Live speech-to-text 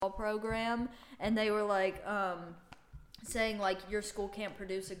program, and they were like saying like your school can't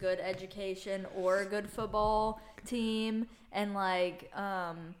produce a good education or a good football team, and like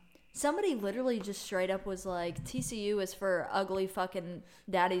somebody literally just straight up was like, TCU is for ugly fucking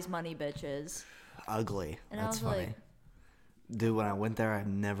daddy's money bitches. Ugly. And that's I was funny. like, dude, when I went there, I've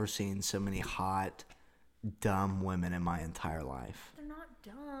never seen so many hot, dumb women in my entire life. they're not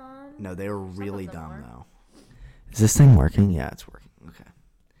dumb. No, they were really them dumb, are. though. Is this thing working? Yeah, it's working. Okay.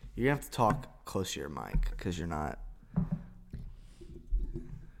 You're going to have to talk close to your mic because you're not.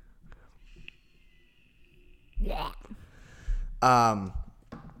 Yeah.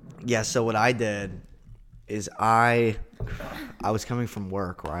 Yeah, so what I did is I was coming from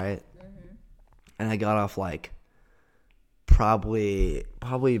work, right? Mm-hmm. And I got off like probably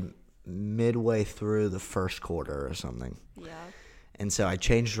midway through the first quarter or something. Yeah. And so I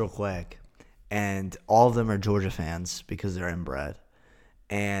changed real quick, and all of them are Georgia fans because they're inbred.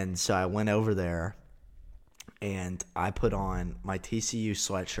 And so I went over there, and I put on my TCU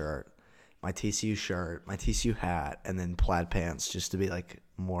sweatshirt, my TCU shirt, my TCU hat, and then plaid pants just to be like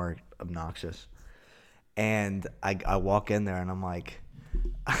more obnoxious. And I walk in there, and I'm like,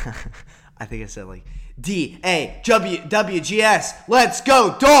 I think I said like, DAWGS, let's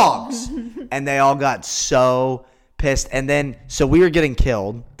go dogs. And they all got so pissed. And then, so we were getting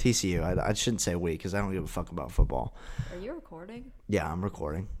killed, TCU. I shouldn't say we because I don't give a fuck about football. Are you recording? Yeah, I'm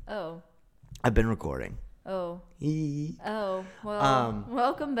recording. Oh. I've been recording. Oh. Oh. Well,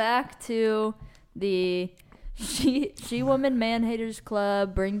 welcome back to the She Woman Man Haters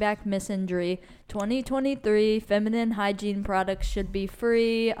Club. Bring back misandry. 2023. Feminine hygiene products should be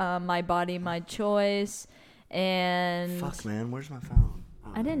free. My body, my choice. And Fuck, man. Where's my phone?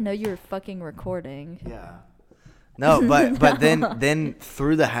 I didn't know you were fucking recording. Yeah. No, but then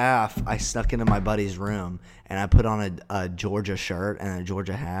through the half, I snuck into my buddy's room and I put on a Georgia shirt and a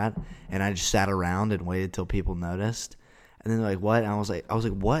Georgia hat, and I just sat around and waited till people noticed. And then they're like, "What?" And I was like,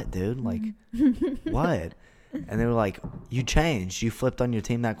 "What, dude? Like, what?" And they were like, "You changed. You flipped on your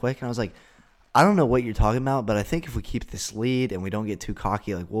team that quick." And I was like, "I don't know what you're talking about, but I think if we keep this lead and we don't get too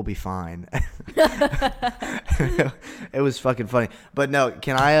cocky, like we'll be fine." It was fucking funny. But no,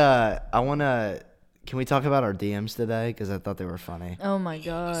 can we talk about our DMs today? Because I thought they were funny. Oh my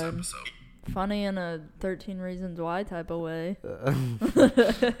god. Funny in a 13 Reasons Why type of way.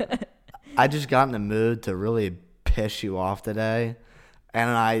 I just got in the mood to really piss you off today. And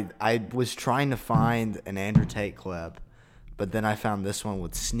I was trying to find an Andrew Tate clip, but then I found this one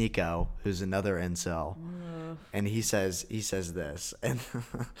with Sneeko, who's another incel. And he says this. And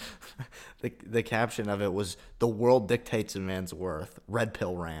the caption of it was, "The world dictates a man's worth. Red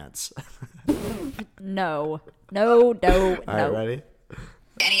pill rants." No. All right, ready?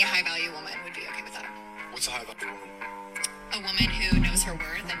 Any high-value woman would be okay with that. What's a high-value woman? A woman who knows her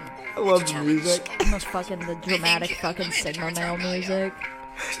worth and I love the music. Almost fucking the dramatic fucking signal nail music.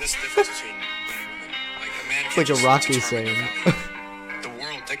 So that's the difference between men and women. Like a man It's like a can't Rocky just determine scene. their value. The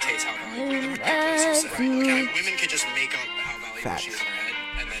world dictates how valuable. The marketplace is right. Women can just make up how valuable she is in her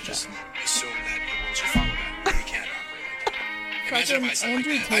head, and then just assume that the world should follow that. We can't operate like that. Imagine Fucking if I said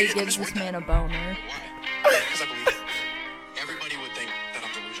Andrew like that. Tate I'm gives just this worth that. man a boner. Why? Because I believe it. Everybody would think that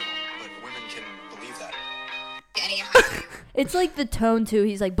I'm delusional, but women can believe that. any high-value. It's like the tone too.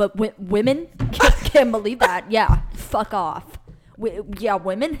 He's like, but women can't believe that. Yeah, fuck off. Yeah,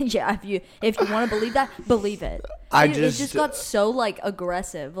 women. Yeah, if you want to believe that, believe it. It just got so like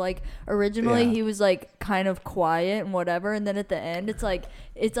aggressive. Like originally he was like kind of quiet and whatever, and then at the end it's like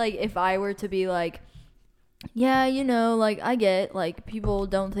if I were to be like, yeah, you know, like I get like people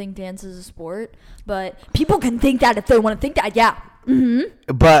don't think dance is a sport, but people can think that if they want to think that. Yeah.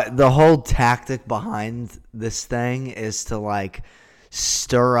 Mm-hmm. But the whole tactic behind this thing is to like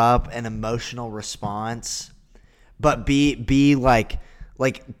stir up an emotional response, but be like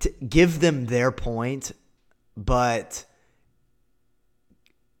give them their point, but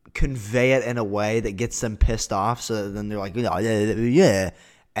convey it in a way that gets them pissed off. So then they're like, yeah,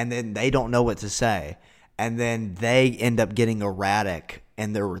 and then they don't know what to say, and then they end up getting erratic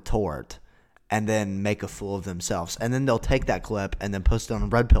in their retort. And then make a fool of themselves. And then they'll take that clip and then post it on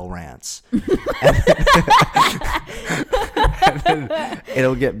Red Pill Rants. and then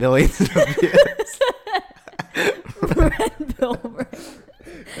it'll get billions of views. Red Pill Rants.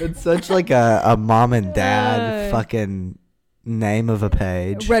 It's such like a mom and dad fucking name of a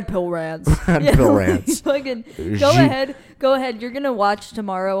page. Red Pill Rants. Red Pill Rants. Fucking go ahead. You're gonna watch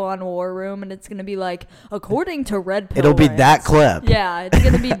tomorrow on War Room, and it's gonna be like, according to Red Pill. It'll be Rants. that clip. Yeah, it's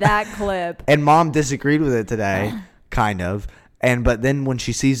gonna be that clip. And mom disagreed with it today, kind of. But then when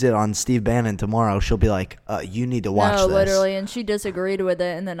she sees it on Steve Bannon tomorrow, she'll be like, you need to watch this. No, literally. And she disagreed with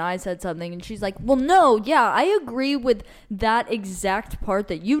it. And then I said something. And she's like, well, no, yeah, I agree with that exact part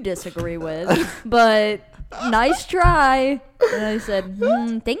that you disagree with. But nice try. And I said,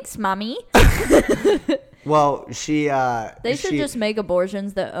 thanks, mommy. Well, they should just make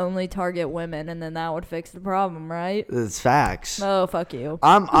abortions that only target women, and then that would fix the problem, right? It's facts. Oh, fuck you.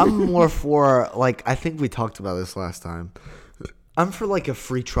 I'm more for, like, I think we talked about this last time. I'm for, like, a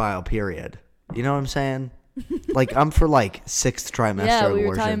free trial period. You know what I'm saying? Like, I'm for, like, 6th trimester yeah, we abortions.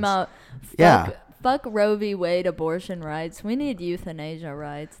 were talking about fuck Roe v. Wade abortion rights. We need euthanasia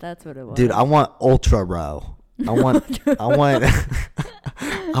rights. That's what it was. Dude, I want ultra Roe. I want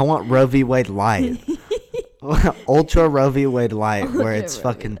Roe v. Wade light. Ultra Roe v. Wade light, where it's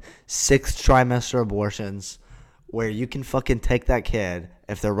fucking 6th trimester abortions, where you can fucking take that kid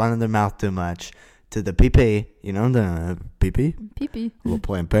if they're running their mouth too much to the PP, you know, the PP, little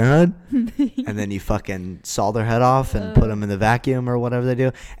Planned Parenthood, and then you fucking saw their head off and put them in the vacuum or whatever they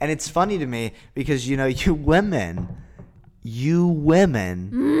do. And it's funny to me because, you know, you women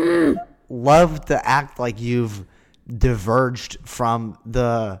love to act like you've diverged from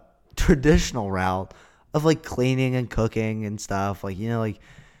the traditional route of, like, cleaning and cooking and stuff. Like, you know, like,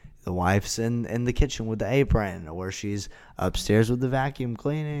 the wife's in the kitchen with the apron, or she's upstairs with the vacuum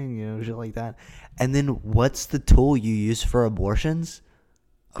cleaning, you know, shit like that. And then what's the tool you use for abortions?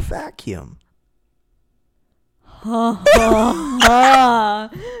 A vacuum. You know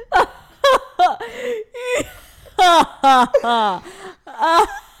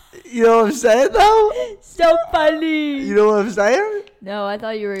what I'm saying, though? So funny. You know what I'm saying? No, I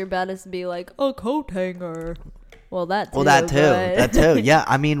thought you were about to be like, a coat hanger. Well, that too. That too. Yeah,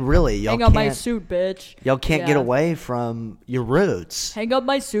 I mean, really, y'all hang up my suit, bitch. Y'all can't get away from your roots. Hang up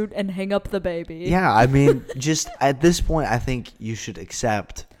my suit and hang up the baby. Yeah, I mean, just at this point, I think you should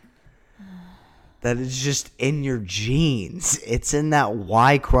accept that it's just in your genes. It's in that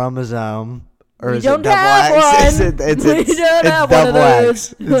Y chromosome. Or is it double X? We don't have one of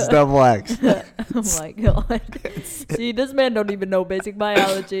those. It's double X. Oh my god! See, this man don't even know basic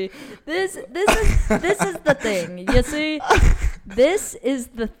biology. This is the thing. You see, this is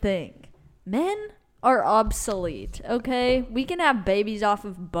the thing. Men are obsolete. Okay, we can have babies off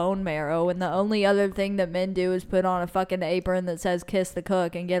of bone marrow, and the only other thing that men do is put on a fucking apron that says "kiss the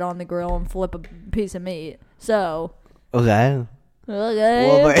cook" and get on the grill and flip a piece of meat. So okay. Well,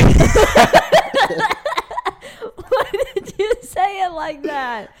 why did you say it like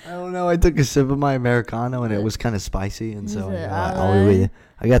that? I don't know. I took a sip of my Americano and it was kind of spicy, and so I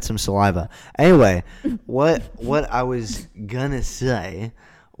got some saliva. Anyway, what I was gonna say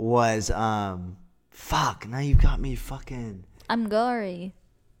was, fuck. Now you got me fucking. I'm gory.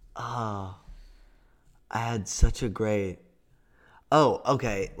 I had such a great. Oh,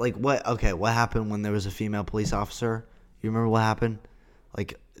 okay. Like what? Okay, what happened when there was a female police officer? You remember what happened?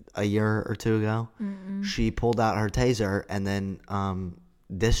 Like a year or two ago? Mm-mm. She pulled out her taser and then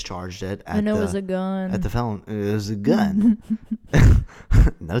discharged it at it was a gun. At the felon. It was a gun.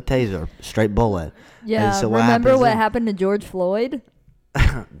 No taser. Straight bullet. Yeah, so remember what happened to George Floyd?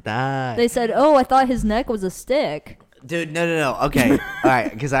 They said, oh, I thought his neck was a stick. Dude, no. Okay. All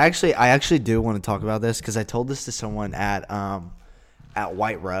right, because I actually do want to talk about this because I told this to someone at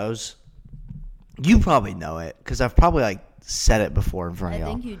White Rose. You probably know it because I've probably like said it before in front of y'all.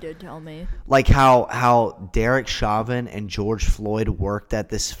 I think you did tell me. Like how Derek Chauvin and George Floyd worked at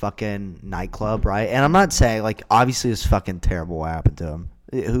this fucking nightclub, right? And I'm not saying, like, obviously it's fucking terrible what happened to him.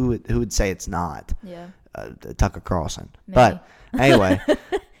 Who would say it's not? Yeah. Tucker Carlson. Me. But anyway.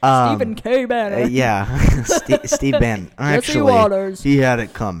 Stephen K. Bannon. Yeah. Steve Bannon. Actually, Waters. He had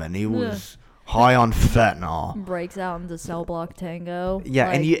it coming. He was high on fentanyl. Breaks out into cell block tango. Yeah,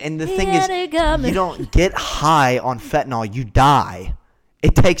 like, and the thing is, you don't get high on fentanyl. You die.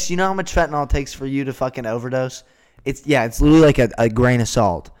 It takes, you know how much fentanyl it takes for you to fucking overdose? It's literally like a grain of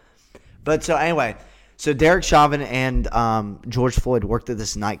salt. But so anyway, so Derek Chauvin and George Floyd worked at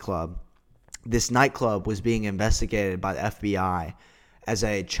this nightclub. This nightclub was being investigated by the FBI as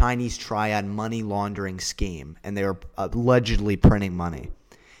a Chinese triad money laundering scheme, and they were allegedly printing money.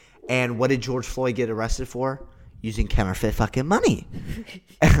 And what did George Floyd get arrested for? Using counterfeit fucking money,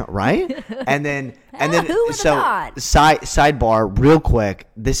 right? And then so sidebar real quick.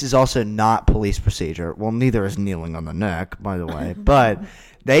 This is also not police procedure. Well, neither is kneeling on the neck, by the way. But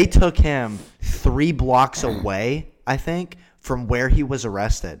they took him 3 blocks away, I think, from where he was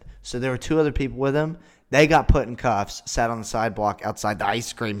arrested. So there were 2 other people with him. They got put in cuffs, sat on the side block outside the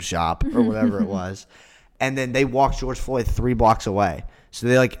ice cream shop or whatever it was, and then they walked George Floyd 3 blocks away. So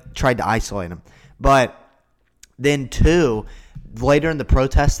they like tried to isolate him, but then 2, later in the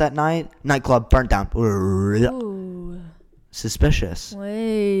protest that night, nightclub burnt down. Ooh. Suspicious.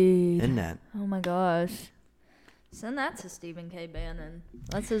 Wait. Isn't it? Oh my gosh. Send that to Stephen K. Bannon.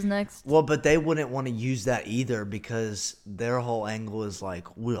 That's his next. Well, but they wouldn't want to use that either because their whole angle is like,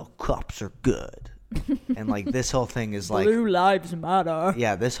 well, cops are good. And like this whole thing is like Blue lives matter.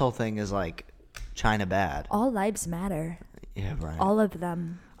 Yeah, this whole thing is like China bad. All lives matter. Yeah, right. All of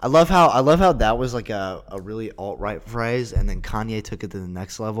them. I love how that was like a really alt-right phrase, and then Kanye took it to the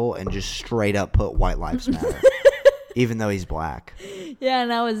next level and just straight up put white lives matter. Even though he's black. Yeah, and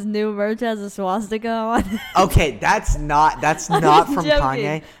now his new merch has a swastika on. Okay, that's not from joking.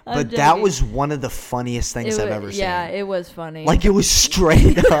 Kanye, but that was one of the funniest things I've ever seen. Yeah, it was funny. Like it was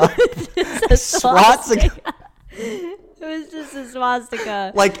straight up a swastika. It was just a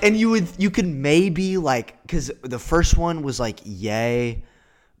swastika. Like, and you could maybe like, because the first one was like yay,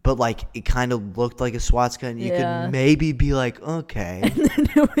 but like it kind of looked like a swastika, and you could maybe be like, okay, and then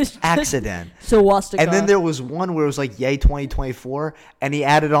it was accident. Swastika. And then there was one where it was like yay 2024, and he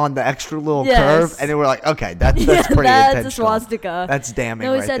added on the extra little curve, and they were like, okay, that's pretty intentional. That's a swastika. That's damning.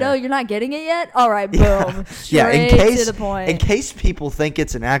 No, he right said, there. "Oh, you're not getting it yet? All right, boom, yeah. Straight to the point. In case people think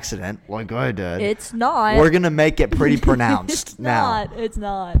it's an accident, like I did, it's not. We're gonna make it pretty pronounced now. It's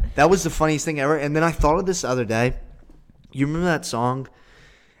not. That was the funniest thing ever. And then I thought of this the other day. You remember that song?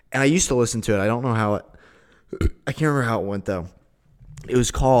 And I used to listen to it. I don't know how it... I can't remember how it went, though. It was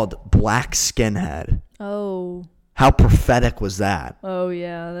called Black Skinhead. Oh. How prophetic was that? Oh,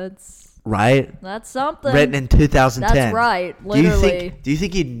 yeah. That's... Right? That's something. Written in 2010. That's right. Literally. Do you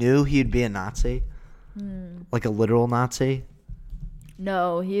think he knew he'd be a Nazi? Like a literal Nazi?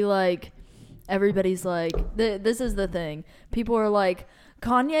 No. He, like... Everybody's like... This is the thing. People are like...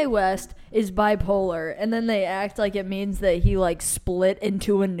 Kanye West is bipolar, and then they act like it means that he like split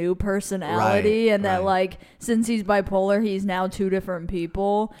into a new personality, and that like since he's bipolar, he's now two different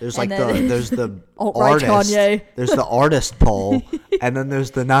people. There's and like there's the alt-right artist. Kanye. There's the artist pole, and then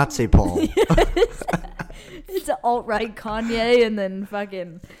there's the Nazi pole. It's an alt-right Kanye, and then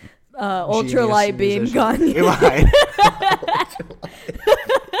fucking ultralight beam Kanye.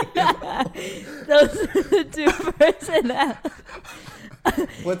 Those are the two personalities.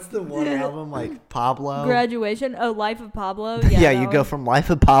 What's the one album like Pablo? Graduation. Oh, Life of Pablo. Yeah, you go from Life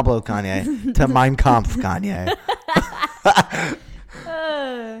of Pablo Kanye to Mein Kampf Kanye.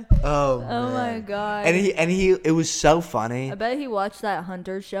 Oh my god. And he it was so funny. I bet he watched that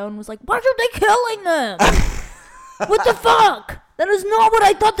Hunter show and was like, "Why are they killing them? What the fuck? That is not what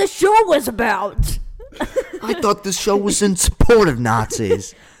I thought the show was about." I thought this show was in support of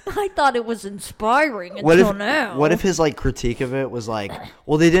Nazis. I thought it was inspiring until now. What if his like critique of it was like,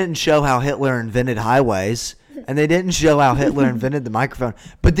 well, they didn't show how Hitler invented highways, and they didn't show how Hitler invented the microphone.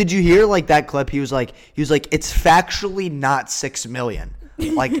 But did you hear like that clip? He was like, it's factually not 6 million.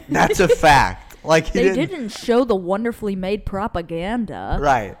 Like that's a fact. Like they didn't show the wonderfully made propaganda.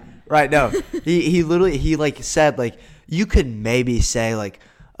 Right. No, he literally like said like you could maybe say like,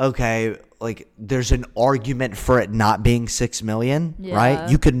 okay, like there's an argument for it not being 6 million, right?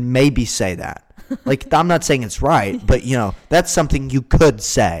 You could maybe say that. Like I'm not saying it's right, but you know, that's something you could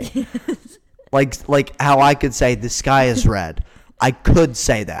say. Like how I could say the sky is red. I could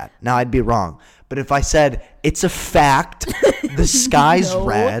say that. Now I'd be wrong. But if I said it's a fact, the sky's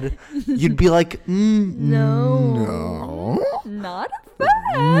red, you'd be like, no, not a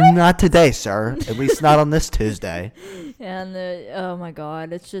fact. Not today, sir. At least not on this Tuesday. And oh my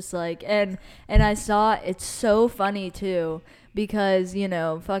god, it's just like, and I saw, it's so funny too, because you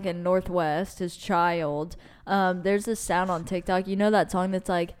know, fucking Northwest, his child, there's this sound on TikTok, you know that song that's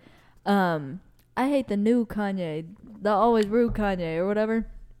like, I hate the new Kanye, the always rude Kanye or whatever.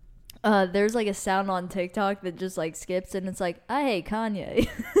 There's like a sound on TikTok that just like skips and it's like, I hate Kanye.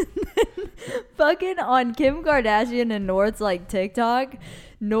 Fucking on Kim Kardashian and North's like TikTok,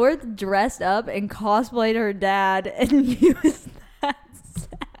 North dressed up and cosplayed her dad and used that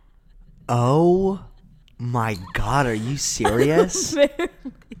sound. Oh my god, are you serious?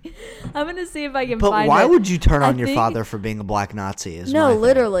 I'm gonna see if I can find it. But why would you turn on your father for being a black Nazi? No,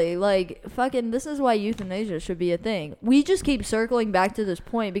 literally, like, fucking, this is why euthanasia should be a thing. We just keep circling back to this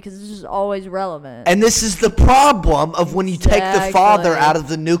point because it's just always relevant. And this is the problem of when you take the father out of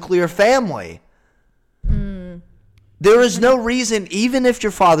the nuclear family. There is no reason, even if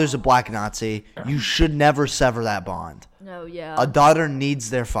your father's a black Nazi, you should never sever that bond. No, yeah. A daughter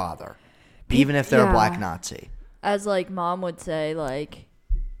needs their father, even if they're a black Nazi. As, like, mom would say, like,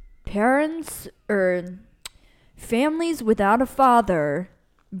 parents or families without a father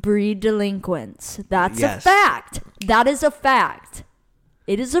breed delinquents. That's a fact. That is a fact.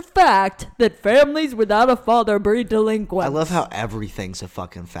 It is a fact that families without a father breed delinquents. I love how everything's a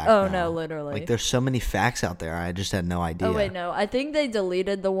fucking fact. Oh, now. no, literally. Like, there's so many facts out there. I just had no idea. Oh, wait, no. I think they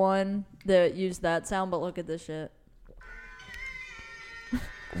deleted the one that used that sound, but look at this shit.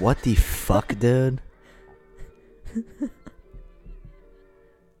 What the fuck, dude?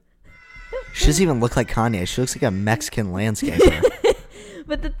 She doesn't even look like Kanye. She looks like a Mexican landscaper.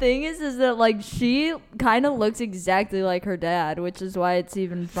 But the thing is that, like, she kind of looks exactly like her dad, which is why it's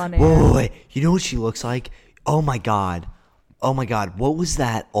even funnier. Wait. You know what she looks like? Oh, my God. What was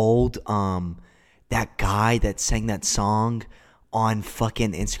that old, that guy that sang that song on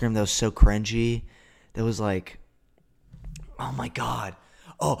fucking Instagram that was so cringy? That was like, oh, my God.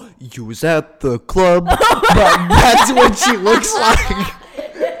 Oh, you was at the club. That's what she looks like.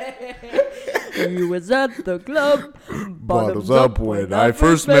 You was at the club. Bottoms up when I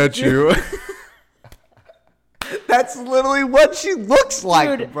first met you. That's literally what she looks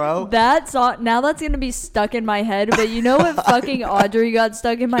like, dude, bro. That song, now that's going to be stuck in my head. But you know what fucking Audrey got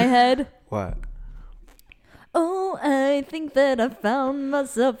stuck in my head? What? Oh, I think that I found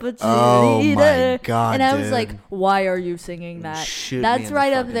myself a cheerleader. Oh my God, and I was dude. like, why are you singing that? Shoot That's me in the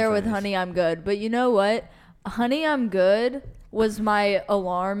right up fucking there with face. Honey, I'm Good. But you know what? Honey, I'm Good was my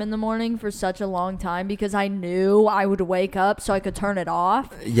alarm in the morning for such a long time because I knew I would wake up so I could turn it off.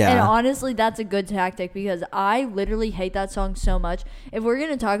 Yeah. And honestly, that's a good tactic because I literally hate that song so much. If we're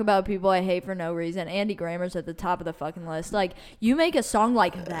going to talk about people I hate for no reason, Andy Grammer's at the top of the fucking list. Like, you make a song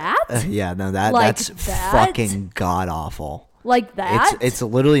like that? Yeah, no, Like that's that? fucking god-awful. Like that? It's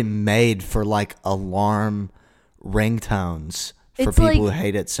literally made for, like, alarm ringtones for It's people like- who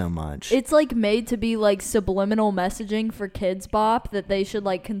hate it so much. It's like made to be like subliminal messaging for Kids Bop that they should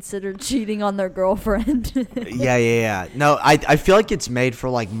like consider cheating on their girlfriend. Yeah. No, I feel like it's made for,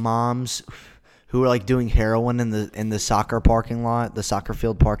 like, moms who are, like, doing heroin in the soccer parking lot, the soccer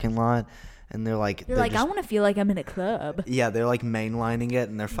field parking lot, and they're like, You're like, just, I want to feel like I'm in a club. yeah, they're like mainlining it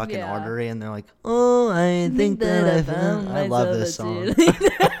in their fucking Yeah. artery, and they're like, oh, I think that I found. I love this song.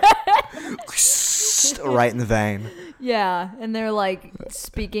 Right in the vein. Yeah, and they're like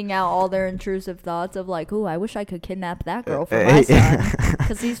speaking out all their intrusive thoughts of like, ooh, I wish I could kidnap that girl for my son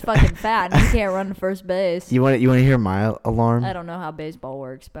because he's fucking fat and he can't run to first base. You want to hear my alarm? I don't know how baseball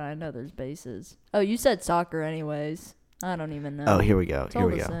works, but I know there's bases. Oh, you said soccer anyways. I don't even know. Oh, here we go. It's Here all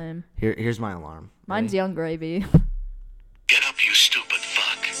we the go. same. Here's my alarm. Mine's Ready? Young Gravy. Get up, you stupid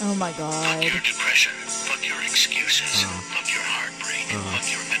fuck. Oh my Fuck god. your depression. Fuck your excuses. Fuck your heartbreak.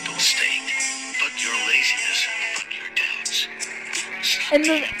 Fuck your mental state. Fuck your laziness. Fuck your doubts. Stop And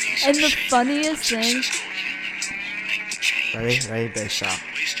being a piece the of shit. funniest thing. Successful human. Make the change. Ready, bitch, stop. Stop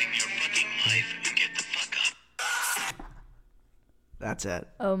wasting your fucking life and get the fuck up. That's it.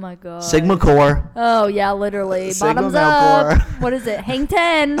 Oh my god. Sigma Core. Oh yeah, literally. Sigma Bottoms male up. core. What is it? Hang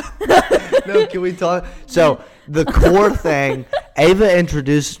 10. No, can we talk? So the core thing, Ava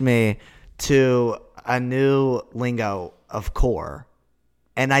introduced me to a new lingo of core.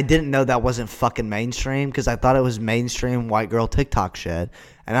 And I didn't know that wasn't fucking mainstream because I thought it was mainstream white girl TikTok shit.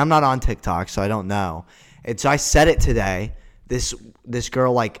 And I'm not on TikTok, so I don't know. And so I said it today. This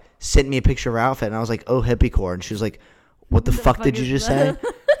girl, like, sent me a picture of her outfit, and I was like, oh, hippie core. And she was like, what the fuck did you is just that? say?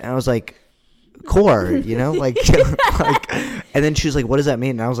 And I was like, core, you know? Like, like, and then she was like, what does that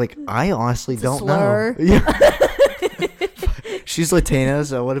mean? And I was like, I honestly a don't slur. know. Yeah. She's Latina,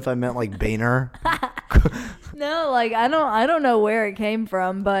 so what if I meant, like, beaner? No, like I don't know where it came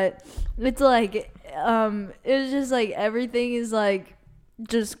from, but it's like it's just like everything is like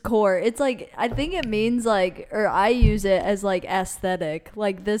just core. It's like I think it means like, or I use it as like aesthetic.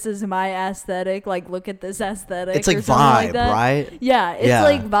 Like this is my aesthetic. Like look at this aesthetic. It's like or something vibe, like that. right? Yeah, it's Yeah.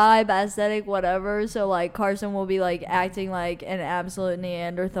 like vibe, aesthetic, whatever. So like Carson will be like acting like an absolute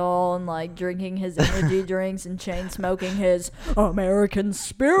Neanderthal and like drinking his energy drinks and chain smoking his American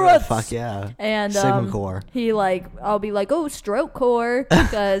spirits. Fuck yeah. And Sigma core. he like, I'll be like, oh, stroke core,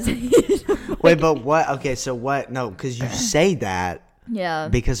 because Wait, but what? Okay, so what? No, because you say that yeah.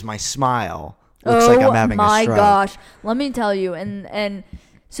 because my smile looks like I'm having a my stroke. gosh, let me tell you, and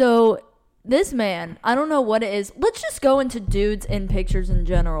so this man, I don't know what it is. Let's just go into dudes in pictures in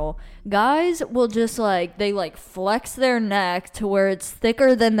general. Guys will just like, they like flex their neck to where it's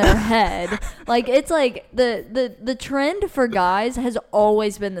thicker than their head. Like it's like the trend for guys has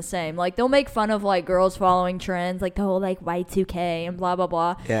always been the same. Like they'll make fun of like girls following trends, like the whole like Y2K and blah blah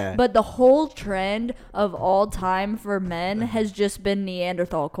blah. Yeah. But the whole trend of all time for men has just been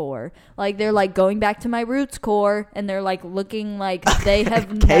Neanderthal core. Like they're like going back to my roots core, and they're like looking like they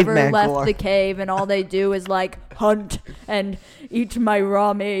have never Caveman left core. the cave, and all they do is like hunt and eat my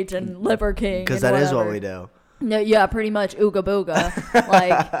raw meat and liver king. Because and that is what whatever. we do. No, yeah, pretty much ooga booga.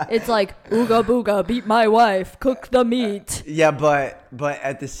 Like, it's like, ooga booga, beat my wife, cook the meat. Yeah, but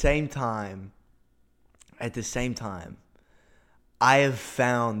at the same time, I have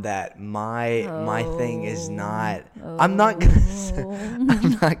found that my thing is not. I'm not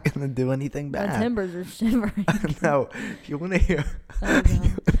gonna do anything bad. My timbers are shivering. No, you want to hear?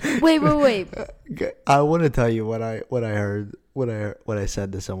 Wait. I want to tell you what I heard. What I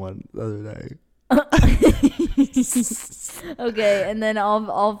said to someone the other day. Okay, and then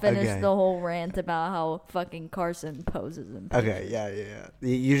I'll finish the whole rant about how fucking Carson poses him. Okay, yeah.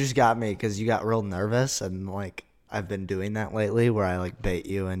 You just got me because you got real nervous, and like I've been doing that lately, where I like bait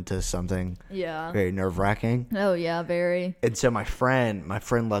you into something very nerve wracking. Oh yeah, very. And so my friend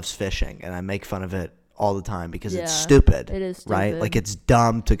loves fishing, and I make fun of it all the time because it's stupid. It is stupid. Right? Like it's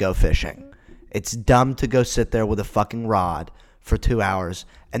dumb to go fishing. It's dumb to go sit there with a fucking rod for 2 hours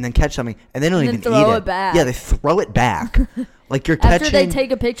and then catch something, and they don't even throw eat it back. Yeah, they throw it back. Like you're catching. After they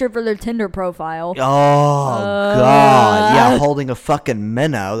take a picture for their Tinder profile. Oh God! Yeah, holding a fucking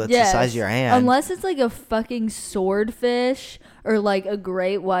minnow that's the size of your hand. Unless it's like a fucking swordfish or like a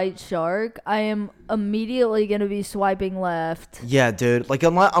great white shark, I am immediately gonna be swiping left. Yeah, dude. Like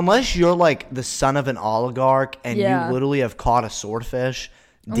unless you're like the son of an oligarch and you literally have caught a swordfish.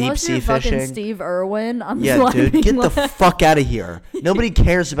 Deep sea fishing. Fucking Steve Irwin. I'm dude, get the fuck out of here. Nobody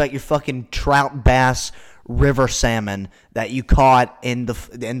cares about your fucking trout, bass, river salmon that you caught in the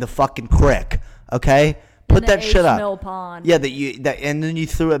fucking creek. Okay, put that shit up. Pond. Yeah, and then you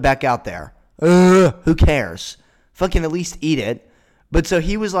threw it back out there. Who cares? Fucking at least eat it. But so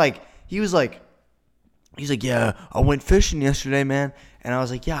he was like, yeah, I went fishing yesterday, man. And I was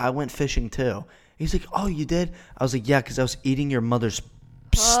like, yeah, I went fishing too. He's like, oh, you did? I was like, yeah, because I was eating your mother's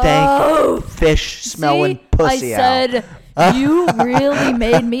stank fish smelling pussy out. I said you really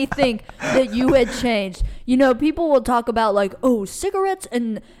made me think that you had changed. You know, people will talk about like, oh, cigarettes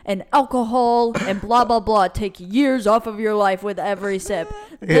and alcohol and blah blah blah take years off of your life with every sip.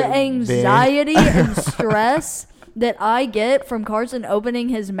 The anxiety and stress that I get from Carson opening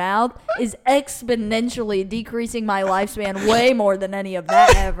his mouth is exponentially decreasing my lifespan way more than any of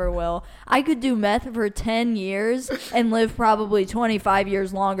that ever will. I could do meth for 10 years and live probably 25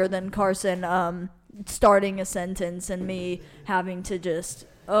 years longer than Carson starting a sentence and me having to just,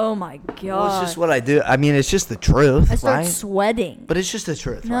 oh my God. Well, it's just what I do. I mean, it's just the truth, I start right? sweating. But it's just the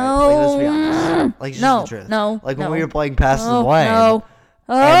truth, no. right? Like, let's be honest. Like, it's just the truth. Like when we were playing Pass the Blame.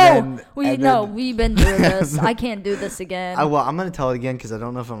 We've been through this. I can't do this again. I'm going to tell it again because I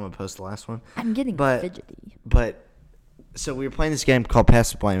don't know if I'm going to post the last one. I'm getting fidgety. But, so we were playing this game called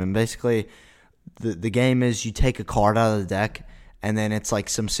Pass the Blame, and basically the game is you take a card out of the deck, and then it's like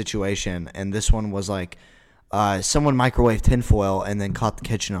some situation, and this one was like someone microwaved tinfoil and then caught the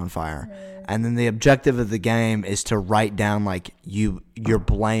kitchen on fire. And then the objective of the game is to write down like your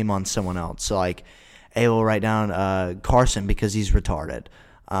blame on someone else. So like, A will write down Carson because he's retarded.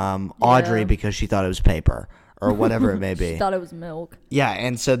 Audrey because she thought it was paper or whatever it may be. She thought it was milk. Yeah,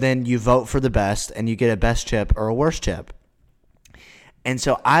 and so then you vote for the best and you get a best chip or a worst chip. And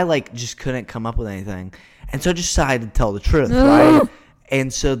so I like just couldn't come up with anything. And so I just decided to tell the truth, right?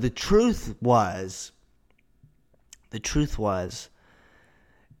 And so the truth was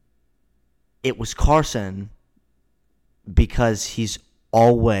it was Carson because he's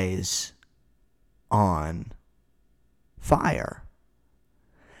always on fire.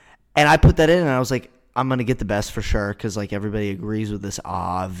 And I put that in and I was like, I'm going to get the best for sure because like everybody agrees with this,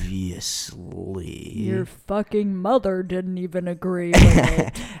 obviously. Your fucking mother didn't even agree with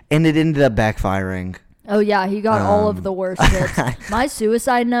it. And it ended up backfiring. Oh, yeah, he got all of the worst tips. My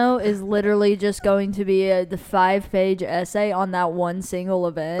suicide note is literally just going to be the 5-page essay on that one single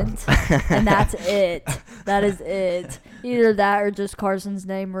event. And that's it. That is it. Either that or just Carson's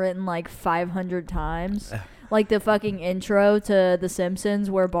name written like 500 times. Like the fucking intro to The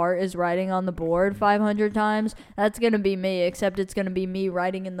Simpsons where Bart is writing on the board 500 times. That's going to be me, except it's going to be me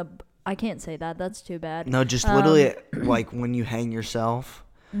writing in the... I can't say that. That's too bad. No, just literally like when you hang yourself,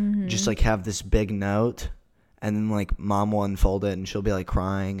 just like have this big note, and then like mom will unfold it and she'll be like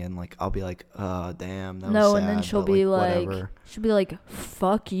crying, and like I'll be like, oh damn, that was sad, and then she'll be like, whatever.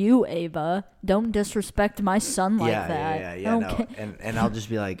 Fuck you, Ava. Don't disrespect my son like that. Yeah. No. And I'll just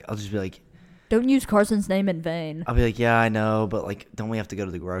be like, don't use Carson's name in vain. I'll be like, yeah, I know, but like, don't we have to go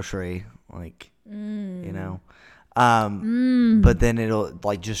to the grocery? Like, you know. But then it'll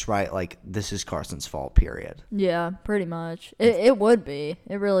like just write like, this is Carson's fault, period. Yeah, pretty much. It would be.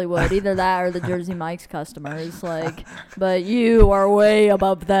 It really would. Either that or the Jersey Mike's customers. Like, but you are way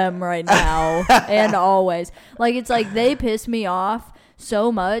above them right now and always. Like, it's like they piss me off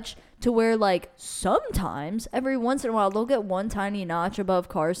so much to where, like, sometimes, every once in a while, they'll get one tiny notch above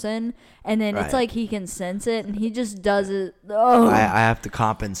Carson, and then it's like he can sense it, and he just does it. Oh, I have to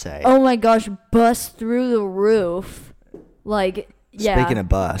compensate. Oh my gosh, bust through the roof. Like, yeah. Speaking of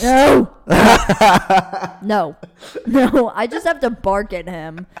bust. No. No, I just have to bark at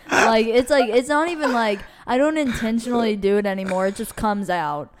him. It's not even like, I don't intentionally do it anymore. It just comes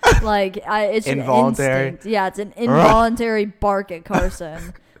out. Like, it's involuntary. An instinct. Yeah, it's an involuntary bark at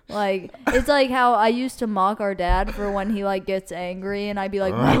Carson. Like, it's like how I used to mock our dad for when he, like, gets angry, and I'd be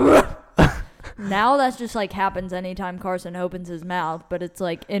like, now that's just, like, happens anytime Carson opens his mouth, but it's,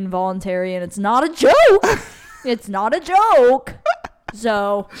 like, involuntary, and it's not a joke. It's not a joke.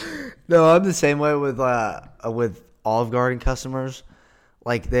 So. No, I'm the same way with Olive Garden customers.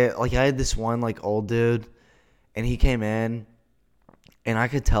 Like, I had this one, like, old dude, and he came in, and I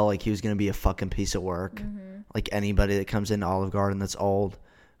could tell, like, he was going to be a fucking piece of work. Mm-hmm. Like, anybody that comes into Olive Garden that's old.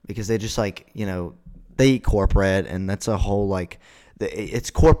 Because they just, like, you know, they eat corporate, and that's a whole, like,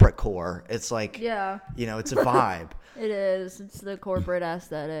 it's corporate core. It's like, yeah, you know, it's a vibe. It is. It's the corporate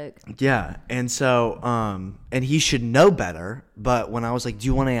aesthetic. Yeah. And so, and he should know better. But when I was like, do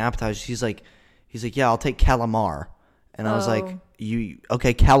you want any appetizers? He's like, yeah, I'll take calamari. And I was like,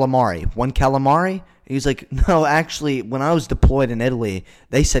 okay, calamari. One calamari? And he was like, no, actually, when I was deployed in Italy,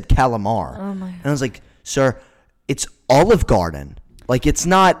 they said calamari. Oh my God. And I was like, sir, it's Olive Garden. Like, it's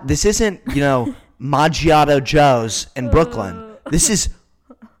not, this isn't, you know, Maggiato Joe's in Brooklyn. This is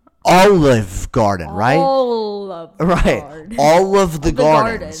Olive Garden, right? Olive Garden. All of the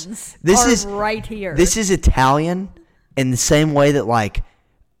gardens. This is right here. This is Italian in the same way that, like,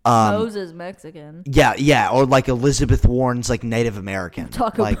 Moses Mexican. Yeah, or like Elizabeth Warren's, like, Native American.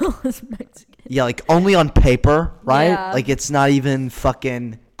 Taco like, Bell is Mexican. Yeah, like, only on paper, right? Yeah. Like, it's not even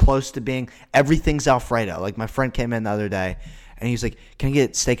fucking close to being, everything's Alfredo. Like, my friend came in the other day, and he was like, can I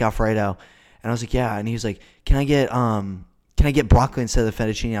get steak Alfredo? And I was like, yeah. And he was like, can I get broccoli instead of the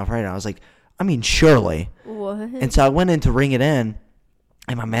fettuccine Alfredo? I was like, I mean, surely. What? And so I went in to ring it in,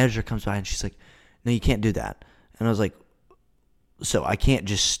 and my manager comes by, and she's like, no, you can't do that. And I was like, so they can't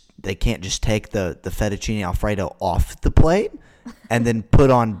just take the fettuccine Alfredo off the plate and then put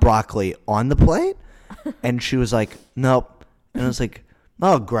on broccoli on the plate? And she was like, nope. And I was like,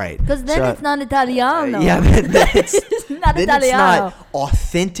 oh, great. Because then it's not Italiano. Yeah, it's not then Italiano. It's not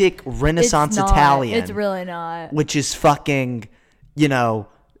authentic Renaissance Italian. It's really not. Which is fucking, you know,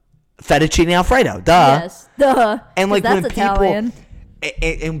 fettuccine Alfredo. Duh. Yes, duh. And like when people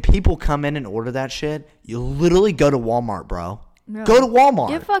and people come in and order that shit, you literally go to Walmart, bro. No. Go to Walmart.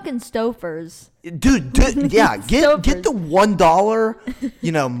 Get fucking Stofers. Dude, yeah, get the $1,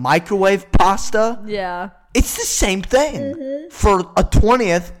 you know, microwave pasta. Yeah. It's the same thing for a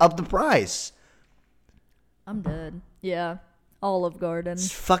 20th of the price. I'm dead. Yeah. Olive Garden.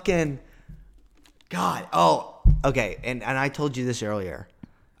 It's fucking God. Oh, okay. And I told you this earlier.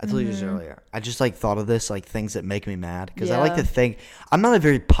 I just like thought of this, like things that make me mad, because I like to think I'm not a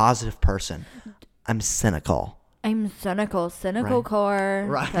very positive person. I'm cynical. Cynical core,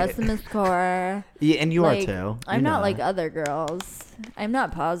 right. Pessimist core. Yeah, and you like, are too. I'm not like other girls. I'm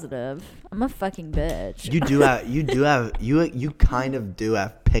not positive. I'm a fucking bitch. You kind of do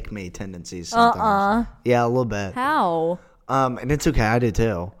have pick me tendencies sometimes. Yeah, a little bit. How? And it's okay. I do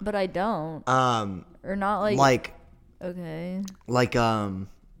too. But I don't. Or not like. Okay. Like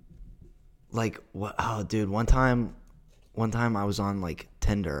what? Oh, dude. One time I was on like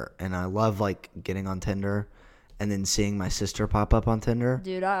Tinder, and I love like getting on Tinder. And then seeing my sister pop up on Tinder.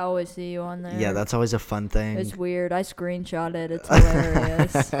 Dude, I always see you on there. Yeah, that's always a fun thing. It's weird. I screenshot it. It's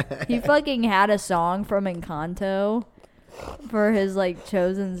hilarious. He fucking had a song from Encanto for his, like,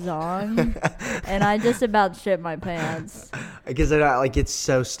 chosen song. And I just about shit my pants. Because it's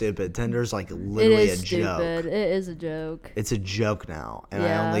so stupid. Tinder's, like, literally a joke. It is a joke. It's a joke now. And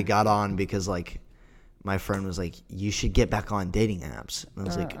I only got on because, like, my friend was like, you should get back on dating apps. And I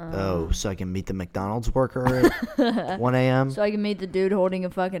was like, oh, so I can meet the McDonald's worker at 1 a.m.? So I can meet the dude holding a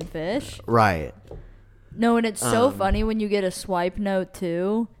fucking fish? Right. No, and it's so funny when you get a swipe note,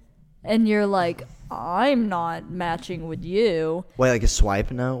 too, and you're like, I'm not matching with you. Wait, like a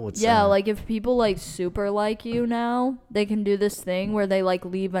swipe note? What's that? Like if people, like, super like you now, they can do this thing where they, like,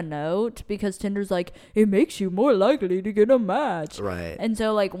 leave a note because Tinder's like, it makes you more likely to get a match. Right. And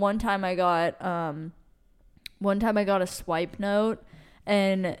so, like, one time I got a swipe note,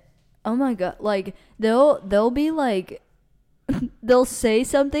 and oh my god, like they'll be like, they'll say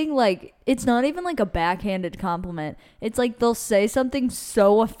something like, it's not even like a backhanded compliment. It's like they'll say something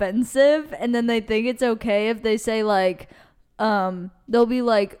so offensive, and then they think it's okay if they say like, they'll be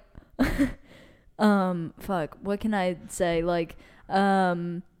like, fuck, what can I say? Like,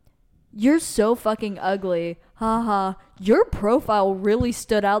 You're so fucking ugly. Haha. Your profile really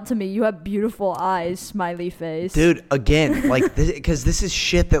stood out to me. You have beautiful eyes, smiley face. Dude, again, like, because this is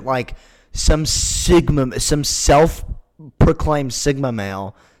shit that, like, some self-proclaimed Sigma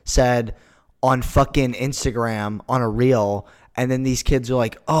male said on fucking Instagram on a reel, and then these kids are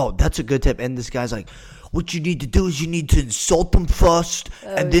like, oh, that's a good tip. And this guy's like, what you need to do is you need to insult them first,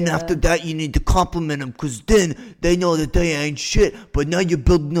 and then after that you need to compliment them, because then they know that they ain't shit, but now you're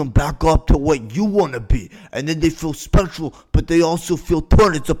building them back up to what you want to be, and then they feel special, but they also feel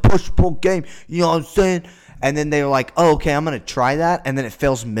torn. It's a push-pull game, you know what I'm saying? And then they're like, oh, okay, I'm going to try that, and then it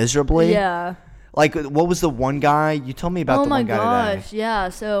fails miserably. Yeah. Like, what was the one guy? You told me about the one guy today. Oh my gosh, yeah,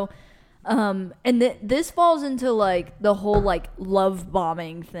 so... and this falls into, like, the whole, like, love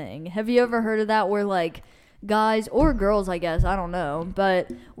bombing thing. Have you ever heard of that, where, like, guys or girls, I guess, I don't know,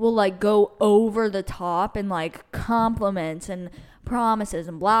 but will, like, go over the top and, like, compliments and promises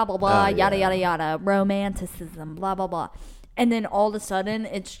and blah blah blah, yada yada yada, romanticism, blah blah blah, and then all of a sudden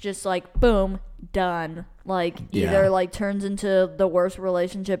it's just like, boom, done. Like, either like turns into the worst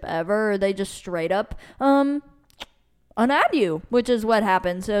relationship ever, or they just straight up unadd you, which is what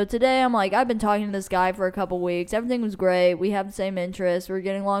happened. So today I'm like, I've been talking to this guy for a couple weeks. Everything was great. We have the same interests. We're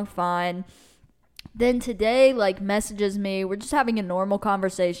getting along fine. Then today, like, messages me. We're just having a normal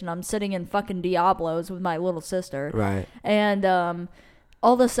conversation. I'm sitting in fucking Diablo's with my little sister. Right. And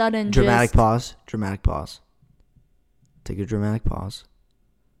all of a sudden, Dramatic pause. Take a dramatic pause.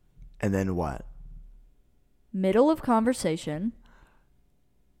 And then what? Middle of conversation.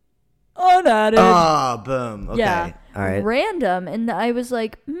 Unadded. Oh, boom. Okay. Yeah. All right. Random. And I was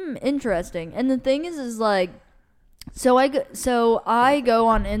like, interesting. And the thing is like, so I go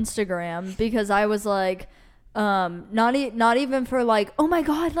on Instagram because I was like, not even for like, oh my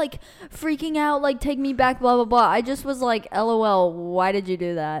God, like freaking out, like take me back, blah, blah, blah. I just was like, LOL, why did you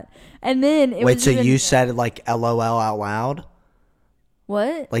do that? And then you said like LOL out loud?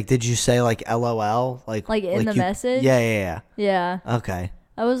 What? Like, did you say like LOL? Like in the message? Yeah. Yeah. Okay.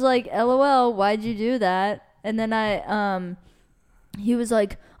 I was like, LOL, why'd you do that? And then he was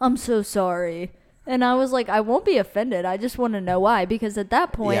like, I'm so sorry. And I was like, I won't be offended. I just want to know why. Because at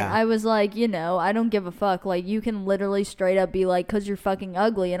that point, I was like, I don't give a fuck. Like, you can literally straight up be like, because you're fucking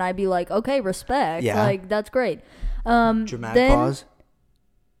ugly. And I'd be like, okay, respect. Yeah. Like, that's great. Dramatic pause.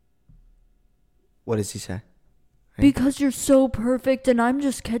 What does he say? Because you're so perfect and I'm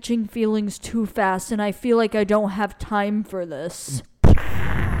just catching feelings too fast. And I feel like I don't have time for this.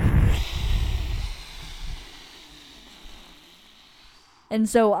 And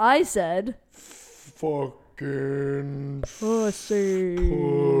so I said... Fucking pussy.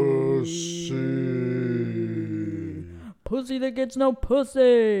 Pussy that gets no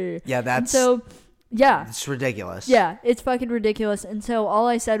pussy. Yeah, that's... And so, yeah. It's ridiculous. Yeah, it's fucking ridiculous. And so all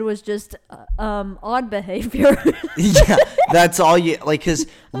I said was just odd behavior. Yeah, that's all you... Like, because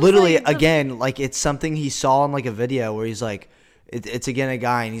literally, like, again, like, it's something he saw in, like, a video where he's like... It's again a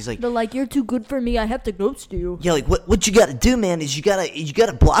guy, and he's like, they're like, you're too good for me, I have to ghost you. Yeah, like what you gotta do, man, is you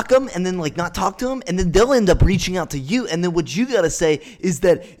gotta block them and then like not talk to them, and then they'll end up reaching out to you, and then what you gotta say is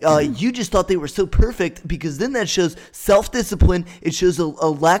that you just thought they were so perfect, because then that shows self-discipline, it shows a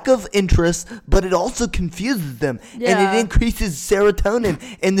lack of interest, but it also confuses them, and it increases serotonin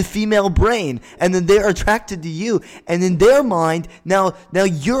in the female brain, and then they're attracted to you, and in their mind, now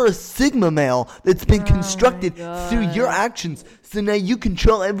you're a Sigma male that's been constructed through your actions. So now you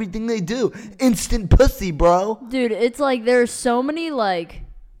control everything they do. Instant pussy, bro. Dude, it's like there's so many, like,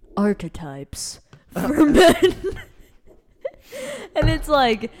 archetypes for men. And it's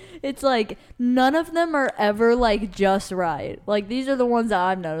like none of them are ever, like, just right. Like, these are the ones that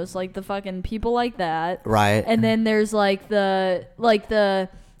I've noticed. Like, the fucking people like that. Right. And then there's, like, the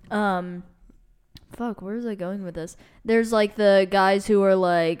fuck, where is I going with this? There's, like, the guys who are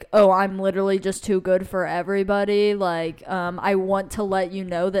like, oh, I'm literally just too good for everybody. Like, I want to let you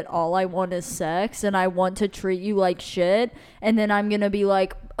know that all I want is sex, and I want to treat you like shit. And then I'm going to be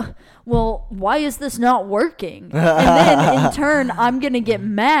like, well, why is this not working? And then, in turn, I'm going to get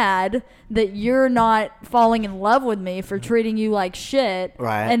mad that you're not falling in love with me for treating you like shit.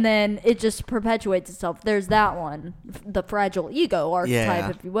 Right. And then it just perpetuates itself. There's that one, the fragile ego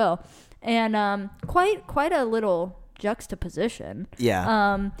archetype, if you will. And quite a little juxtaposition.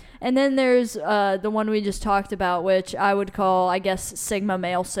 Yeah. And then there's the one we just talked about, which I would call, I guess, Sigma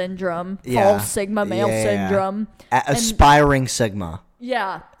male syndrome. False Sigma male syndrome. Aspiring Sigma.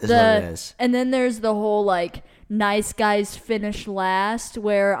 Yeah. Is what it is. And then there's the whole, like, nice guys finish last,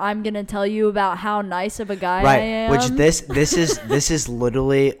 where I'm gonna tell you about how nice of a guy I am. Which this is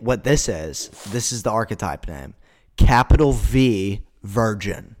literally what this is. This is the archetype name. capital V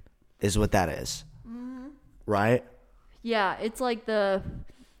virgin is what that is. Right? Yeah, it's like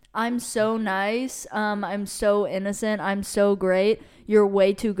I'm so nice, I'm so innocent, I'm so great, you're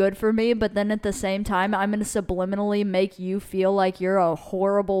way too good for me, but then at the same time, I'm going to subliminally make you feel like you're a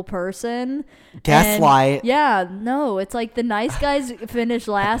horrible person. Gaslight. No, it's like the nice guys finish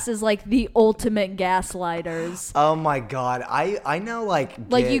last is like the ultimate gaslighters. Oh my God. I know like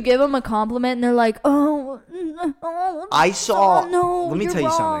you give them a compliment and they're like, oh I saw. no, Let me tell you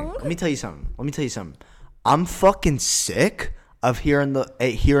something. Let me tell you something. I'm fucking sick of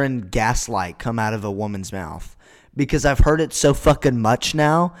hearing gaslight come out of a woman's mouth because I've heard it so fucking much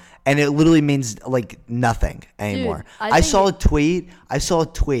now, and it literally means like nothing anymore. Dude, I saw a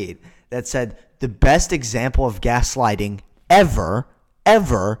tweet that said the best example of gaslighting ever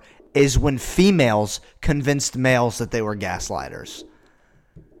is when females convinced males that they were gaslighters.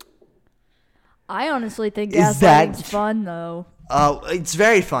 I honestly think gaslighting's fun though. Oh, it's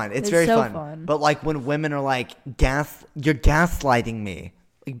very fun. It's very so fun. But like when women are like, you're gaslighting me.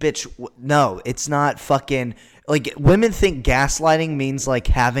 Like, bitch, no, it's not fucking. Like, women think gaslighting means like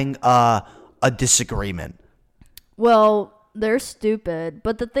having a disagreement. Well, they're stupid.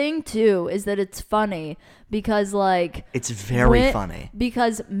 But the thing too is that it's funny because like. It's very funny.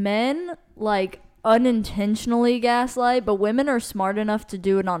 Because men like unintentionally gaslight, but women are smart enough to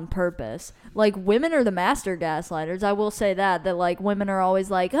do it on purpose. Like, women are the master gaslighters. I will say that like women are always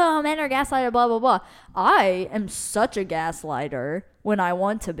like, oh, men are gaslighted, blah blah blah. I am such a gaslighter when I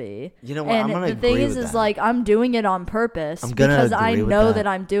want to be. You know what? And I'm gonna the thing agree is with that. like I'm doing it on purpose because I know that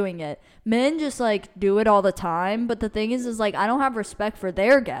I'm doing it. Men just like do it all the time, but the thing is like I don't have respect for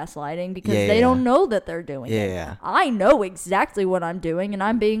their gaslighting because they don't know that they're doing it. Yeah. I know exactly what I'm doing, and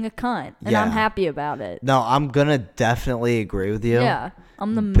I'm being a cunt, and I'm happy about it. No, I'm gonna definitely agree with you. Yeah,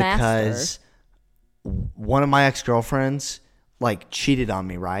 I'm the master. Because one of my ex-girlfriends like cheated on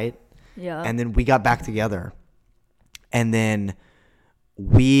me, right? Yeah. And then we got back together, and then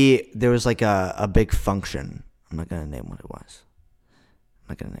there was like a big function. I'm not gonna name what it was.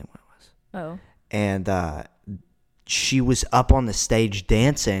 Oh. And she was up on the stage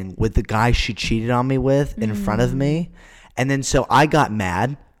dancing with the guy she cheated on me with in front of me. And then so I got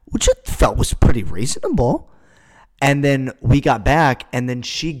mad, which I felt was pretty reasonable. And then we got back, and then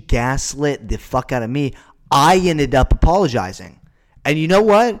she gaslit the fuck out of me. I ended up apologizing. And you know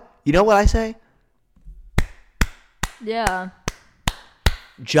what? You know what I say? Yeah.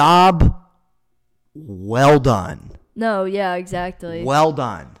 Job well done. No, yeah, exactly. Well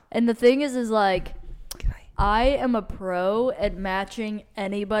done. And the thing is like, I am a pro at matching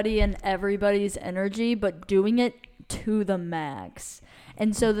anybody and everybody's energy, but doing it to the max.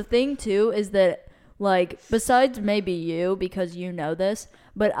 And so the thing, too, is that, like, besides maybe you, because you know this,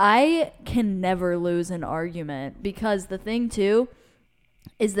 but I can never lose an argument. Because the thing, too,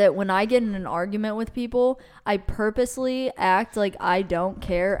 is that when I get in an argument with people, I purposely act like I don't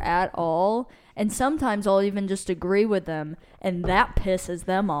care at all. And sometimes I'll even just agree with them, and that pisses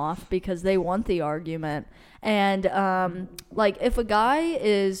them off because they want the argument. And, like, if a guy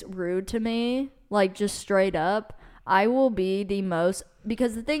is rude to me, like, just straight up, I will be the most,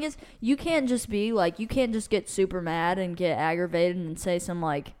 because the thing is, you can't just get super mad and get aggravated and say some,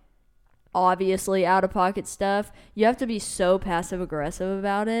 like, obviously out-of-pocket stuff. You have to be so passive-aggressive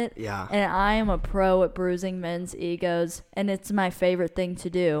about it. Yeah. And I am a pro at bruising men's egos, and it's my favorite thing to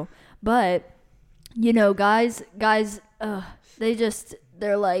do. But, you know, guys,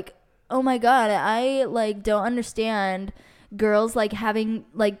 they're like, oh my God, I, like, don't understand girls, like, having,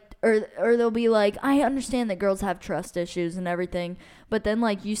 like, or they'll be like, I understand that girls have trust issues and everything, but then,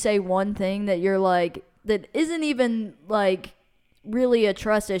 like, you say one thing that you're like, that isn't even, like, really a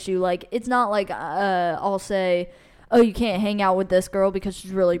trust issue. Like, it's not like, I'll say, oh, you can't hang out with this girl because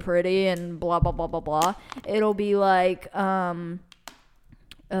she's really pretty and blah, blah, blah, blah, blah. It'll be like, I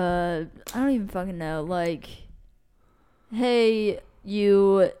don't even fucking know, like, hey,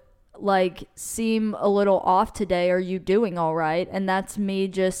 you, like, seem a little off today. Are you doing all right? And that's me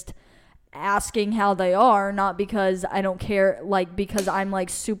just asking how they are, not because I don't care, like, because I'm, like,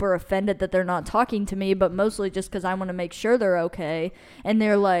 super offended that they're not talking to me, but mostly just because I want to make sure they're okay. And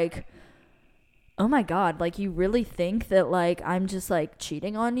they're like, oh my God, like, you really think that, like, I'm just, like,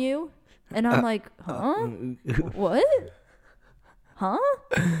 cheating on you? And I'm like, huh? What? Huh?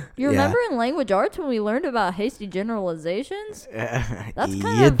 You remember in language arts when we learned about hasty generalizations? That's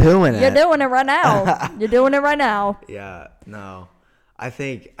kind You're doing it. You're doing it right now. You're doing it right now. Yeah, no. I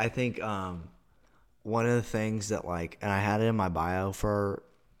think one of the things that, like, and I had it in my bio for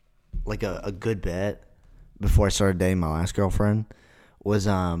like a good bit before I started dating my last girlfriend was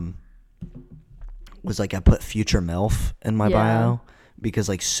was like I put future MILF in my bio because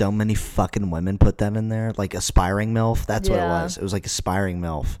like so many fucking women put that in there, like aspiring MILF. That's what it was. It was like aspiring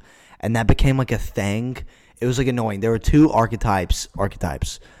MILF, and that became like a thing. It was like annoying. There were two archetypes, or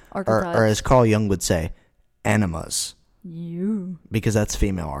as Carl Jung would say, enemas. Because that's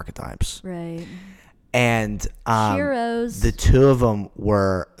female archetypes, right? And Heroes. The two of them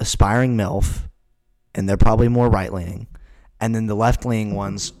were aspiring MILF, and they're probably more right leaning, and then the left leaning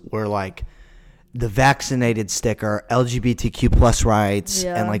ones were like the vaccinated sticker, LGBTQ plus rights,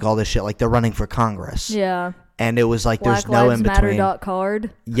 and like all this shit. Like they're running for Congress. Yeah. And it was like there's no in between.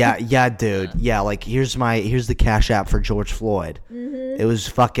 Card. Yeah, dude. Yeah, like here's the Cash App for George Floyd. It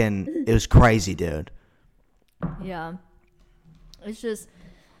was crazy, dude. Yeah. It's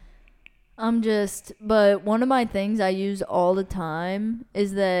but one of my things I use all the time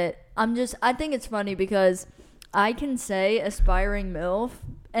is that I think it's funny because I can say aspiring MILF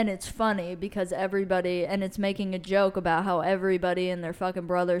and it's funny because and it's making a joke about how everybody and their fucking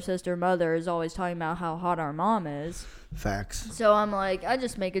brother, sister, mother is always talking about how hot our mom is. Facts. So I'm like, I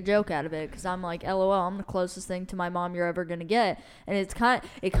just make a joke out of it because I'm like, LOL, I'm the closest thing to my mom you're ever gonna get, and it kind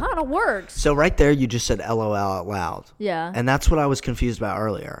of works. So right there, you just said LOL out loud. Yeah. And that's what I was confused about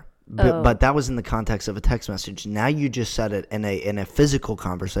earlier. But that was in the context of a text message. Now you just said it in a physical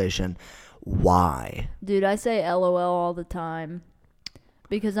conversation. Why? Dude, I say LOL all the time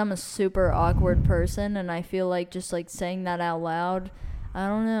because I'm a super awkward person, and I feel like just like saying that out loud, I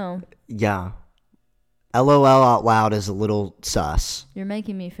don't know. Yeah. LOL out loud is a little sus. You're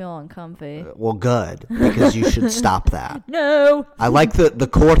making me feel uncomfy. Well, good, because you should stop that. No. I like the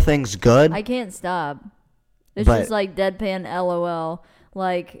core thing's good. I can't stop. It's just like deadpan LOL.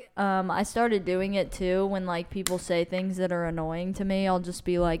 Like, I started doing it too when like people say things that are annoying to me. I'll just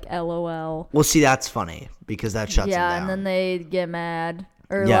be like LOL. Well, see, that's funny because that shuts them down. Yeah, and then they get mad.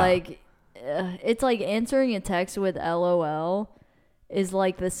 Or like, it's like answering a text with LOL is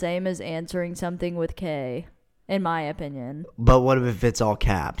like the same as answering something with K, in my opinion. But what if it's all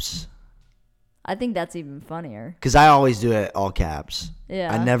caps? I think that's even funnier. Because I always do it all caps.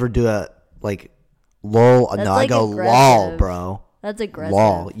 Yeah. I never do it like lol. That's no, like I go aggressive. lol, bro. That's aggressive.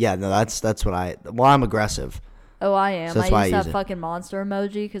 Lol. Yeah, no, that's what I'm aggressive. Oh, I am. So that's why I use that it. fucking monster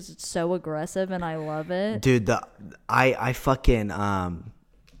emoji because it's so aggressive and I love it. Dude, I fucking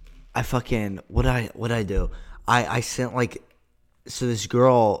what did I do? I sent like, so this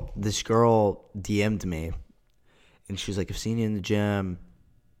girl DM'd me, and she was like, I've seen you in the gym,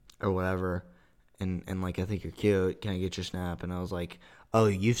 or whatever, and like I think you're cute. Can I get your snap? And I was like, oh,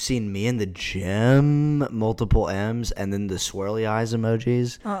 you've seen me in the gym? Multiple M's, and then the swirly eyes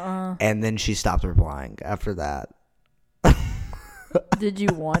emojis. And then she stopped replying after that. Did you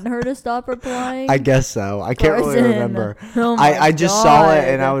want her to stop replying? I guess so. I can't really remember. Oh my I just God. saw it,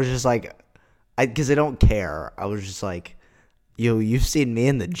 and I was just like, because I don't care. I was just like, yo, you've seen me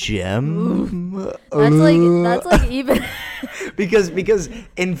in the gym? That's like even because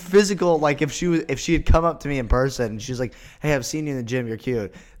in physical, like if she had come up to me in person and she was like, hey, I've seen you in the gym, you're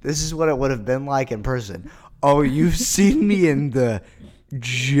cute. This is what it would have been like in person. Oh, you've seen me in the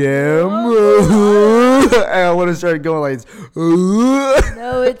gym? And I would have started going like this.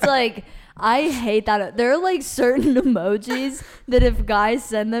 No, it's like, I hate that. There are like certain emojis that if guys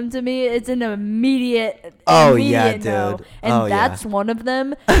send them to me, it's an immediate yeah, no. dude. And that's one of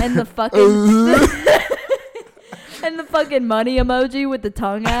them. And the fucking and the fucking money emoji with the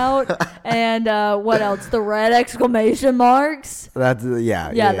tongue out. And what else? The red exclamation marks. That's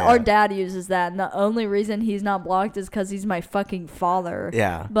yeah. Our dad uses that, and the only reason he's not blocked is because he's my fucking father.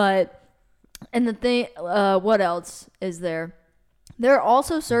 Yeah. But and the thing, what else is there? There are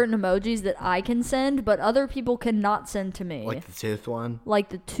also certain emojis that I can send, but other people cannot send to me. Like the tooth one? Like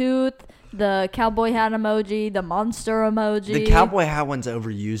the tooth, the cowboy hat emoji, the monster emoji. The cowboy hat one's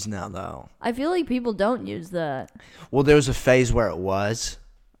overused now, though. I feel like people don't use that. Well, there was a phase where it was.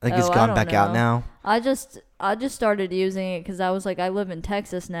 I think it's gone back out now. I just started using it because I was like, I live in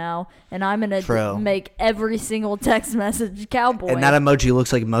Texas now, and I'm going to make every single text message cowboy. And that emoji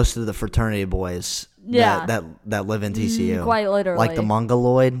looks like most of the fraternity boys that live in TCU. Quite literally. Like the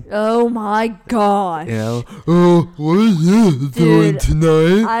Mongoloid. Oh, my gosh. You know? Oh, what is this doing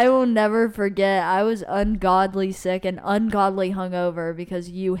tonight? I will never forget. I was ungodly sick and ungodly hungover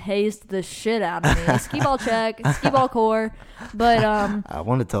because you hazed the shit out of me. Skee-ball check, skee-ball core. But I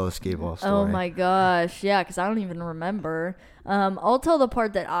want to tell a skee-ball story. Oh, my gosh. Yeah, because I don't even remember. I'll tell the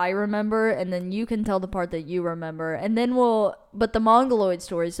part that I remember, and then you can tell the part that you remember, and then but the Mongoloid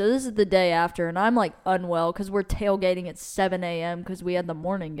story, so this is the day after, and I'm like unwell because we're tailgating at 7 a.m. because we had the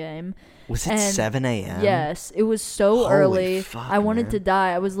morning game. Was it 7 a.m.? Yes, it was so Holy early. fuck, I wanted man. to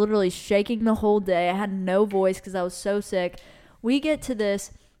die. I was literally shaking the whole day. I had no voice because I was so sick. We get to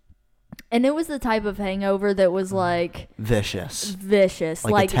this, and it was the type of hangover that was like vicious.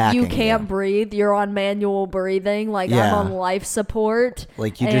 Like you can't breathe. You're on manual breathing. Like I'm on life support.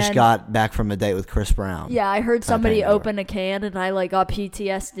 Like you just got back from a date with Chris Brown. Yeah, I heard somebody open a can, and I like got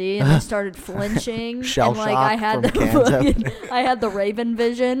PTSD, and I started flinching. Shell and like shock I had I had the Raven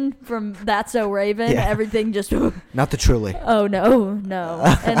vision from That's So Raven. Yeah. Everything just not the Truly. Oh no.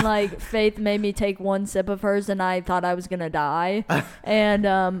 And like Faith made me take one sip of hers, and I thought I was gonna die.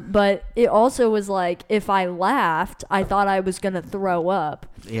 And but it also was like if I laughed, I thought I was gonna throw up.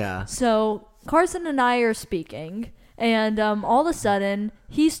 Yeah. So Carson and I are speaking, and all of a sudden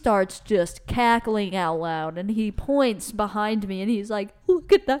he starts just cackling out loud, and he points behind me, and he's like,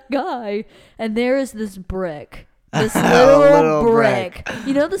 "Look at that guy!" And there is this brick. This little brick.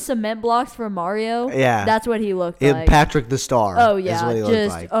 You know the cement blocks from Mario? Yeah. That's what he looked like. Patrick the Star. Oh, yeah. Is what he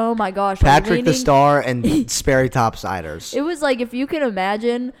looked like. Oh, my gosh. Patrick the Star and Sperry Topsiders. It was like if you could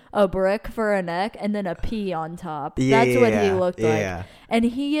imagine a brick for a neck and then a P on top. Yeah, That's what he looked like. And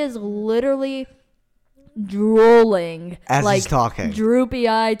he is literally drooling as like he's talking, droopy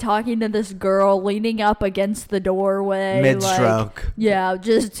eye, talking to this girl leaning up against the doorway, mid-stroke. Like, yeah,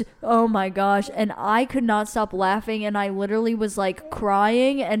 just oh my gosh. And I could not stop laughing, and I literally was like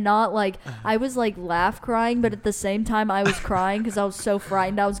crying, and not like I was like laugh crying, but at the same time I was crying because I was so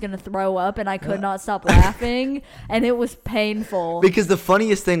frightened I was gonna throw up, and I could not stop laughing, and it was painful because the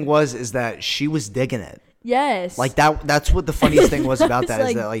funniest thing is that she was digging it. Yes. Like that's what the funniest thing was about that like,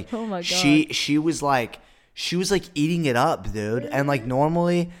 is that like oh my God. she was like eating it up, dude. And like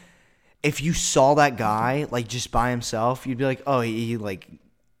normally if you saw that guy like just by himself, you'd be like, "Oh, he like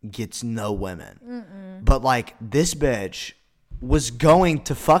gets no women." Mm-mm. But like this bitch was going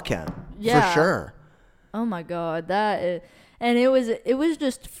to fuck him for sure. Oh my God, and it was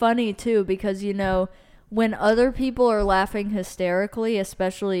just funny too because you know when other people are laughing hysterically,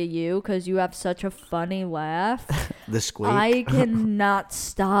 especially you, because you have such a funny laugh, the squeak. I cannot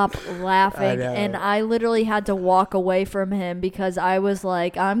stop laughing, and I literally had to walk away from him because I was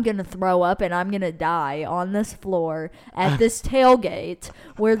like, I'm gonna throw up and I'm gonna die on this floor at this tailgate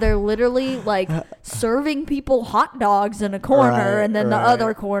where they're literally like serving people hot dogs in a corner, and then the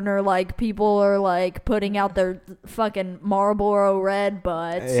other corner, like people are like putting out their fucking Marlboro Red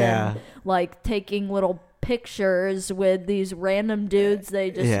butts and like taking little pictures with these random dudes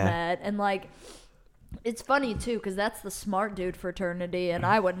they just met. And like it's funny too because that's the smart dude fraternity, and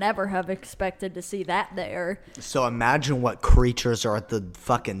I would never have expected to see that there. So imagine what creatures are at the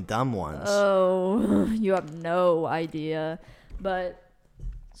fucking dumb ones. Oh, you have no idea. But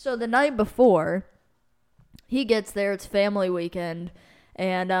so the night before he gets there, it's family weekend,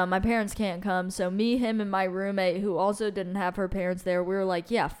 and my parents can't come, so me, him, and my roommate, who also didn't have her parents there, we were like,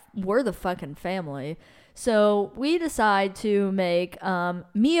 yeah, we're the fucking family. So we decide to make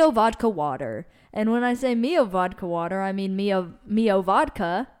Mio vodka water. And when I say Mio vodka water, I mean Mio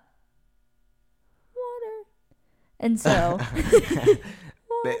vodka water. And so...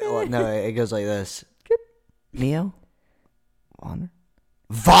 No, it goes like this. Mio? Water?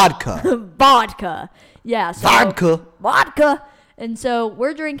 Vodka. Vodka. Yeah. So Vodka. And so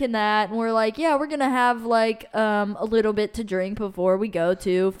we're drinking that, and we're like, yeah, we're going to have like a little bit to drink before we go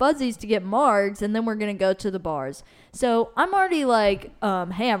to Fuzzy's to get margs, and then we're going to go to the bars. So I'm already like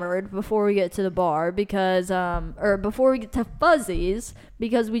hammered before we get to the bar because, or before we get to Fuzzy's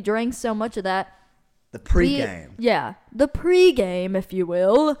because we drank so much of that. The pregame. The pregame, if you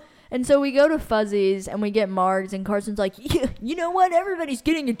will. And so we go to Fuzzy's and we get margs, and Carson's like, yeah, you know what? Everybody's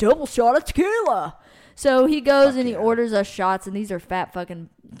getting a double shot of tequila. So he goes and he orders us shots, and these are fat fucking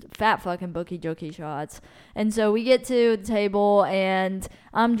bookie jokey shots. And so we get to the table, and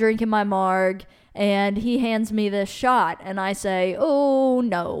I'm drinking my marg, and he hands me this shot, and I say, oh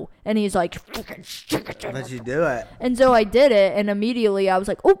no. And he's like, let you do it. And so I did it, and immediately I was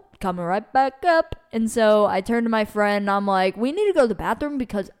like, oh, coming right back up. And so I turned to my friend, and I'm like, we need to go to the bathroom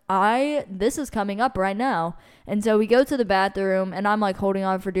because this is coming up right now. And so we go to the bathroom, and I'm like holding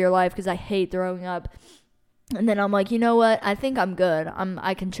on for dear life because I hate throwing up. And then I'm like, you know what? I think I'm good.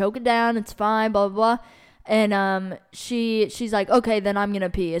 I can choke it down. It's fine, blah, blah, blah. And she's like, okay, then I'm going to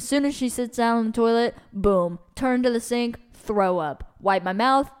pee. As soon as she sits down on the toilet, boom, turn to the sink, throw up, wipe my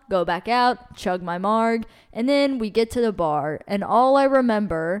mouth, go back out, chug my marg. And then we get to the bar. And all I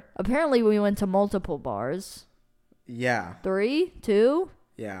remember, apparently we went to multiple bars. Yeah. 3, 2.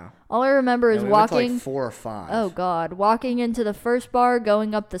 Yeah. All I remember is we walking. went to like 4 or 5. Oh God! Walking into the first bar,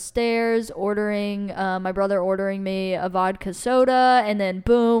 going up the stairs, ordering. My brother ordering me a vodka soda, and then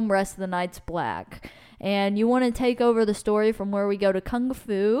boom, rest of the night's black. And you want to take over the story from where we go to Kung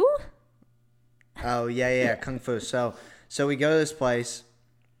Fu? Oh yeah, Kung Fu. So we go to this place,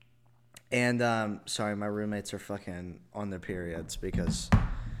 and sorry, my roommates are fucking on their periods because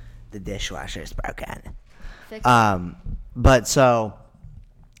the dishwasher is broken. But so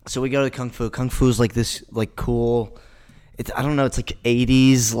we go to Kung Fu. Kung Fu is like this like cool. I don't know. It's like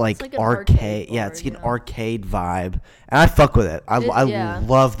 80s like arcade. Yeah, it's like an arcade vibe, and I fuck with it. I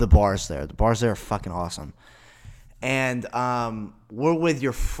love the bars there. The bars there are fucking awesome. And we're with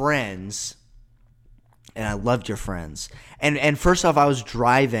your friends, and I loved your friends. And first off, I was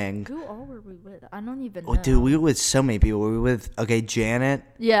driving. Who all were we with? I don't even know. Oh, dude, we were with so many people. We were with Janet.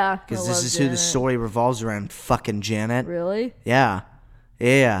 Yeah, because this is Janet. Who the story revolves around. Fucking Janet. Really? Yeah.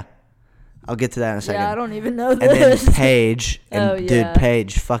 Yeah. I'll get to that in a second. Yeah, I don't even know this. And then Paige. And yeah. Dude,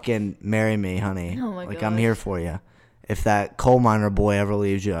 Paige, fucking marry me, honey. Oh, my God. I'm here for you. If that coal miner boy ever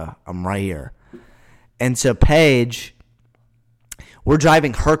leaves you, I'm right here. And so Paige, we're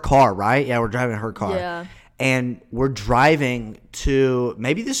driving her car, right? Yeah, we're driving her car. Yeah. And we're driving to,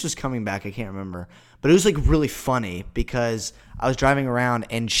 maybe this was coming back, I can't remember. But it was like really funny because I was driving around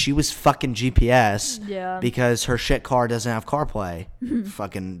and she was fucking GPS. Yeah. Because her shit car doesn't have CarPlay.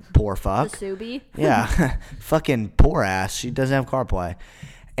 Fucking poor fuck. The Subi? Yeah. Fucking poor ass. She doesn't have CarPlay.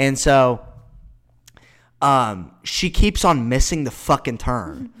 And so she keeps on missing the fucking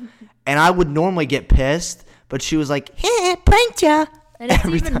turn. And I would normally get pissed, but she was like, "Hey, pranked ya." And it's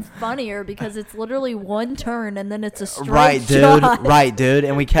even funnier because it's literally one turn and then it's a straight right, shot. Dude. Right, dude.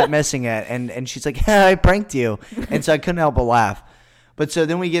 And we kept missing it. And she's like, "Hey, I pranked you." And so I couldn't help but laugh. But so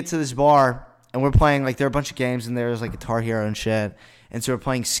then we get to this bar and we're playing, like, there are a bunch of games and there's like Guitar Hero and shit. And so we're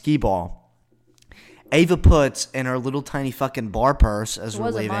playing skee ball. Ava puts in her little tiny fucking bar purse as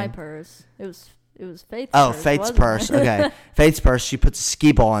we're leaving. It wasn't my purse. It was Faith's purse. Oh, Faith's purse. Okay. Faith's purse. She puts a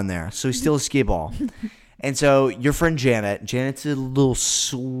skee ball in there. So we steal a skee ball. And so your friend Janet's a little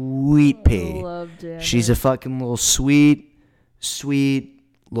sweet pea. I love Janet. She's a fucking little sweet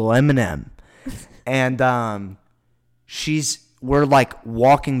little M&M. And we're like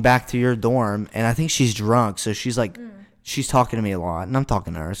walking back to your dorm, and I think she's drunk. So she's like, she's talking to me a lot, and I'm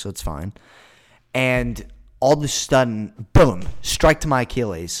talking to her, so it's fine. And all of a sudden, boom, strike to my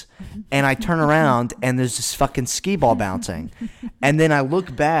Achilles. And I turn around, and there's this fucking skee ball bouncing. And then I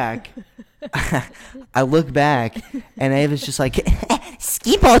look back, and Ava's just like,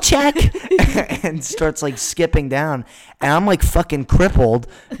 "Skee ball check," and starts like skipping down. And I'm like fucking crippled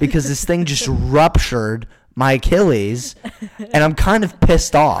because this thing just ruptured my Achilles. And I'm kind of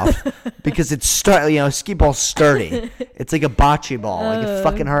pissed off because it's skee ball's sturdy. It's like a bocce ball. Like it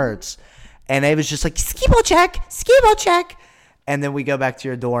fucking hurts. And Ava's just like, "Skee ball check, skee ball check." And then we go back to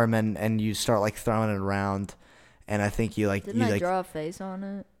your dorm and you start like throwing it around. And I think you like, Didn't I draw a face on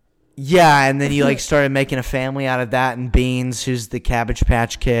it? Yeah, and then you like started making a family out of that, and Beans, who's the Cabbage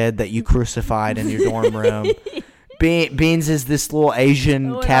Patch Kid that you crucified in your dorm room. Beans is this little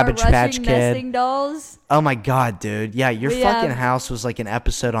Asian Cabbage Patch Kid. Nesting dolls. Oh my god, dude! Yeah, your fucking house was like an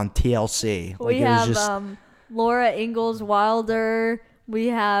episode on TLC. Like, we have Laura Ingalls Wilder. We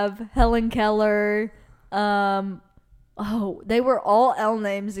have Helen Keller. They were all L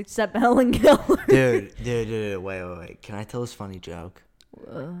names except Helen Keller. Dude, wait. Can I tell this funny joke?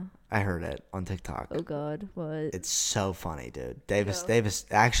 I heard it on TikTok. Oh God, what? It's so funny, dude. Davis.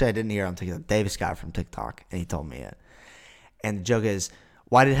 Actually, I didn't hear it on TikTok. Davis got it from TikTok, and he told me it. And the joke is,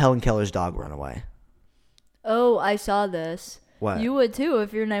 why did Helen Keller's dog run away? Oh, I saw this. What? You would too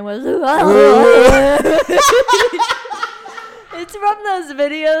if your name was. It's from those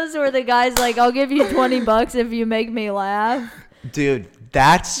videos where the guy's like, "I'll give you $20 if you make me laugh." Dude,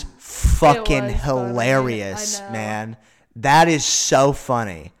 that's fucking hilarious, man. That is so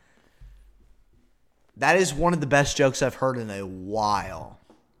funny. That is one of the best jokes I've heard in a while.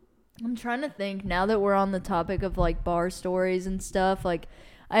 I'm trying to think now that we're on the topic of like bar stories and stuff. Like,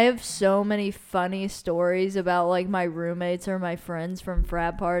 I have so many funny stories about like my roommates or my friends from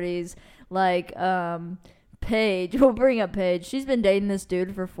frat parties. Like, Paige, we'll bring up Paige. She's been dating this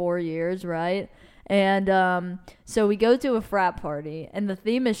dude for 4 years, right? And so we go to a frat party, and the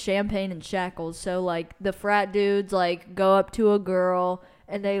theme is champagne and shackles. So like the frat dudes like go up to a girl,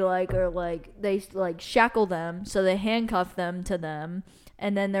 and they shackle them, so they handcuff them to them,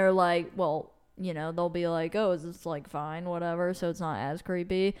 and then they're like, well, you know, they'll be like, "Oh, is this like fine, whatever?" So it's not as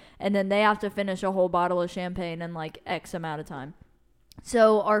creepy, and then they have to finish a whole bottle of champagne in like X amount of time.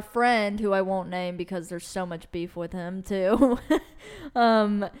 So our friend, who I won't name because there's so much beef with him too,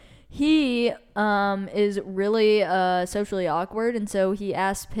 he is really socially awkward, and so he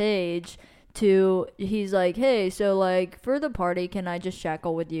asked Paige he's like, hey, so like for the party, can I just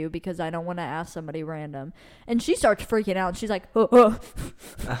shackle with you because I don't want to ask somebody random? And she starts freaking out. And she's like,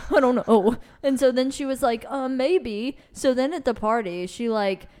 I don't know. And so then she was like, maybe. So then at the party, she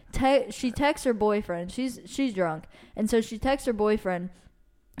like she texts her boyfriend. She's drunk, and so she texts her boyfriend,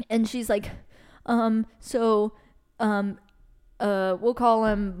 and she's like, we'll call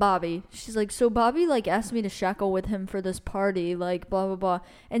him Bobby. She's like, so Bobby like asked me to shackle with him for this party, like blah blah blah.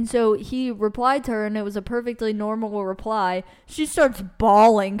 And so he replied to her, and it was a perfectly normal reply. She starts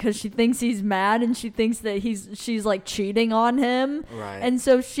bawling because she thinks he's mad, and she thinks that she's like cheating on him. Right. And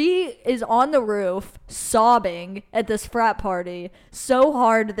so she is on the roof sobbing at this frat party so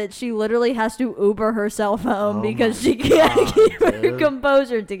hard that she literally has to Uber herself home because she can't keep her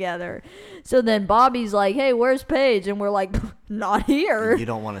composure together. So then Bobby's like, hey, where's Paige? And we're like, not here. You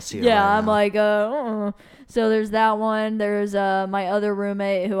don't want to see her. Yeah, right I'm now. like, So there's that one. There's my other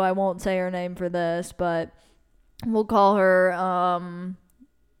roommate, who I won't say her name for this, but we'll call her,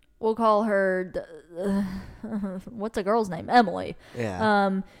 what's a girl's name? Emily.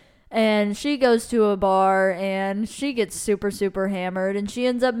 Yeah. And she goes to a bar, and she gets super, super hammered, and she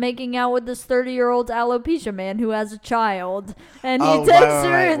ends up making out with this 30-year-old alopecia man who has a child. And he texts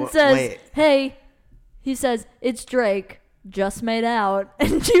her and says, hey, he says, it's Drake. Just made out.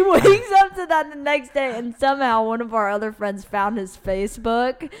 And she wakes up to that the next day, and somehow one of our other friends found his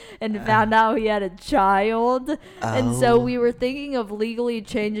Facebook and found out he had a child. And so we were thinking of legally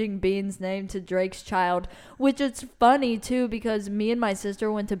changing Bean's name to Drake's child, which is funny too because me and my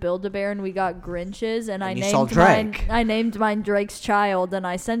sister went to Build-A-Bear and we got Grinches, and I named mine Drake's child, and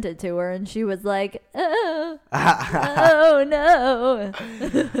I sent it to her, and she was like, oh no.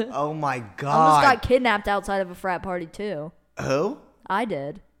 Oh my god. Almost got kidnapped outside of a frat party too. Who? I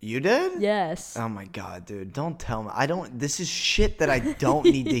did. You did? Yes. Oh my god, dude. Don't tell me. This is shit that I don't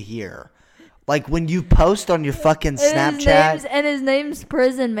need to hear. Like when you post on your fucking Snapchat. His name's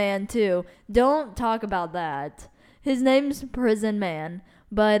Prison Man too. Don't talk about that. His name's Prison Man.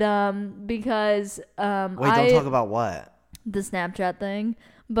 But because Wait, don't talk about what? The Snapchat thing.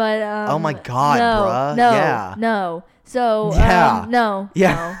 But oh my god, bruh. No. So yeah. No.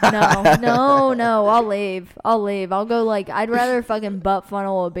 I'll leave. I'll go I'd rather fucking butt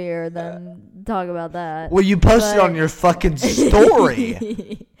funnel a beer than talk about that. Well, you posted on your fucking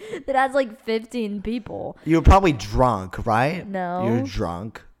story. That has 15 people. You were probably drunk, right? No. You were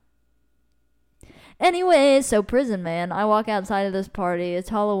drunk. Anyway, so Prison Man, I walk outside of this party. It's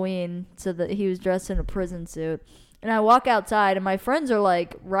Halloween, so that he was dressed in a prison suit. And I walk outside, and my friends are,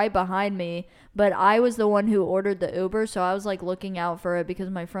 right behind me. But I was the one who ordered the Uber, so I was, looking out for it because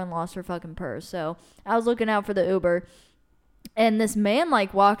my friend lost her fucking purse. So I was looking out for the Uber. And this man,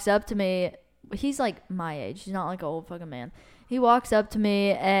 walks up to me. He's, my age. He's not, an old fucking man. He walks up to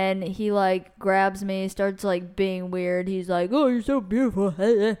me, and he, grabs me, starts, being weird. He's like, oh, you're so beautiful.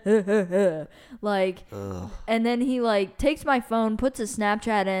 And then he, takes my phone, puts a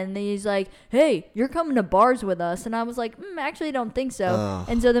Snapchat in, and he's like, hey, you're coming to bars with us. And I was like, actually, I don't think so.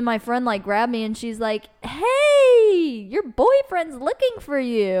 And so then my friend, grabbed me, and she's like, hey, your boyfriend's looking for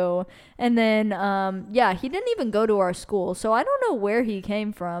you. And then, he didn't even go to our school, so I don't know where he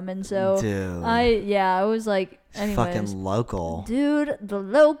came from. And so, dude. I was like, anyways, fucking local. Dude, the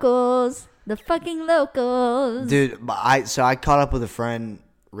locals. The fucking locals. Dude, I caught up with a friend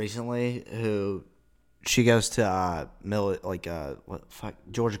recently who she goes to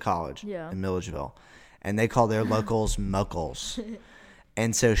Georgia College in Milledgeville, and they call their locals mocals.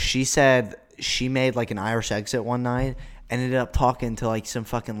 And so she said she made an Irish exit one night and ended up talking to some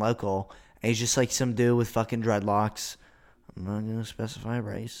fucking local, and he's just some dude with fucking dreadlocks. I'm not gonna specify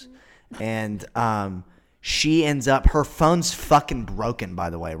race. And she ends up, her phone's fucking broken,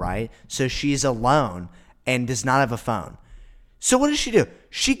 by the way, right? So she's alone and does not have a phone. So what does she do?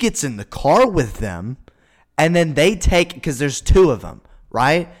 She gets in the car with them, and then they take, because there's two of them,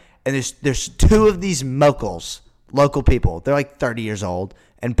 right? And there's two of these mocals, local people. They're 30 years old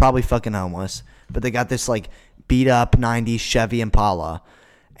and probably fucking homeless, but they got this beat up 90s Chevy Impala,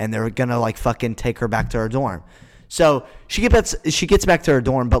 and they're gonna fucking take her back to her dorm. So she gets back to her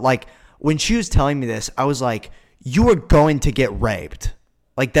dorm, but when she was telling me this, I was like, you are going to get raped.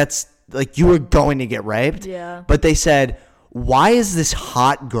 You were going to get raped. Yeah. But they said, why is this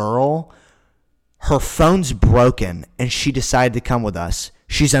hot girl, her phone's broken, and she decided to come with us?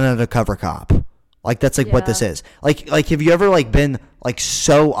 She's an undercover cop. That's what this is. Have you ever been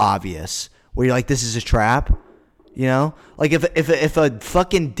so obvious where you're this is a trap? You know, like if a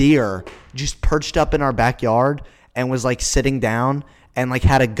fucking deer just perched up in our backyard and was like sitting down and like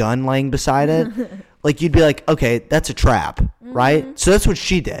had a gun laying beside it, like you'd be like, okay, that's a trap, right? So that's what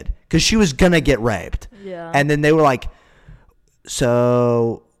she did because she was gonna get raped. Yeah. And then they were like,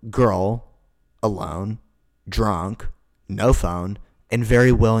 so girl, alone, drunk, no phone, and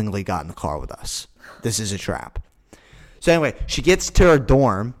very willingly got in the car with us. This is a trap. So anyway, she gets to her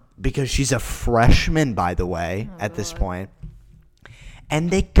dorm because she's a freshman, by the way, at this point. And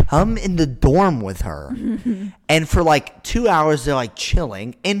they come in the dorm with her. And for like 2 hours, they're like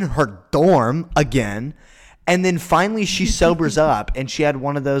chilling in her dorm again. And then finally she sobers up and she had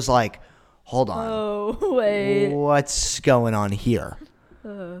one of those like, hold on. Oh, wait. What's going on here?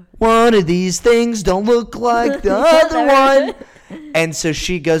 One of these things don't look like the other one. And so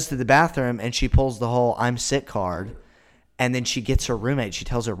she goes to the bathroom and she pulls the whole I'm sick card. And then she gets her roommate. She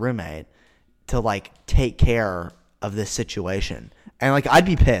tells her roommate to like take care of this situation. And like I'd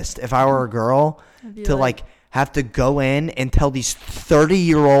be pissed if I were a girl to like have to go in and tell these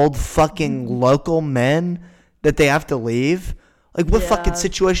 30-year-old fucking local men that they have to leave. Like what fucking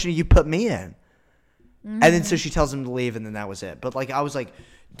situation do you put me in? And then so she tells them to leave and then that was it. But like I was like,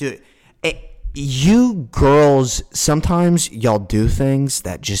 dude, you girls, sometimes y'all do things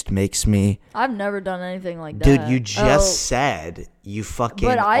that just makes me... I've never done anything like that. Dude, you just said you fucking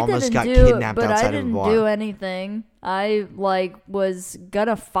almost got kidnapped outside of a bar. But I didn't do anything. I, like, was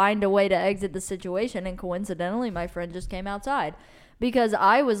gonna find a way to exit the situation, and coincidentally, my friend just came outside. Because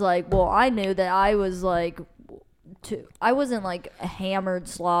I was like, well, I knew that I was, like... I wasn't, like, hammered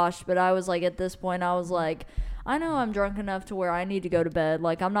sloshed, but I was, like, at this point, I was like... I know I'm drunk enough to where I need to go to bed.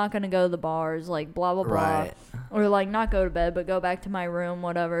 Like, I'm not going to go to the bars, like, blah, blah, blah. Right. Or, like, not go to bed, but go back to my room,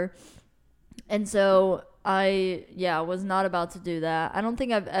 whatever. And so I was not about to do that. I don't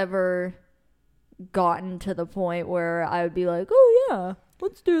think I've ever gotten to the point where I would be like, oh, yeah,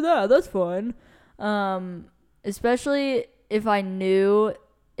 let's do that. That's fun. Especially if I knew,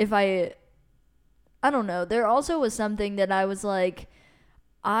 I don't know. There also was something that I was like,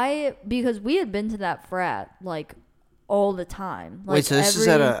 because we had been to that frat like all the time. Like, wait, so this is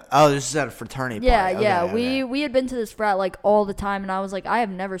at a fraternity party. Yeah. Okay. We had been to this frat like all the time, and I was like, I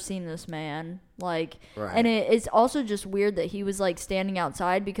have never seen this man. Like, right. And it's also just weird that he was like standing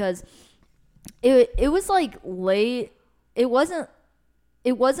outside because it was like late. It wasn't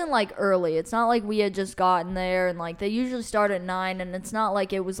like early. It's not like we had just gotten there and like they usually start at 9, and it's not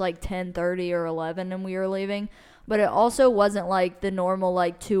like it was like 10:30 or 11 and we were leaving. But it also wasn't like the normal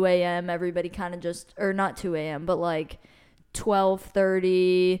like 2 a.m. everybody kind of just, or not 2 a.m. but like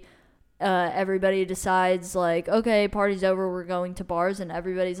 12:30. Everybody decides like, okay, party's over, we're going to bars, and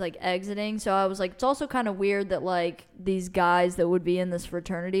everybody's like exiting. So I was like, it's also kind of weird that like these guys that would be in this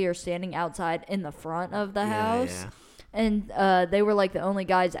fraternity are standing outside in the front of the house. And they were like the only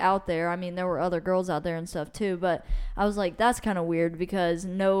guys out there. I mean, there were other girls out there and stuff too, but I was like, that's kind of weird because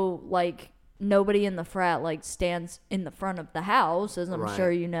nobody in the frat like stands in the front of the house, as I'm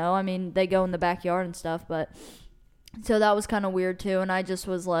sure you know. I mean, they go in the backyard and stuff, but so that was kind of weird too. And I just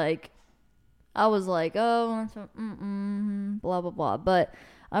was like, oh, blah blah blah. But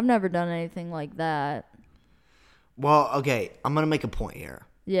I've never done anything like that. Well, okay, I'm gonna make a point here.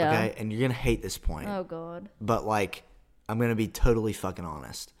 Yeah. Okay, and you're gonna hate this point. Oh God. But like, I'm gonna be totally fucking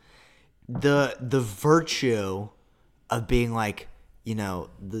honest. The virtue of being like, you know,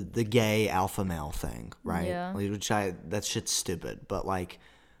 the gay alpha male thing, right? Yeah. Which that shit's stupid. But like,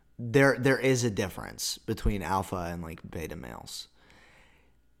 there is a difference between alpha and like beta males.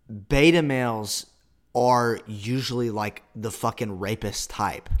 Beta males are usually like the fucking rapist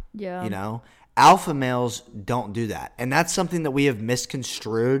type. Yeah. You know? Alpha males don't do that. And that's something that we have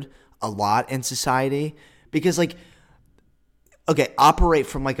misconstrued a lot in society. Because like, okay, operate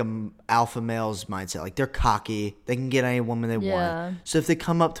from like a alpha male's mindset. Like they're cocky. They can get any woman they want. So if they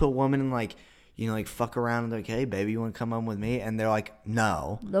come up to a woman and like, you know, like fuck around and they're like, hey, baby, you want to come home with me? And they're like,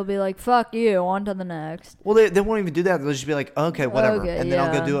 no. They'll be like, fuck you, on to the next. Well, they won't even do that. They'll just be like, okay, whatever. Okay, and then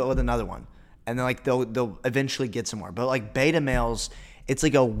I'll go do it with another one. And then like they'll eventually get somewhere. But like beta males, it's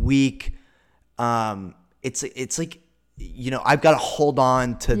like a weak, it's like, you know, I've got to hold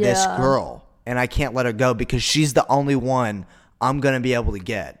on to this girl and I can't let her go because she's the only one I'm going to be able to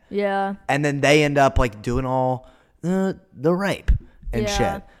get. Yeah. And then they end up like doing all the rape and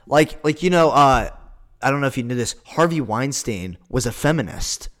shit. Like, you know, I don't know if you knew this. Harvey Weinstein was a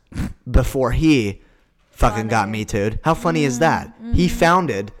feminist before he fucking got Me Too'd. How funny is that? Mm-hmm. He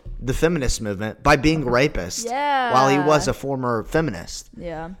founded the feminist movement by being a rapist while he was a former feminist.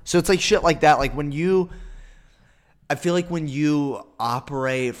 Yeah. So it's like shit like that. Like I feel like when you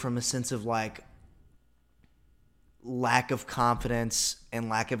operate from a sense of like, lack of confidence and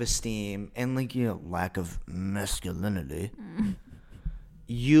lack of esteem and like, you know, lack of masculinity,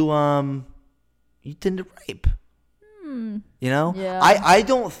 you tend to rape. You know? Yeah. I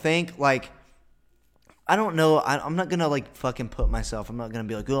don't think like, I don't know. I'm not gonna like fucking put myself. I'm not gonna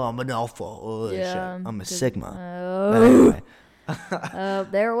be like, oh, I'm an alpha. Oh, shit. I'm a sigma. But anyway.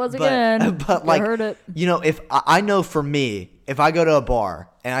 There it was again. But like, I heard it. You know, if I know for me, if I go to a bar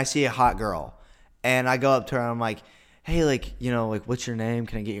and I see a hot girl and I go up to her and I'm like, hey, like, you know, like, what's your name?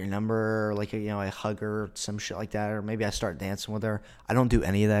 Can I get your number? Or like, you know, I hug her, some shit like that. Or maybe I start dancing with her. I don't do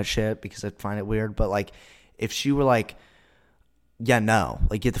any of that shit because I find it weird. But like, if she were like, yeah, no,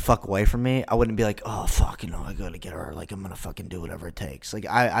 like, get the fuck away from me, I wouldn't be like, oh, fuck, you know, I gotta get her. Like, I'm gonna fucking do whatever it takes. Like,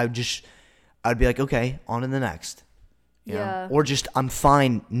 I'd be like, okay, on to the next. You know? Or just, I'm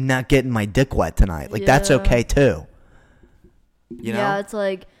fine not getting my dick wet tonight. Like, that's okay too. You know? Yeah, it's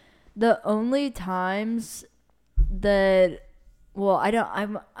like the only times that, well,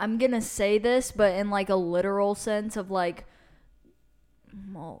 I'm gonna say this, but in like a literal sense of like,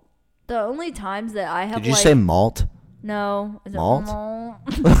 malt. The only times that I have, Did you say malt? No. Is malt?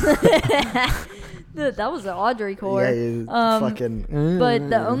 That was the Audrey core. Yeah, fucking. But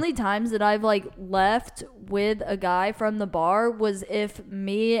the only times that I've like left with a guy from the bar was if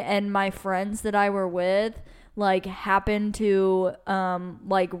me and my friends that I were with like happened to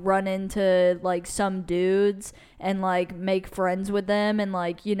like run into like some dudes and like make friends with them, and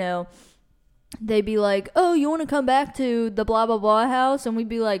like, you know, they'd be like, oh, you want to come back to the blah blah blah house? And we'd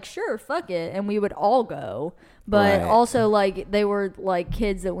be like, sure, fuck it, and we would all go. But also, like, they were like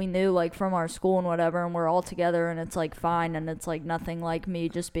kids that we knew like from our school and whatever, and we're all together, and it's like fine, and it's like nothing like me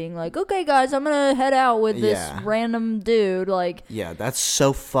just being like, okay guys, I'm gonna head out with this random dude. Like, yeah, that's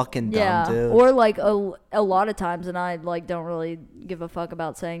so fucking dumb, dude. Or like a lot of times, and I like don't really give a fuck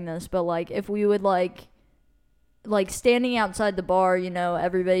about saying this, but like if we would like standing outside the bar, you know,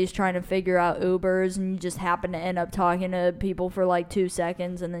 everybody's trying to figure out Ubers, and you just happen to end up talking to people for like 2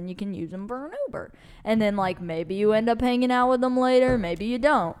 seconds, and then you can use them for an Uber. And then like maybe you end up hanging out with them later, maybe you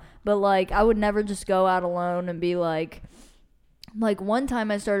don't. But like I would never just go out alone and be like one time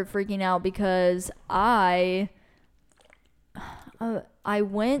I started freaking out because I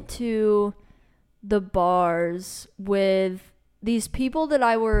went to the bars with these people that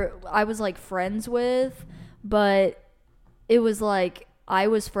I was like friends with. But it was like I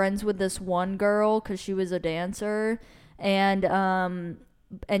was friends with this one girl because she was a dancer, and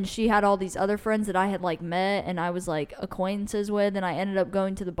she had all these other friends that I had like met and I was like acquaintances with, and I ended up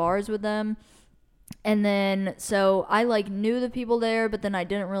going to the bars with them. And then so I like knew the people there, but then I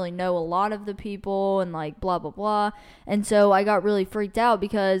didn't really know a lot of the people and like blah blah blah. And so I got really freaked out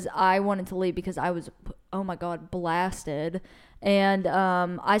because I wanted to leave because I was, oh my god, blasted. And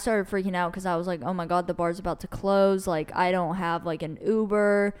I started freaking out because I was like, oh my god, the bar's about to close. Like, I don't have like an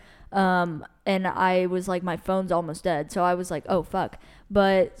Uber. And I was like, my phone's almost dead. So I was like, oh fuck.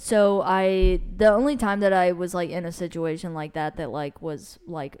 But so the only time that I was like in a situation like that like was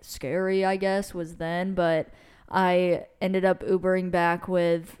like scary, I guess, was then. But I ended up Ubering back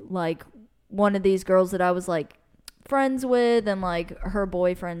with like one of these girls that I was like friends with, and like her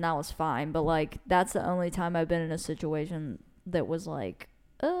boyfriend. That was fine. But like that's the only time I've been in a situation that was like,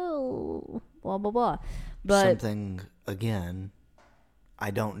 oh, blah blah blah. But something again I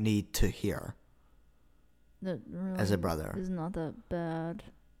don't need to hear that really as a brother is not that bad.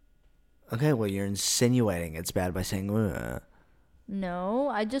 Okay, well, you're insinuating it's bad by saying ugh. No,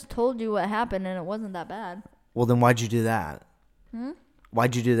 I just told you what happened and it wasn't that bad. Well, then why'd you do that?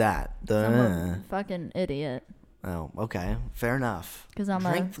 Why'd you do that? I'm a fucking idiot. Oh, okay. Fair enough. Because I'm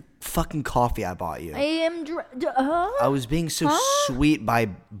Drink the fucking coffee I bought you. I am I was being so sweet by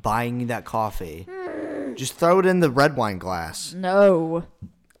buying you that coffee. Just throw it in the red wine glass. No.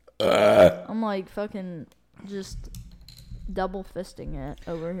 I'm like fucking just double fisting it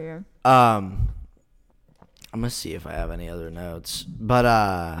over here. I'm gonna see if I have any other notes. But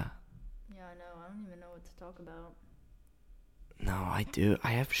yeah, I know. I don't even know what to talk about. No, I do.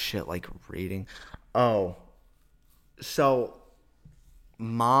 I have shit like reading. Oh. So,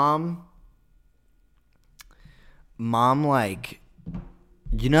 mom, like,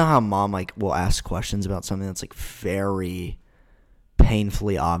 you know how mom, like, will ask questions about something that's, like, very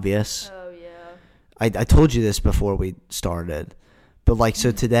painfully obvious? Oh, yeah. I told you this before we started. But, like,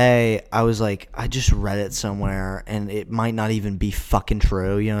 so today, I was like, I just read it somewhere, and it might not even be fucking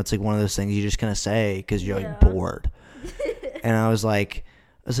true. You know, it's, like, one of those things you just kind of say because you're, like, bored. And I was like,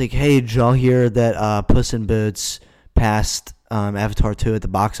 hey, did y'all hear that Puss in Boots passed Avatar 2 at the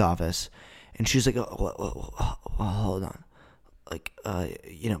box office? And she was like, oh, hold on.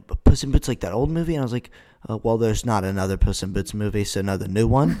 Puss in Boots, like that old movie? And I was like, well, there's not another Puss in Boots movie, so no, the new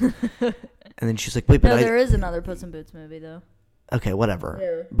one. And then she's like, wait, but no, there is another Puss in Boots movie though. Okay, whatever.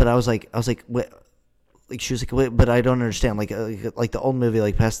 Yeah. But I was like, wait. Like she was like, wait, but I don't understand. Like the old movie,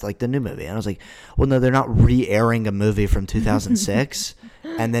 like past like the new movie, and I was like, well, no, they're not re-airing a movie from 2006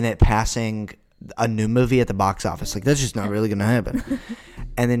 and then it passing a new movie at the box office. Like that's just not really gonna happen.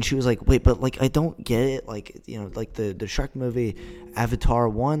 And then she was like, wait, but like I don't get it. Like like the Shrek movie, Avatar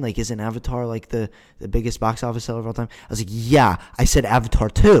 1, like isn't Avatar like the biggest box office seller of all time? I was like, yeah, I said Avatar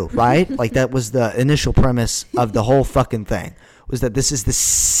 2, right? Like that was the initial premise of the whole fucking thing. Was that this is the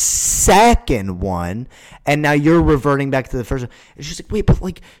second one, and now you're reverting back to the first one. And she's like, wait, but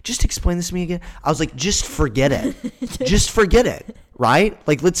like, just explain this to me again. I was like, just forget it. Just forget it, right?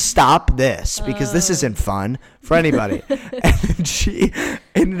 Like, let's stop this, because this isn't fun for anybody. And then she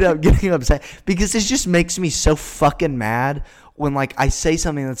ended up getting upset, because this just makes me so fucking mad when, like, I say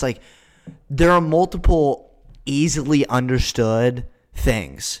something that's like, there are multiple easily understood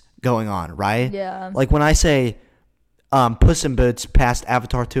things going on, right? Yeah. Like, when I say... Puss in Boots passed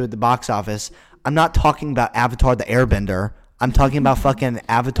Avatar 2 at the box office, I'm not talking about Avatar the Airbender. I'm talking about fucking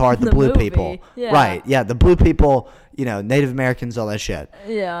Avatar the blue movie. people. Yeah. Right. Yeah, the blue people, Native Americans, all that shit.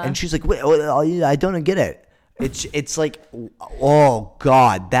 Yeah. And she's like, wait, I don't get it. It's like, oh,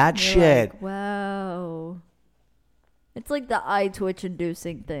 God, that You're shit. like, wow. It's like the eye twitch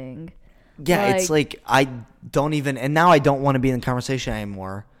inducing thing. Yeah, it's like, I don't even, and now I don't want to be in the conversation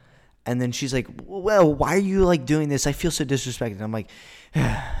anymore. And then she's like, well, why are you, like, doing this? I feel so disrespected. I'm like,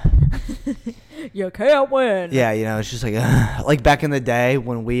 you can't win. Yeah, it's just like, like back in the day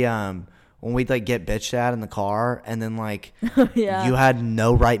when we'd, like, get bitched at in the car, and then, like, yeah. you had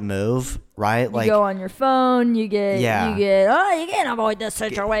no right move, right? You like, go on your phone, you get, you can't avoid this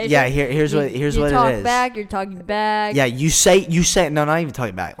situation. Yeah, here's what it is. You talk back, you're talking back. Yeah, you say, no, not even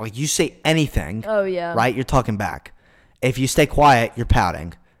talking back. Like, you say anything. Oh, yeah. Right? You're talking back. If you stay quiet, you're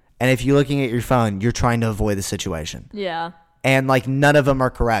pouting. And if you're looking at your phone, you're trying to avoid the situation. Yeah. And, like, none of them are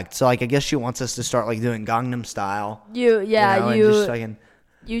correct. So, like, I guess she wants us to start, like, doing Gangnam Style. You just fucking...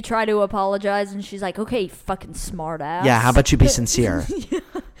 You try to apologize, and she's like, okay, fucking smart ass. Yeah, how about you be sincere?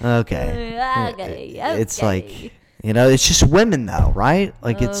 Okay. It's like, it's just women, though, right?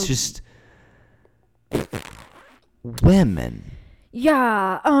 Like, it's just women.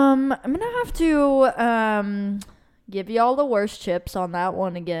 Yeah. I'm going to have to give you all the worst chips on that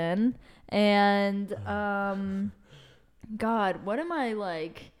one again. And, God, what am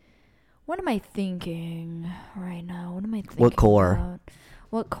I thinking right now? What am I thinking What core? about?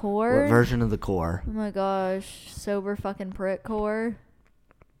 What core? What version of the core? Oh my gosh, sober fucking prick core.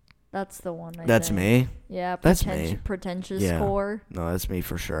 That's the one. That's think. me. Yeah, that's me. Pretentious core. No, that's me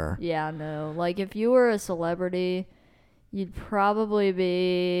for sure. Yeah, no. Like if you were a celebrity, you'd probably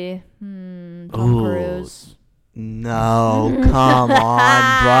be Tom Cruise. No, come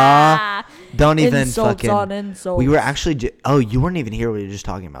on, bruh. Don't even insults fucking. On insults. We were actually. You weren't even here. We were just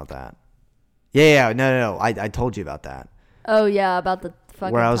talking about that. Yeah. No. I told you about that. Oh yeah, about the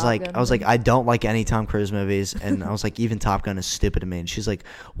fucking. Where I was Top like, Gun I don't like any Tom Cruise movies, and I was like, even Top Gun is stupid to me. And she's like,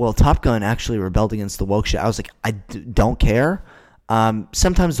 well, Top Gun actually rebelled against the woke shit. I was like, I don't care.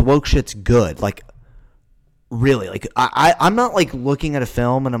 Sometimes the woke shit's good. Like, really, like I'm not like looking at a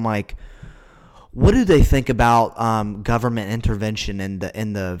film and I'm like, what do they think about government intervention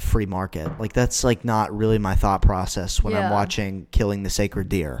in the free market? Like that's like not really my thought process when I'm watching Killing the Sacred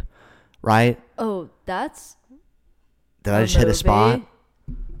Deer, right? Oh, that's. Did I just hit a spot?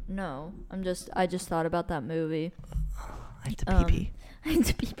 No, I just thought about that movie. I have to pee-pee. I have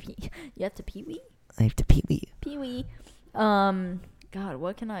to pee-pee. You have to pee-wee? I have to pee-wee. Pee-wee. God,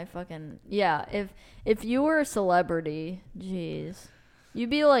 what can I fucking... Yeah, if you were a celebrity, jeez. You'd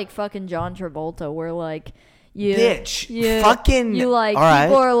be like fucking John Travolta, where like... Bitch. Fucking... You like... All right.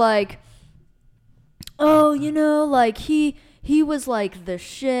 People are like... Oh, like he was like the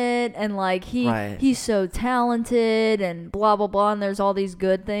shit, and like he's so talented and blah blah blah, and there's all these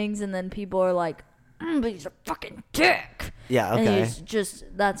good things, and then people are like, but he's a fucking dick. Yeah, okay. And he's just,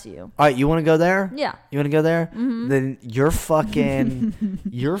 that's you. All right, you want to go there? Yeah. You want to go there? Mm-hmm. Then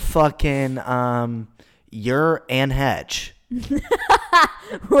you're Anne Hedge.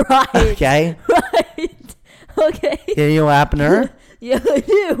 Right. Okay. Right. Okay. You know what happened to her? Yeah, I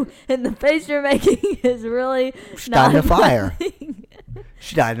do. And the face you're making is really She died in a fire.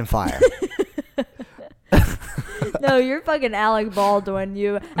 She died in a fire. No, you're fucking Alec Baldwin.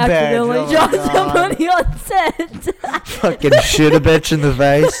 You accidentally shot somebody on set. Fucking shoot a bitch in the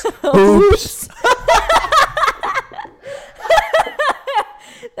face. Oops.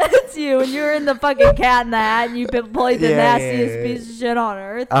 That's you, and you're in the fucking Cat in the Hat, and you played the nastiest piece of shit on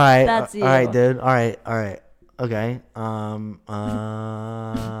earth. All right, that's you. All right, dude. All right. Okay.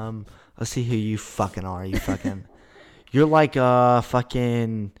 Let's see who you fucking are. You're like you're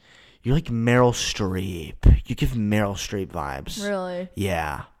like Meryl Streep. You give Meryl Streep vibes. Really?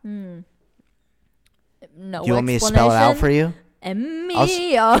 Yeah. No. Do you want me to spell it out for you?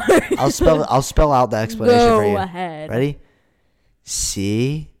 I'll spell out the explanation for you. Go ahead. Ready?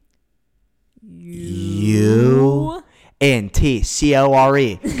 C-U-N-T-C-O-R-E.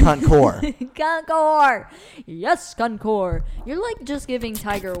 Cunt-core. Cunt-core. Yes, cunt-core. You're like just giving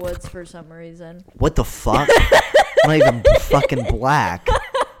Tiger Woods for some reason. What the fuck? I'm not even fucking black.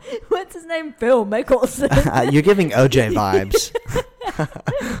 What's his name? Phil Mickelson. You're giving OJ vibes.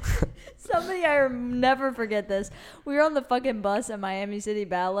 Somebody, I'll never forget this. We were on the fucking bus at Miami City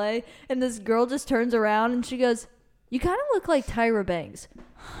Ballet, and this girl just turns around and she goes, "You kind of look like Tyra Banks."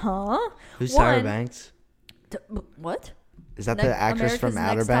 Huh? Who's Tyra Banks? What? Is that the actress from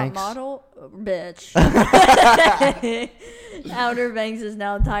Outer Banks? Model? Bitch. Outer Banks is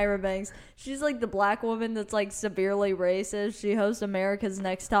now Tyra Banks. She's like the black woman that's like severely racist. She hosts America's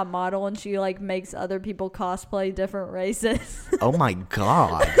Next Top Model, and she like makes other people cosplay different races. Oh my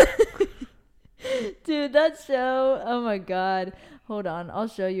god. Dude, that show, oh my god. Hold on, I'll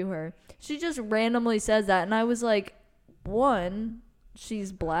show you her. She just randomly says that, and I was like, one,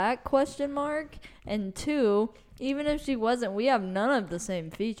 she's black, ? And two, even if she wasn't, we have none of the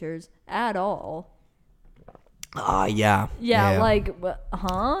same features at all. Yeah. Yeah, like,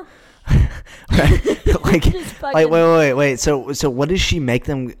 huh? Wait. So what does she make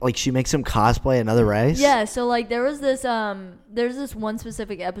them, like, she makes them cosplay another race? Yeah, so like there's this one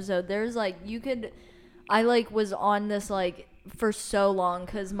specific episode. There's like, I like was on this like for so long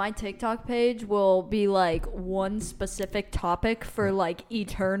because my TikTok page will be like one specific topic for like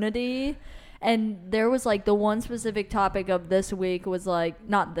eternity. And there was like the one specific topic of this week was like,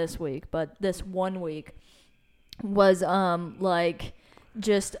 not this week, but this 1 week was like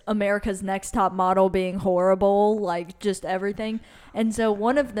just America's Next Top Model being horrible, like just everything. And so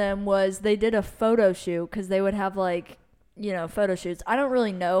one of them was they did a photo shoot because they would have like, you know, photo shoots. I don't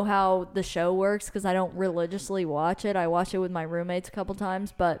really know how the show works because I don't religiously watch it. I watch it with my roommates a couple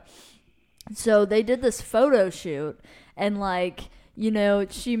times, but so they did this photo shoot and like, you know,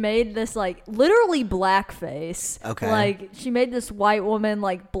 she made this like literally blackface. Okay. Like she made this white woman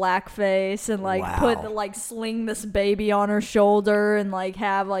like blackface and like sling this baby on her shoulder and like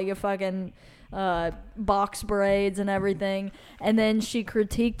have like a fucking box braids and everything. And then she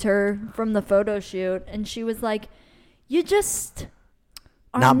critiqued her from the photo shoot and she was like, "You just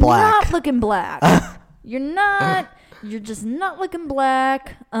are not looking black. You're just not looking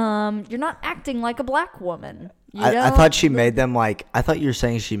black. You're not acting like a black woman." I thought she made them like, I thought you were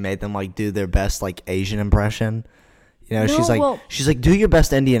saying she made them like do their best like Asian impression. You know, no, she's like, do your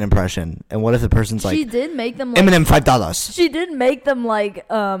best Indian impression. And what if the person's like, she did make them like, Eminem $5. She did make them like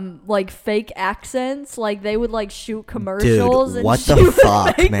fake accents. Like they would like shoot commercials. Dude, and what she the would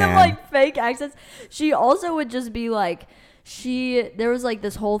fuck, make man? them like fake accents. She also would just be like, there was like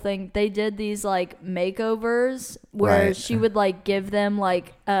this whole thing. They did these like makeovers where she would like give them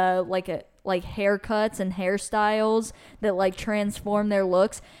like haircuts and hairstyles that like transform their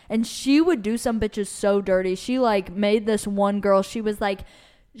looks, and she would do some bitches so dirty. She like made this one girl, she was like,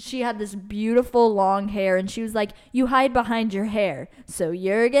 she had this beautiful long hair and she was like, "You hide behind your hair, so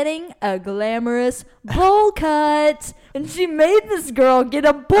you're getting a glamorous bowl cut." And she made this girl get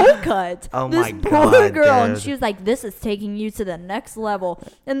a bowl cut. Oh this my god, girl, dude. and she was like, "This is taking you to the next level."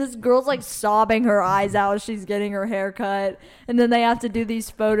 And this girl's like sobbing her eyes out as she's getting her hair cut. And then they have to do these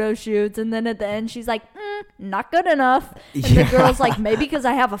photo shoots. And then at the end, she's like, "Not good enough." And the girl's like, "Maybe because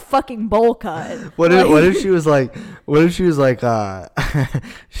I have a fucking bowl cut." What if she was like, she was like,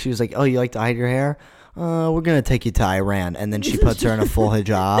 "Oh, you like to hide your hair? We're gonna take you to Iran," and then she puts her in a full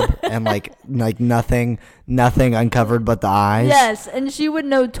hijab and like nothing uncovered but the eyes. Yes, and she would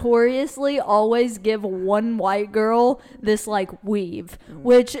notoriously always give one white girl this like weave,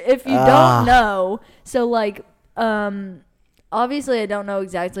 which if you don't know, so like obviously I don't know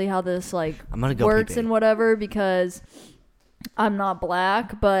exactly how this like works and whatever because I'm not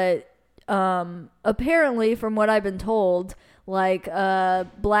black, but apparently from what I've been told, like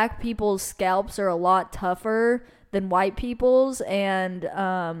black people's scalps are a lot tougher than white people's, and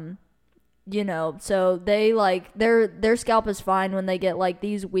you know, so they like their scalp is fine when they get like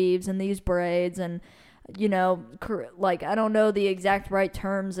these weaves and these braids, and you know, like I don't know the exact right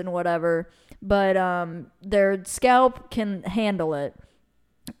terms and whatever, but their scalp can handle it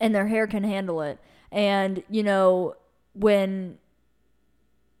and their hair can handle it. And you know, when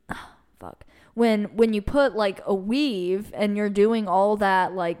fuck. When you put like a weave and you're doing all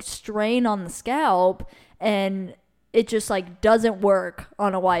that like strain on the scalp and it just like doesn't work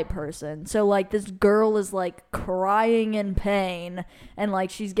on a white person. So like this girl is like crying in pain and like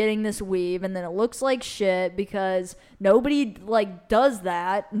she's getting this weave and then it looks like shit because nobody like does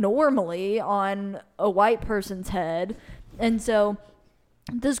that normally on a white person's head. And so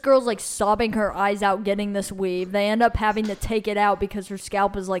this girl's like sobbing her eyes out getting this weave. They end up having to take it out because her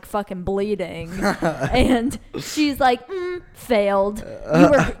scalp is like fucking bleeding. And she's like, failed.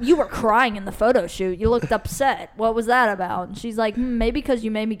 You were crying in the photo shoot. You looked upset. What was that about? And she's like, maybe because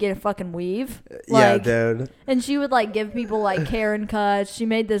you made me get a fucking weave. Like, yeah, dude. And she would like give people like Karen cuts. She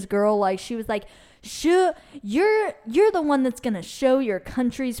made this girl like, she was like, sure, you're the one that's gonna show your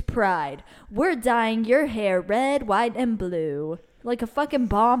country's pride. We're dyeing your hair red, white, and blue. Like a fucking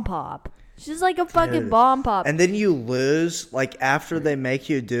bomb pop. She's like a fucking bomb pop. And then you lose, like, after they make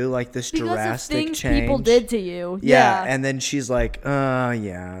you do, like, this because drastic of things change. people did to you. Yeah, and then she's like,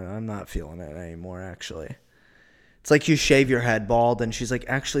 yeah, I'm not feeling it anymore, actually. It's like you shave your head bald, and she's like,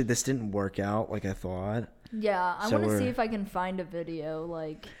 actually, this didn't work out like I thought. Yeah, I want to see if I can find a video,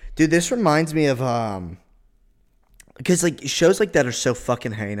 like... Dude, this reminds me of, because, like, shows like that are so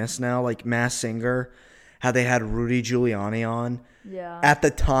fucking heinous now, like Masked Singer, how they had Rudy Giuliani on. Yeah. At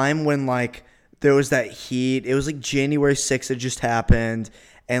the time when, like, there was that heat, it was like January 6th had just happened,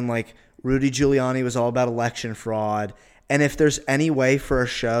 and, like, Rudy Giuliani was all about election fraud. And if there's any way for a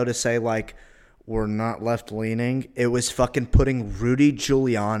show to say, like, we're not left-leaning, it was fucking putting Rudy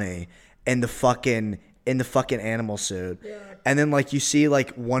Giuliani in the fucking animal suit. Yeah. And then, like, you see,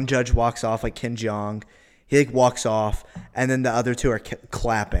 like, one judge walks off, like Ken Jeong. He, like, walks off, and then the other two are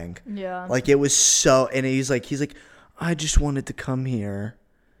clapping. Yeah. Like, it was so... And he's like, I just wanted to come here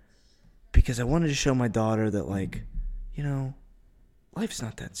because I wanted to show my daughter that, like, you know, life's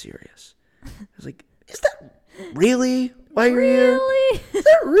not that serious. I was like, is that really why you're here? Really? Is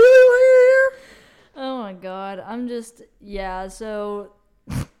that really why you're here? Oh, my God. I'm just... Yeah, so...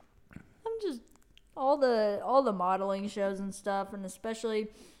 I'm just... All the modeling shows and stuff, and especially...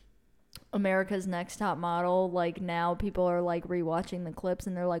 America's Next Top Model, like now people are like rewatching the clips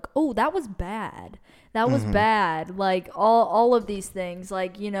and they're like, oh, that was bad. That was bad. Like all of these things.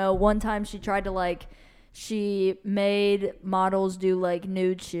 Like, you know, one time she tried to like, she made models do like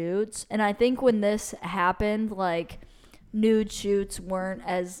nude shoots. And I think when this happened, like nude shoots weren't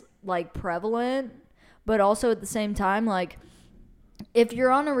as like prevalent, but also at the same time, like, if you're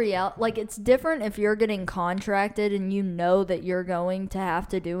on a like, it's different if you're getting contracted and you know that you're going to have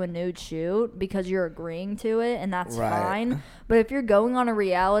to do a nude shoot because you're agreeing to it, and that's fine. But if you're going on a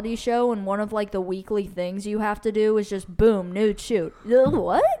reality show and one of, like, the weekly things you have to do is just, boom, nude shoot.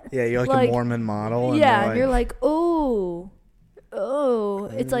 What? Yeah, you're like a Mormon model. Yeah, and you're like, oh,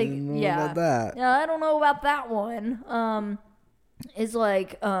 it's like, yeah. About that. Yeah, I don't know about that one. It's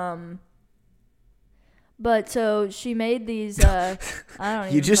like, but so she made these. I don't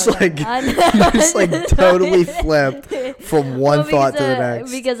even. You just like totally flipped from one thought to the next.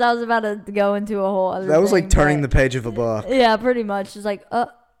 Because I was about to go into a whole other. That was thing, like turning the page of a book. Yeah, pretty much. It's like,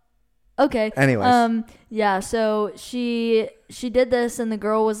 okay. Anyways. Yeah. So she did this, and the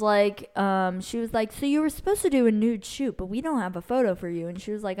girl was like, she was like, so you were supposed to do a nude shoot, but we don't have a photo for you. And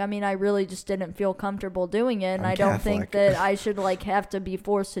she was like, I mean, I really just didn't feel comfortable doing it, and I don't think that I should like have to be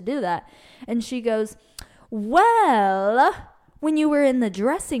forced to do that. And she goes, well, when you were in the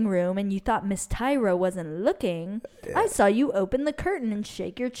dressing room and you thought Miss Tyra wasn't looking, I saw you open the curtain and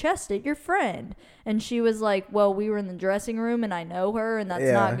shake your chest at your friend. And she was like, well, we were in the dressing room and I know her, and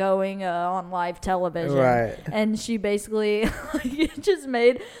that's not going on live television. Right. And she basically just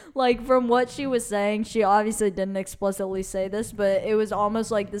made, like, from what she was saying, she obviously didn't explicitly say this, but it was almost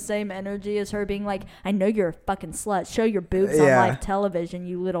like the same energy as her being like, I know you're a fucking slut. Show your boobs on live television,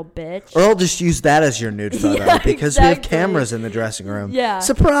 you little bitch. Or I'll just use that as your nude photo because we have cameras in the dressing room. Yeah.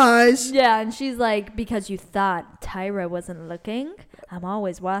 Surprise. Yeah, and she's like, because you thought Tyra wasn't looking, I'm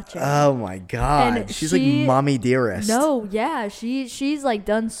always watching. Oh my God. And she's like mommy dearest. No, yeah. She's like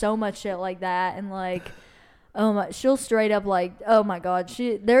done so much shit like that, and like, oh my, she'll straight up like, oh my God.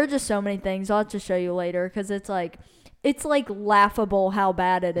 There are just so many things. I'll have to show you later because it's like laughable how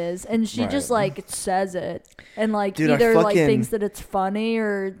bad it is, and she just like says it, and like, dude, either like thinks that it's funny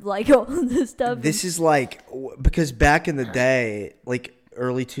or like all this stuff. This is like, because back in the day, like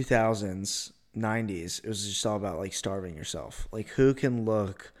early 2000s, 90s, it was just all about like starving yourself. Like, who can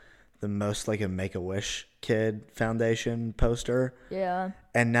look the most like a Make-A-Wish kid foundation poster? Yeah.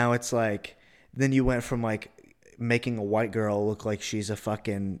 And now it's like, then you went from like making a white girl look like she's a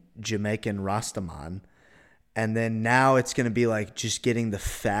fucking Jamaican Rastaman, And then now it's going to be like just getting the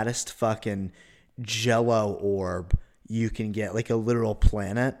fattest fucking Jello orb you can get, like a literal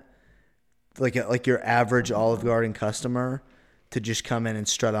planet, like your average Olive Garden customer, to just come in and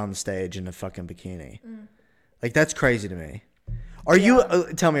strut on the stage in a fucking bikini. Like, that's crazy to me. Are you?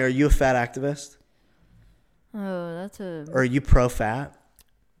 Tell me, are you a fat activist? Oh, that's a. Or are you pro-fat?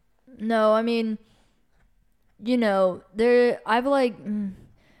 No, I mean, I've like.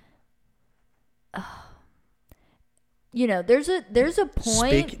 There's a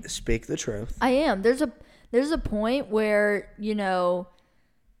point. Speak the truth. I am. There's a point where,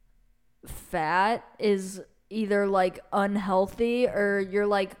 fat is either like unhealthy or you're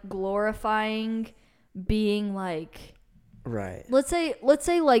like glorifying being like, right. Let's say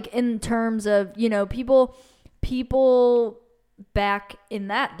like in terms of, people back in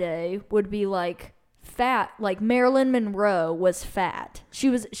that day would be like fat. Like Marilyn Monroe was fat. She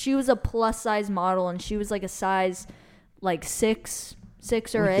was a plus size model, and she was like a size like six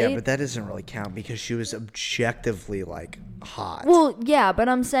or 8. Yeah, but that doesn't really count because she was objectively like hot. Well, yeah, but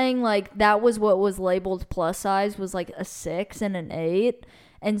I'm saying like that was what was labeled plus size, was like a 6 and an 8.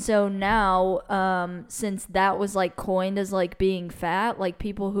 And so now, since that was like coined as like being fat, like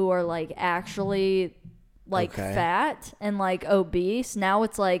people who are like actually like fat and like obese, now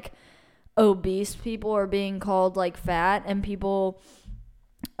it's like obese people are being called like fat, and people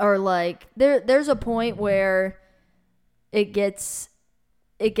are like, there's a point where it gets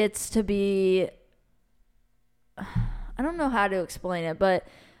to be, I don't know how to explain it, but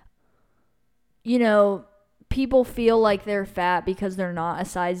people feel like they're fat because they're not a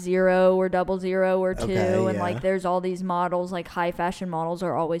size 0 or 00 or 2. And like there's all these models, like high fashion models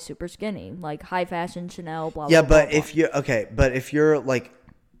are always super skinny, like high fashion Chanel, blah, yeah, blah, but blah, if you're like,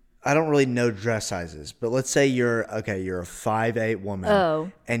 I don't really know dress sizes, but let's say you're a 5'8"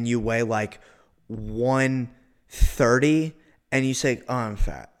 woman and you weigh like 130 and you say, "Oh, I'm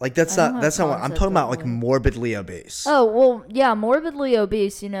fat." Like that's not what I'm talking about, like morbidly obese. Oh, well, yeah, morbidly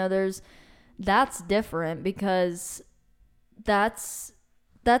obese, that's different because that's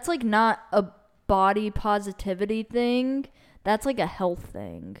like not a body positivity thing. That's like a health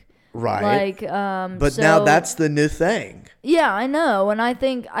thing. Right. Like but so, now that's the new thing. Yeah, I know. And I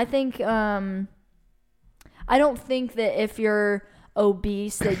think I don't think that if you're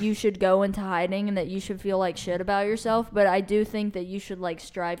obese that you should go into hiding and that you should feel like shit about yourself, but I do think that you should like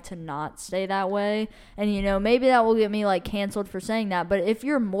strive to not stay that way. And maybe that will get me like canceled for saying that, but if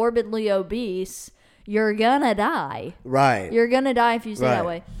you're morbidly obese, you're gonna die. Right. You're gonna die if you stay that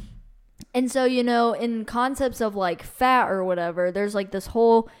way. And so, in concepts of like fat or whatever, there's like this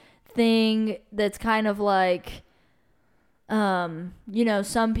whole thing that's kind of like some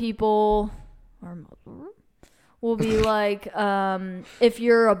people will be like, if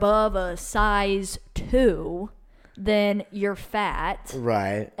you're above a size 2, then you're fat.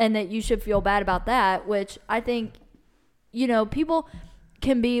 Right. And that you should feel bad about that, which I think, people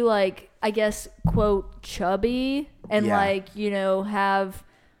can be like, I guess, quote, chubby and have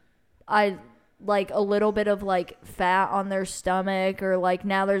like a little bit of like fat on their stomach, or like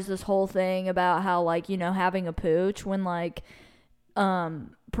now there's this whole thing about how like, having a pooch, when like,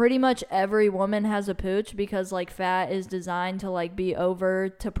 pretty much every woman has a pooch because like fat is designed to like be over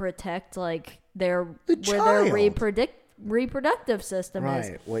to protect like their reproductive system is.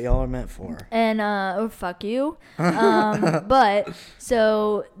 Right, what y'all are meant for. And fuck you. But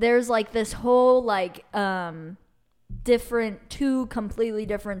so there's like this whole like two completely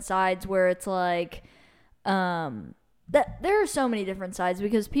different sides where it's like that there are so many different sides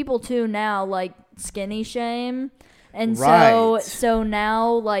because people too now like skinny shame. And so now,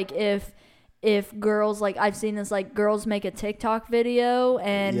 like, if girls, like, I've seen this, like, girls make a TikTok video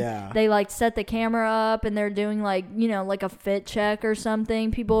and they, like, set the camera up and they're doing, like, like a fit check or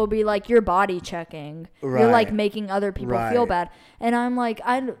something. People will be like, you're body checking. Right. You're, like, making other people feel bad. And I'm like,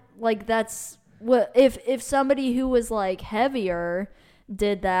 that's what, if somebody who was, like, heavier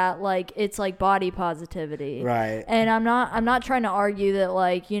did that, like, it's, like, body positivity. Right. And I'm not trying to argue that,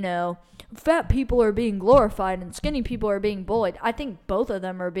 like, fat people are being glorified and skinny people are being bullied. I think both of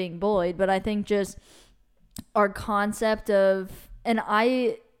them are being bullied, but I think just our concept of, and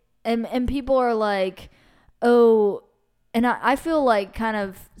people are like, oh, and I feel like kind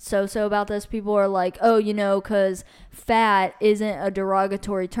of so about this. People are like, oh, because fat isn't a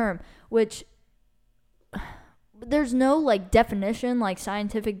derogatory term, which there's no like definition, like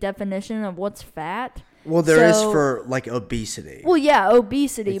scientific definition of what's fat. Well, there is for, like, obesity. Well, yeah,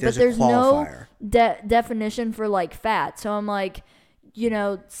 obesity, like, but there's no definition for, like, fat. So I'm like,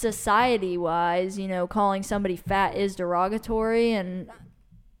 society-wise, calling somebody fat is derogatory, and,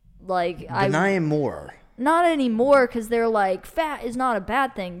 like... Deny him more. not anymore, because they're like, fat is not a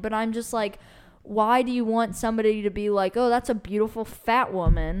bad thing. But I'm just like, why do you want somebody to be like, oh, that's a beautiful fat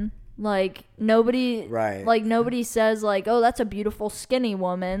woman? Like, nobody says like, oh, that's a beautiful skinny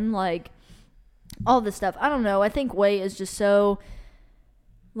woman. Like, all this stuff. I don't know. I think weight is just so,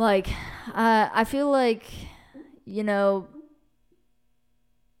 like, I feel like, you know.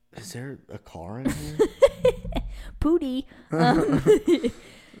 Is there a car in here? Pooty.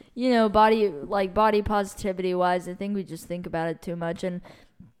 You know, body positivity wise, I think we just think about it too much. And,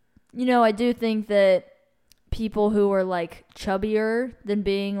 you know, I do think that people who are like chubbier than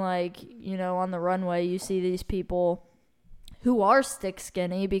being like, you know, on the runway, you see these people who are stick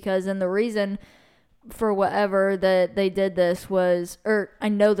skinny because, and the reason for whatever that they did this was, or I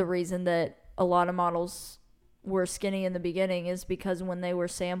know the reason that a lot of models were skinny in the beginning is because when they were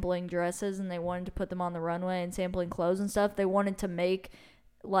sampling dresses and they wanted to put them on the runway and sampling clothes and stuff, they wanted to make,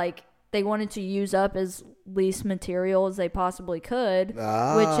 like, they wanted to use up as least material as they possibly could, which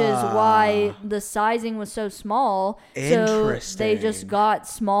is why the sizing was so small. So they just got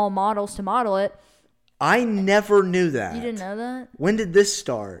small models to model it. I never knew that. You didn't know that? When did this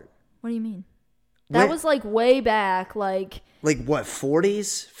start? What do you mean? That was like way back, like what,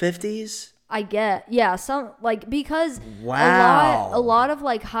 40s, 50s? I get, yeah, some, like, because wow, a lot of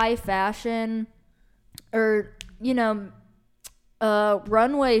like high fashion or, you know,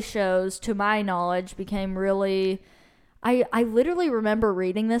 runway shows, to my knowledge, became really, I literally remember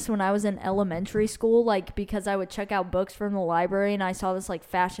reading this when I was in elementary school, like, because I would check out books from the library and I saw this like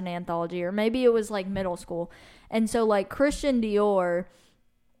fashion anthology, or maybe it was like middle school. And so like Christian Dior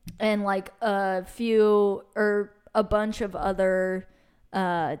and like a few or a bunch of other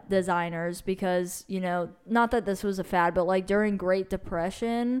designers, because, you know, not that this was a fad, but like during Great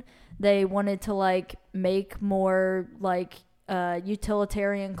Depression, they wanted to like make more like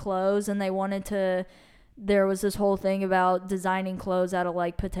utilitarian clothes, and they wanted to, there was this whole thing about designing clothes out of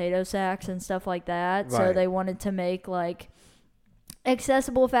like potato sacks and stuff like that. Right. So they wanted to make like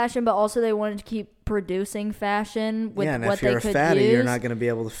accessible fashion, but also they wanted to keep producing fashion with what they could use. Yeah, and if you're a fatty, you're not going to be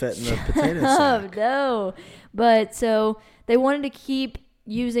able to fit in the potato sack. No. But so they wanted to keep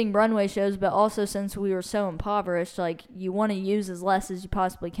using runway shows, but also since we were so impoverished, like, you want to use as less as you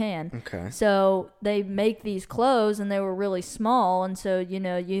possibly can. Okay. So they make these clothes, and they were really small, and so, you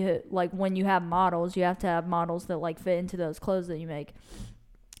know, you like when you have models, you have to have models that like fit into those clothes that you make.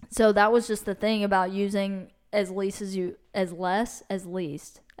 So that was just the thing about using as little as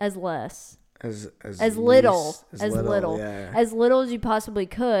you possibly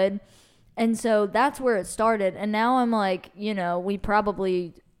could. And so that's where it started. And now I'm like, you know, we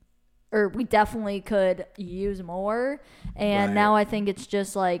definitely could use more. And now I think it's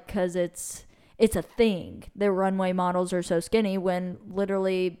just like, because it's a thing. The runway models are so skinny, when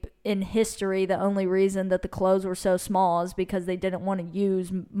literally in history, the only reason that the clothes were so small is because they didn't want to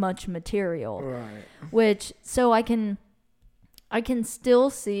use much material. Right. Which, so I can still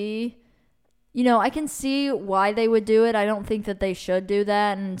see, you know, I can see why they would do it. I don't think that they should do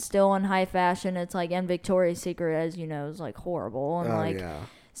that. And still in high fashion, it's like, and Victoria's Secret, as you know, is like horrible. And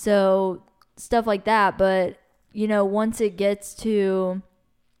so stuff like that. But, you know, once it gets to,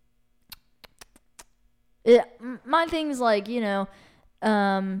 my thing's like, you know,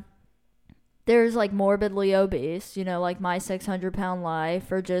 there's like morbidly obese, you know, like My 600-Pound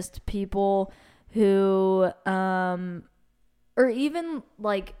Life, or just people who, or even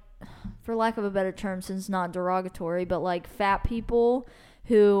like, for lack of a better term, since it's not derogatory, but like fat people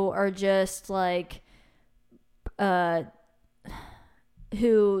who are just like, who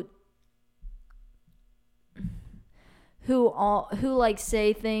like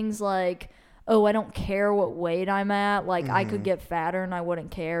say things like, oh, I don't care what weight I'm at. Like, I could get fatter and I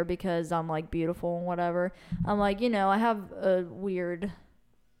wouldn't care because I'm like beautiful and whatever. I'm like, you know, I have a weird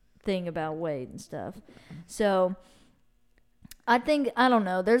thing about weight and stuff. So I think, I don't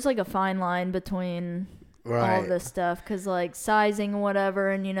know, there's like a fine line between all this stuff, because like sizing and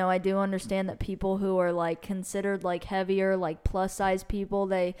whatever, and, you know, I do understand that people who are like considered like heavier, like plus size people,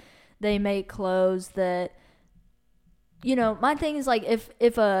 they make clothes that, you know, my thing is like, if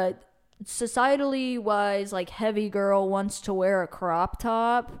a societally wise like heavy girl wants to wear a crop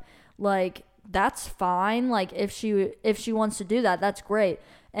top, like, that's fine. Like, if she wants to do that, that's great.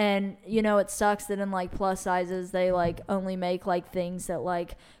 And, you know, it sucks that in like plus sizes, they like only make like things that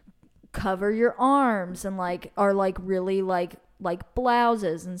like cover your arms and like are like really like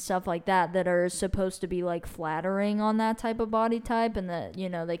blouses and stuff like that are supposed to be like flattering on that type of body type, and that, you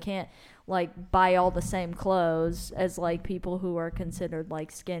know, they can't like buy all the same clothes as like people who are considered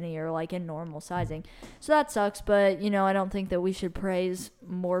like skinny or like in normal sizing. So that sucks, but you know, I don't think that we should praise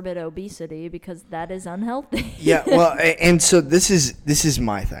morbid obesity because that is unhealthy. Yeah, well, and so this is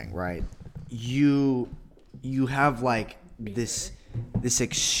my thing, right? You have like this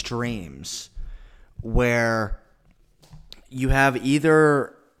extremes where you have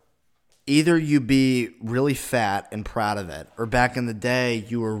either you be really fat and proud of it, or back in the day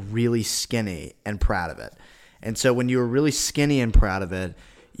you were really skinny and proud of it. And so when you were really skinny and proud of it,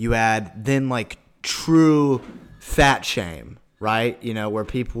 you had then like true fat shame, right? You know, where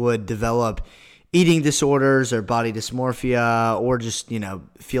people would develop eating disorders or body dysmorphia, or just, you know,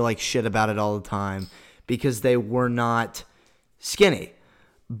 feel like shit about it all the time because they were not skinny.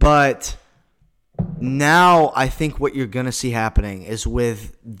 But now I think what you're going to see happening is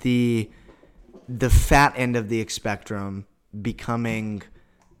with the fat end of the spectrum becoming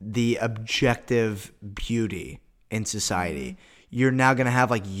the objective beauty in society. You're now going to have,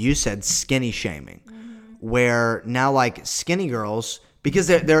 like you said, skinny shaming, where now like skinny girls, because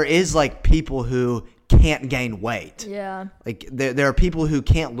there is like people who can't gain weight. Yeah. Like there are people who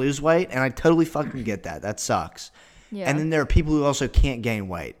can't lose weight, and I totally fucking get that. That sucks. Yeah. And then there are people who also can't gain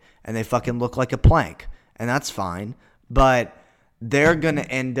weight, and they fucking look like a plank, and that's fine. But they're going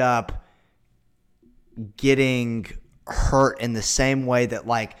to end up getting hurt in the same way that,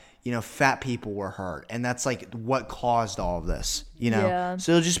 like, you know, fat people were hurt. And that's like what caused all of this, you know? Yeah.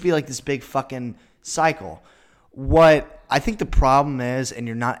 So it'll just be like this big fucking cycle. What I think the problem is, and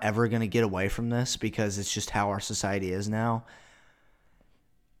you're not ever going to get away from this because it's just how our society is now,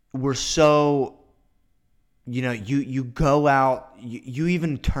 we're so, you know, you go out, you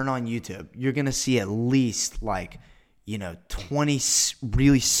even turn on YouTube, you're going to see at least like, you know, 20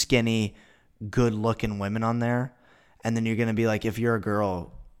 really skinny, good looking women on there. And then you're going to be like, if you're a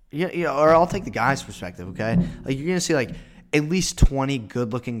girl, or I'll take the guy's perspective, okay? Like you're going to see like at least 20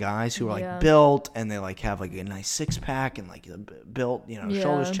 good looking guys who are like built, and they like have like a nice six pack and like built, you know,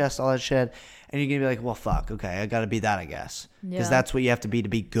 shoulders, chest, all that shit. And you're going to be like, well, fuck, okay, I got to be that, I guess. Because that's what you have to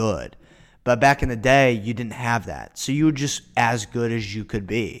be good. But back in the day, you didn't have that. So you were just as good as you could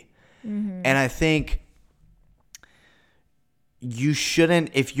be. Mm-hmm. And I think you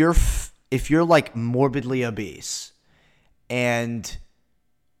shouldn't, if you're like morbidly obese and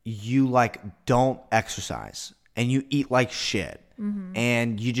you like don't exercise and you eat like shit,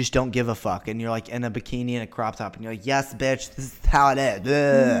 and you just don't give a fuck, and you're like in a bikini and a crop top, and you're like, yes, bitch, this is how it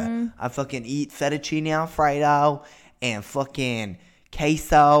is. I fucking eat fettuccine Alfredo and fucking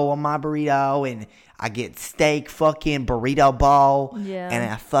queso on my burrito, and I get steak fucking burrito bowl,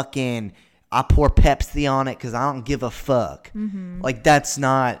 and I pour Pepsi on it because I don't give a fuck. Like that's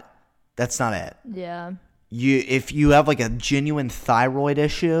not it. Yeah. If you have like a genuine thyroid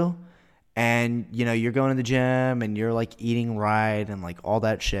issue, and you know you're going to the gym and you're like eating right and like all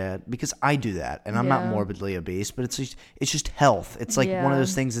that shit, because I do that, and I'm not morbidly obese, but it's just health. It's like one of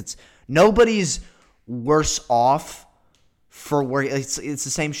those things that's nobody's worse off for work. It's the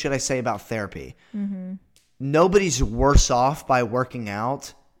same shit I say about therapy. Nobody's worse off by working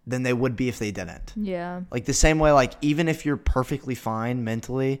out than they would be if they didn't. Yeah. Like the same way, like even if you're perfectly fine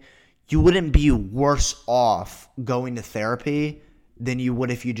mentally, you wouldn't be worse off going to therapy than you would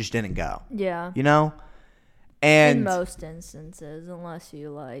if you just didn't go. Yeah. You know? And in most instances, unless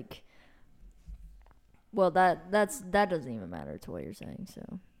you like, well, that doesn't even matter to what you're saying,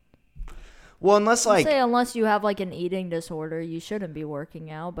 so. Well, unless you have like an eating disorder, you shouldn't be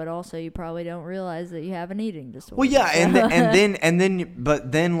working out, but also you probably don't realize that you have an eating disorder. Well, yeah,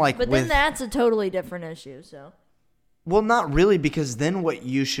 but then that's a totally different issue, so. Well, not really, because then what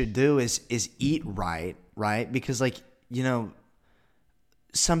you should do is eat right? Because like, you know,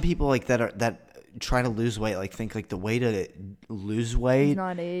 some people like that try to lose weight, like think like the way to lose weight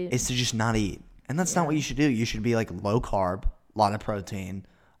is to just not eat. And that's not what you should do. You should be like low carb, a lot of protein,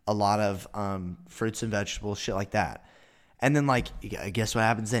 a lot of fruits and vegetables, shit like that. And then like, guess what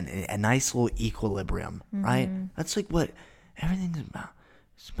happens then? A nice little equilibrium, right? That's like what everything's about.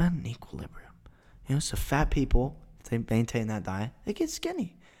 It's about an equilibrium. You know, so fat people, if they maintain that diet, they get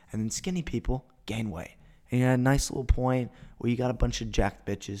skinny. And then skinny people gain weight. And you had a nice little point where you got a bunch of jacked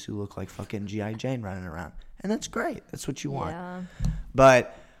bitches who look like fucking G.I. Jane running around. And that's great. That's what you want. Yeah.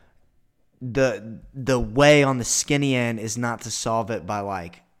 But the way on the skinny end is not to solve it by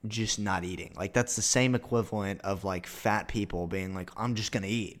like just not eating. Like that's the same equivalent of like fat people being like, I'm just gonna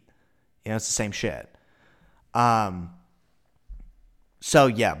eat. You know, it's the same shit. So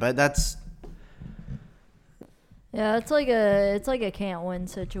yeah, but that's Yeah, it's like a can't win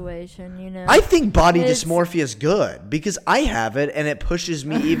situation, you know. I think body dysmorphia is good because I have it and it pushes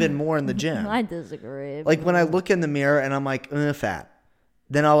me even more in the gym. I disagree. Like when I look in the mirror and I'm like, fat.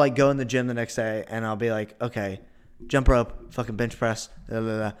 Then I'll like go in the gym the next day and I'll be like, okay, jump rope, fucking bench press,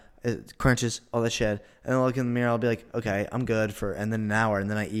 crunches, all that shit. And then I'll look in the mirror, I'll be like, okay, I'm good for, and then an hour, and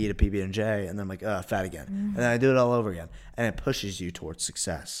then I eat a PB&J, and then I'm like, fat again. And then I do it all over again. And it pushes you towards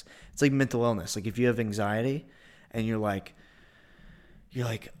success. It's like mental illness. Like if you have anxiety and you're like,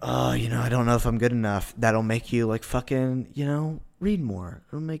 oh, I don't know if I'm good enough. That'll make you like fucking, read more.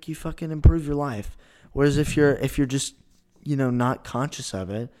 It'll make you fucking improve your life. Whereas if you're just, not conscious of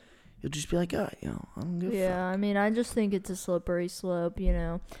it, you'll just be like, I don't give a fuck. Yeah, I mean, I just think it's a slippery slope,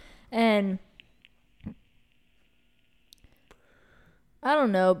 And I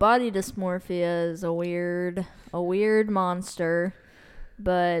don't know, body dysmorphia is a weird monster.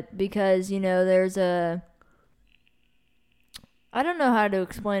 But because, there's I don't know how to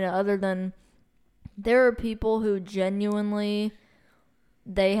explain it other than there are people who genuinely,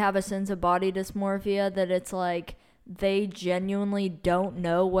 they have a sense of body dysmorphia that it's like they genuinely don't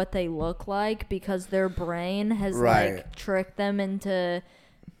know what they look like because their brain has like tricked them into,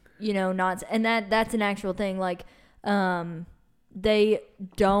 not, and that's an actual thing. Like, they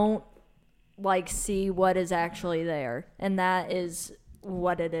don't like see what is actually there, and that is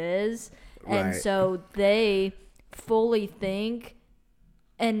what it is. And so they fully think,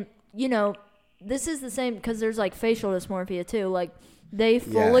 and this is the same because there's like facial dysmorphia too. Like they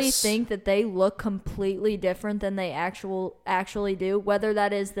fully think that they look completely different than they actually do, whether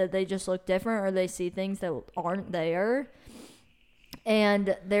that is that they just look different or they see things that aren't there.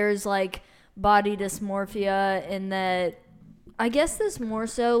 And there's like body dysmorphia in that, I guess this more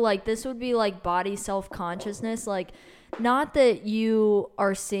so like this would be like body self-consciousness, like not that you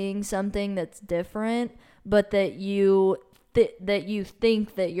are seeing something that's different, but that you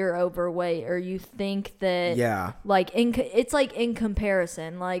think that you're overweight, or you think that like it's like in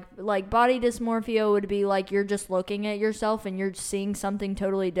comparison, like body dysmorphia would be like you're just looking at yourself and you're seeing something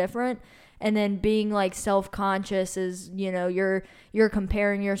totally different, and then being like self-conscious is you're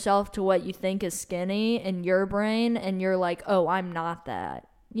comparing yourself to what you think is skinny in your brain, and you're like, oh, I'm not that.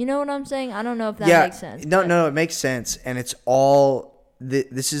 You know what I'm saying? I don't know if that makes sense. No, it makes sense, and it's all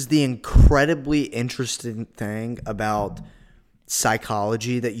this is the incredibly interesting thing about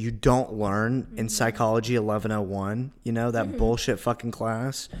psychology that you don't learn in Psychology 1101, that bullshit fucking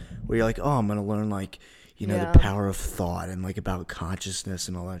class where you're like, oh, I'm going to learn like, the power of thought and like about consciousness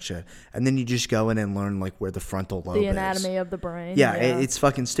and all that shit. And then you just go in and learn like where the frontal lobe is. The anatomy of the brain. Yeah, it's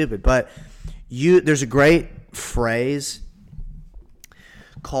fucking stupid. But there's a great phrase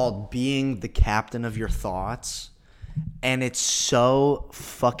called being the captain of your thoughts. And it's so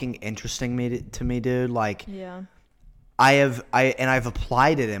fucking interesting to me, dude. Like, I've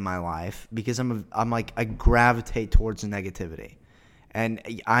applied it in my life because I'm like, I gravitate towards negativity, and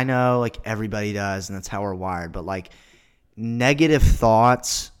I know like everybody does, and that's how we're wired. But like, negative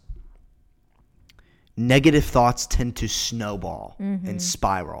thoughts tend to snowball and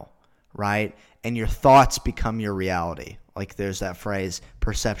spiral, right? And your thoughts become your reality. Like, there's that phrase,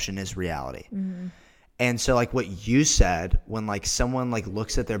 perception is reality. And so like what you said, when like someone like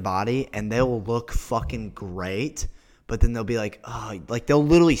looks at their body and they'll look fucking great, but then they'll be like, oh, like they'll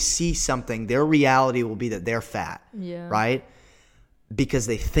literally see something. Their reality will be that they're fat, right? Because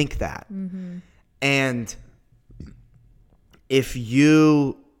they think that. And if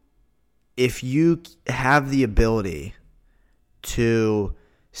you have the ability to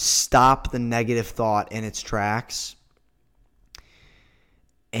stop the negative thought in its tracks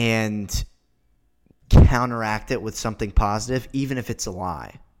and counteract it with something positive, even if it's a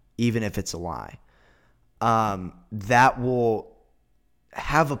lie, that will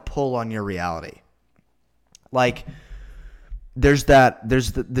have a pull on your reality. Like, there's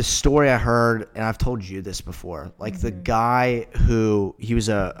the story I heard, and I've told you this before, like the guy he was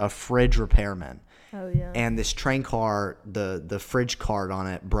a fridge repairman. Oh yeah. And this train car, the fridge cart on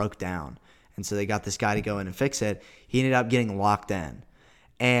it broke down, and so they got this guy to go in and fix it. He ended up getting locked in,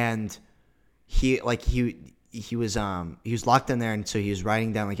 and he was locked in there, and so he was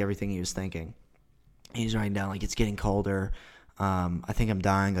writing down like everything he was thinking. He was writing down like, it's getting colder. I think I'm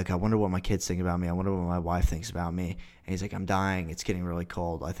dying. Like, I wonder what my kids think about me. I wonder what my wife thinks about me. And he's like, I'm dying. It's getting really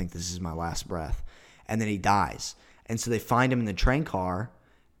cold. I think this is my last breath. And then he dies. And so they find him in the train car,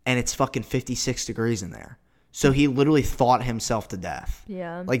 and it's fucking 56 degrees in there. So he literally thought himself to death.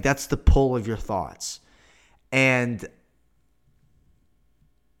 Yeah. Like, that's the pull of your thoughts. And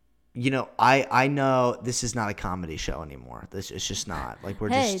I know this is not a comedy show anymore. It's just not. Like, we're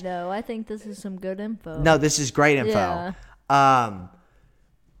hey, just. though, I think this is some good info. No, this is great info. Yeah.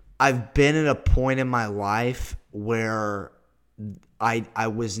 I've been at a point in my life where I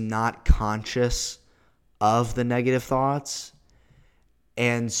was not conscious of the negative thoughts,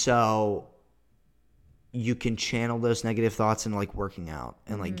 and so you can channel those negative thoughts into like working out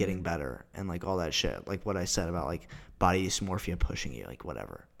and like getting better and like all that shit, like what I said about like body dysmorphia pushing you, like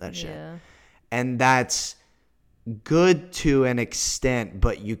whatever, that shit. And that's good to an extent,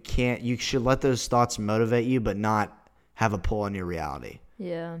 but you should let those thoughts motivate you but not have a pull on your reality.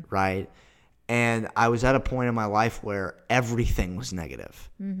 Yeah. Right? And I was at a point in my life where everything was negative.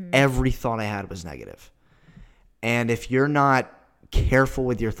 Every thought I had was negative. And if you're not careful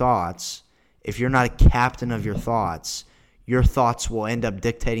with your thoughts, if you're not a captain of your thoughts will end up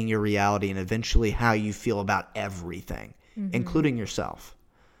dictating your reality and eventually how you feel about everything, including yourself.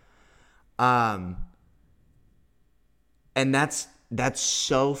 And that's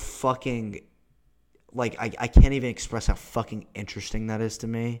so fucking, like, I can't even express how fucking interesting that is to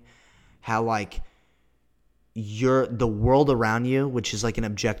me. How, like, the world around you, which is like an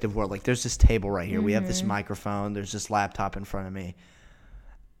objective world. Like, there's this table right here. We have this microphone. There's this laptop in front of me.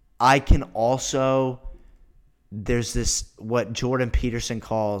 I can also, there's this, what Jordan Peterson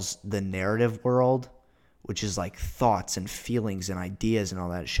calls the narrative world, which is like thoughts and feelings and ideas and all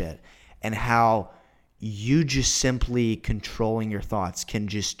that shit. And how you just simply controlling your thoughts can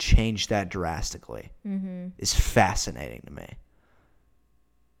just change that drastically. It's fascinating to me.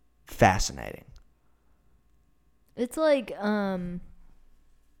 Fascinating. It's like, I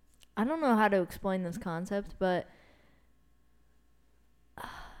don't know how to explain this concept, but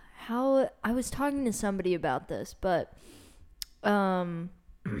how I was talking to somebody about this, but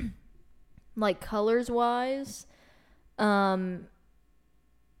like colors wise,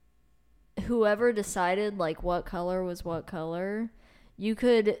 whoever decided like what color was what color, you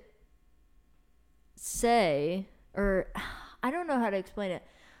could say, or I don't know how to explain it,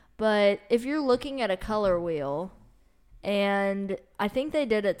 but if you're looking at a color wheel, and I think they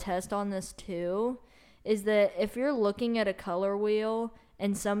did a test on this too, is that if you're looking at a color wheel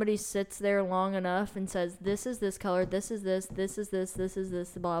and somebody sits there long enough and says, this is this color, this is this, this is this, this is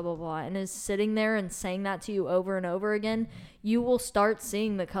this, blah, blah, blah, and is sitting there and saying that to you over and over again, you will start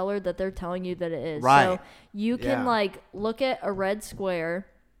seeing the color that they're telling you that it is. Right. So you can like look at a red square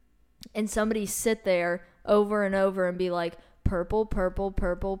and somebody sit there over and over and be like, purple, purple,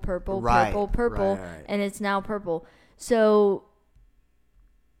 purple, purple, purple, purple, and it's now purple. So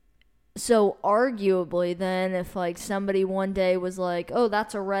arguably then, if like somebody one day was like, oh,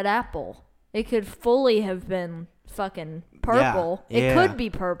 that's a red apple, it could fully have been fucking purple. It could be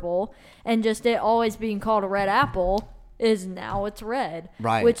purple, and just it always being called a red apple is now it's red.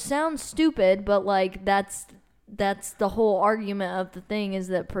 Right. Which sounds stupid, but like that's the whole argument of the thing, is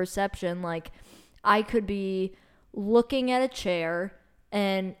that perception, like I could be looking at a chair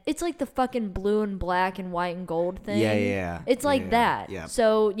and it's like the fucking blue and black and white and gold thing. Yeah. It's like that. Yeah.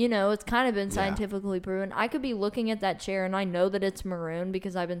 So, it's kind of been scientifically proven. I could be looking at that chair and I know that it's maroon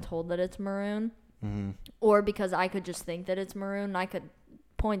because I've been told that it's maroon. Or because I could just think that it's maroon. I could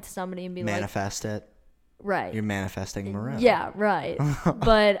point to somebody and be manifest it. Right. You're manifesting maroon. Yeah, right.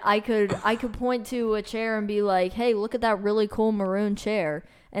 But I could point to a chair and be like, hey, look at that really cool maroon chair.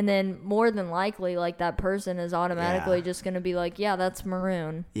 And then more than likely, like, that person is automatically just going to be like, yeah, that's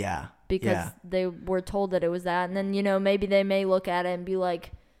maroon. Yeah. Because they were told that it was that. And then, maybe they may look at it and be like,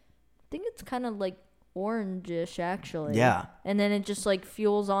 I think it's kind of like orangish, actually. Yeah. And then it just, like,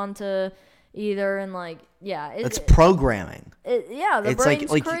 fuels onto either and, like, it's programming. The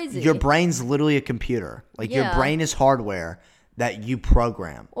brain's like crazy. Your brain's literally a computer. Like, your brain is hardware that you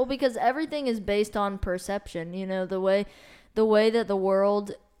program. Well, because everything is based on perception. The way that the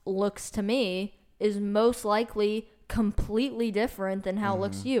world looks to me is most likely completely different than how it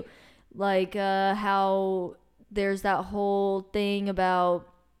looks to you. Like how there's that whole thing about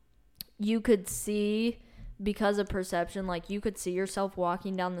you could see, because of perception, like you could see yourself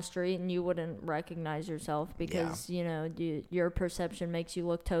walking down the street and you wouldn't recognize yourself because, your perception makes you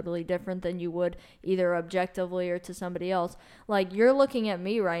look totally different than you would either objectively or to somebody else. Like, you're looking at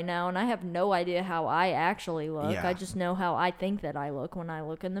me right now and I have no idea how I actually look. I just know how I think that I look when I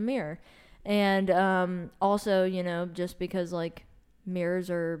look in the mirror. And also, just because, like, mirrors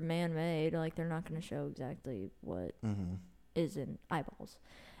are man-made, like, they're not going to show exactly what is in eyeballs.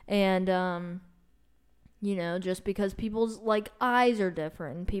 And, just because people's, like, eyes are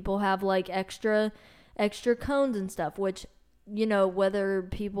different and people have, like, extra cones and stuff, which, whether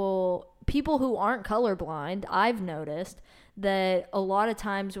people who aren't colorblind, I've noticed that a lot of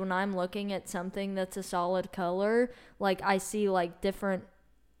times when I'm looking at something that's a solid color, like I see like different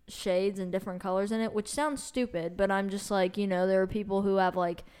shades and different colors in it, which sounds stupid, but I'm just like, you know, there are people who have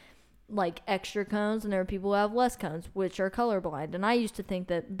like extra cones, and there are people who have less cones, which are colorblind. And I used to think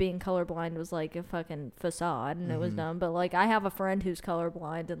that being colorblind was like a fucking facade, and it was dumb. But like, I have a friend who's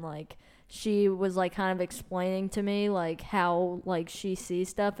colorblind, and like, she was like kind of explaining to me like how like she sees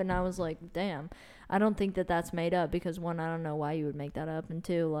stuff, and I was like, damn, I don't think that that's made up, because one, I don't know why you would make that up, and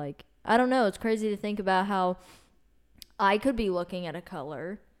two, like, I don't know, it's crazy to think about how I could be looking at a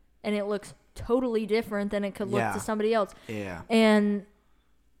color and it looks totally different than it could look to somebody else. Yeah. And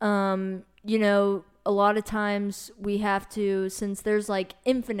you know, a lot of times we have to, since there's like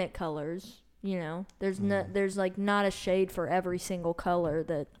infinite colors, you know, there's like not a shade for every single color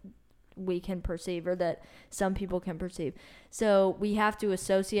that we can perceive, or that some people can perceive. So we have to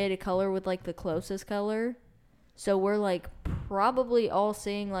associate a color with like the closest color. So we're like probably all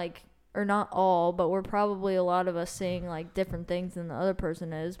seeing like, or not all, but we're probably a lot of us seeing like different things than the other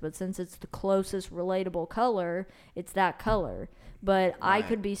person is. But since it's the closest relatable color, it's that color. But I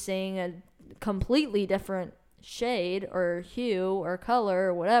could be seeing a completely different shade or hue or color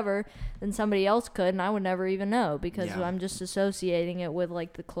or whatever than somebody else could, and I would never even know, because I'm just associating it with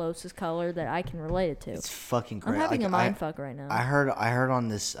like the closest color that I can relate it to. It's fucking crazy. I'm having a mind fuck right now. I heard on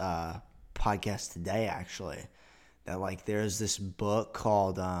this podcast today, actually, that like there's this book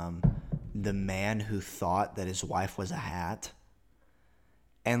called The Man Who Thought That His Wife Was a Hat.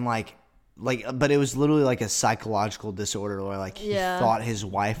 And but it was literally like a psychological disorder where like he thought his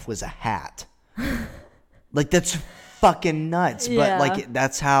wife was a hat. Like, that's fucking nuts. But like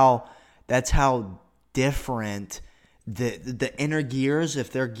that's how different the inner gears,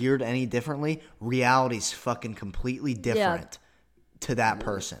 if they're geared any differently, reality's fucking completely different to that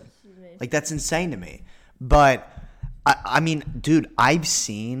person. Like, that's insane to me. But I mean, dude, I've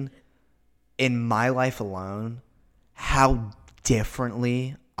seen in my life alone how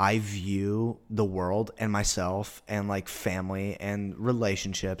differently I view the world and myself and like family and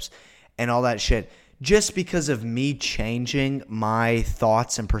relationships and all that shit, just because of me changing my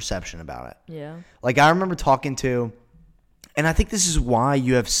thoughts and perception about it. Yeah. Like, I remember talking to, and I think this is why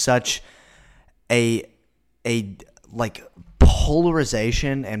you have such a like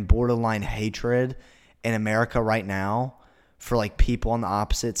polarization and borderline hatred in America right now for like people on the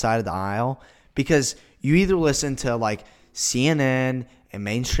opposite side of the aisle, because you either listen to like CNN and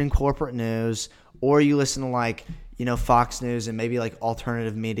mainstream corporate news, or you listen to like, you know, Fox News and maybe like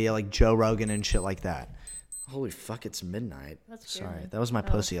alternative media like Joe Rogan and shit like that. Holy fuck, it's midnight. That's sorry. That was my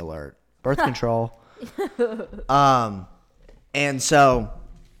pussy alert. Birth control. And so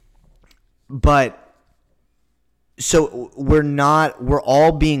we're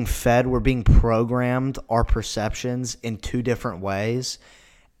all being fed, we're being programmed our perceptions in two different ways.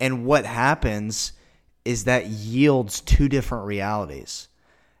 And what happens is that yields two different realities.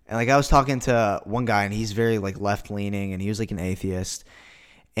 And like, I was talking to one guy, and he's very like left leaning, and he was like an atheist.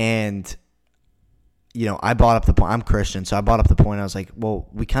 And, you know, I brought up the point, I'm Christian, so I brought up the point. I was like, well,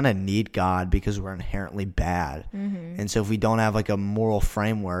 we kind of need God because we're inherently bad. Mm-hmm. And so if we don't have like a moral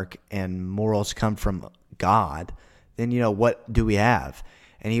framework, and morals come from God, then, you know, what do we have?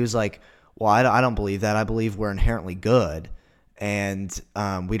 And he was like, well, I don't believe that. I believe we're inherently good, and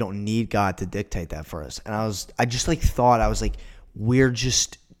we don't need God to dictate that for us. And I just like thought, I was like, we're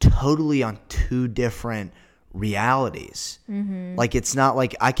just totally on two different realities. Mm-hmm. Like, it's not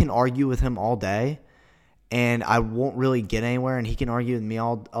like I can argue with him all day and I won't really get anywhere, and he can argue with me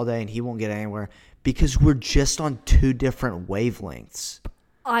all day and he won't get anywhere, because we're just on two different wavelengths.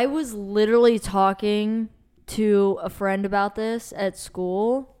 I was literally talking to a friend about this at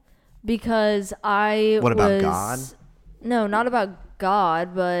school, because What about God? No, not about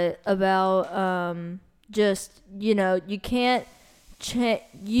God, but about just, you know, you can't,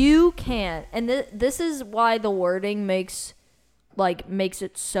 and this is why the wording makes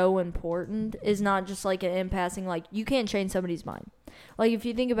it so important, is not just like an in passing, like, you can't change somebody's mind. Like, if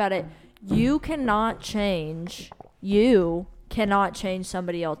you think about it, you cannot change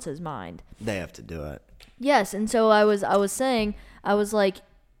somebody else's mind. They have to do it. Yes, and so I was saying, I was like,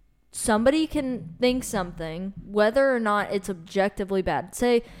 somebody can think something, whether or not it's objectively bad.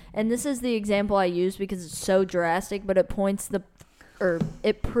 Say, and this is the example I use because it's so drastic, but it proves the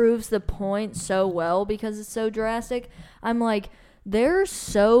point so well because it's so drastic. I'm like, there's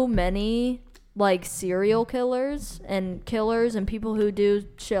so many like serial killers and people who do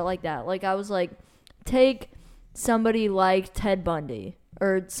shit like that. Like, I was like, take somebody like Ted Bundy,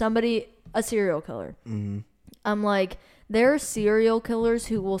 or a serial killer. Mm-hmm. I'm like, there are serial killers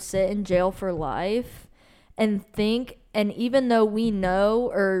who will sit in jail for life and think and even though we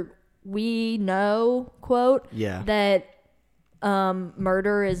know, quote, that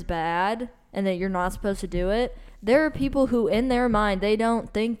murder is bad and that you're not supposed to do it, there are people who in their mind, they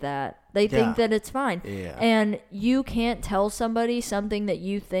don't think that. They think that it's fine. Yeah. And you can't tell somebody something that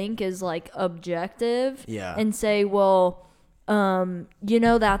you think is like objective and say, well,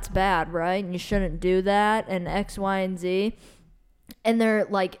 that's bad, right? And you shouldn't do that and X, Y, and Z. And they're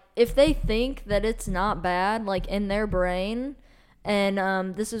like, if they think that it's not bad, like in their brain,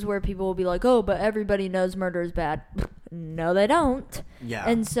 and this is where people will be like, oh, but everybody knows murder is bad. No, they don't. Yeah.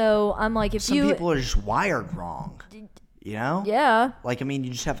 And so I'm like, some people are just wired wrong. You know? Yeah. Like, I mean,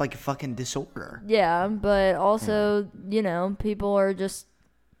 you just have like a fucking disorder. Yeah, but also, people are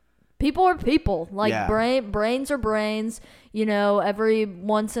people. Like, brains are brains. Every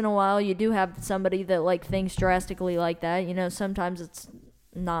once in a while you do have somebody that like thinks drastically like that. Sometimes it's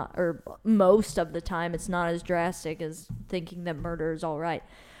not, or most of the time it's not as drastic as thinking that murder is all right.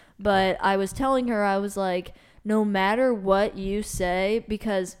 But I was telling her, I was like, no matter what you say,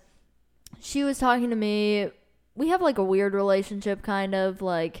 because she was talking to me, we have like a weird relationship, kind of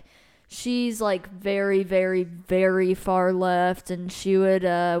like she's like very, very, very far left, and she would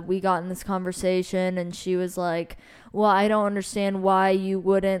we got in this conversation and she was like, well, I don't understand why you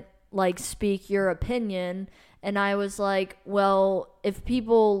wouldn't like speak your opinion. And I was like, well, if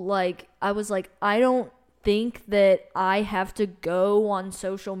people like, I was like, I don't think that I have to go on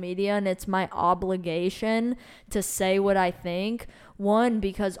social media and it's my obligation to say what I think. One,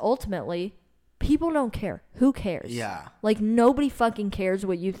 because ultimately people don't care. Who cares? Yeah. Like, nobody fucking cares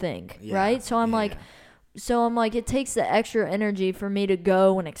what you think, right? So I'm like, it takes the extra energy for me to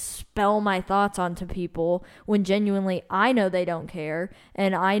go and expel my thoughts onto people when genuinely I know they don't care,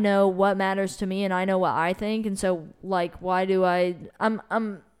 and I know what matters to me, and I know what I think. And so, like, why do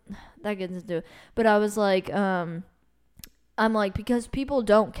that gets into it. But I was like, I'm like, because people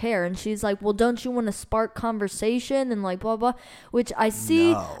don't care. And she's like, well, don't you want to spark conversation and like blah, blah, which I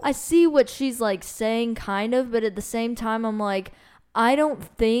see what she's like saying kind of, but at the same time, I'm like, I don't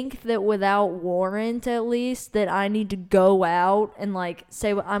think that without warrant, at least, that I need to go out and like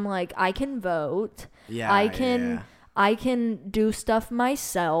say what I'm like, I can vote. Yeah. I can do stuff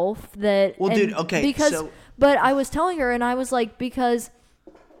myself that. Well, dude, okay. But I was telling her, and I was like, because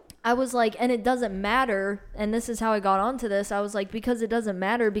I was like, and it doesn't matter, and this is how I got onto this. I was like, because it doesn't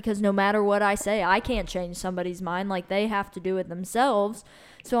matter, because no matter what I say, I can't change somebody's mind. Like, they have to do it themselves.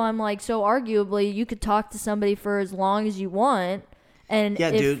 So I'm like, so arguably, you could talk to somebody for as long as you want, and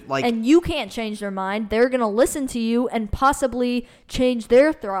and you can't change their mind. They're gonna listen to you and possibly change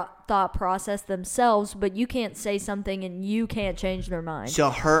their thought process themselves, but you can't say something and you can't change their mind. So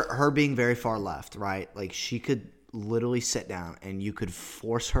her being very far left, right? Like, she could literally sit down and you could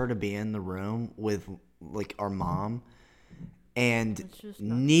force her to be in the room with like our mom, and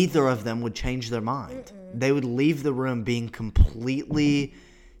neither of them would change their mind. They would leave the room being completely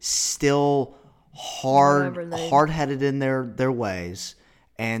still hard-headed in their ways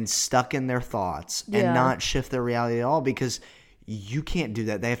and stuck in their thoughts and not shift their reality at all, because you can't do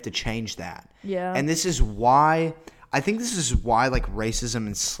that. They have to change that. Yeah. And this is why like racism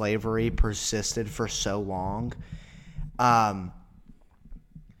and slavery persisted for so long. And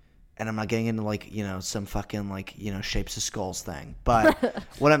I'm not getting into like, some fucking like, shapes of skulls thing. But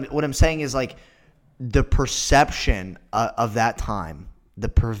what I'm saying is like the perception of that time, the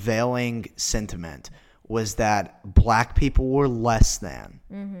prevailing sentiment was that black people were less than,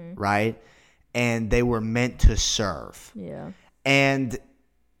 right? And they were meant to serve. Yeah. And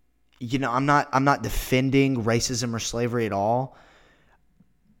I'm not defending racism or slavery at all.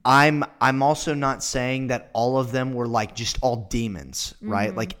 I'm also not saying that all of them were like just all demons,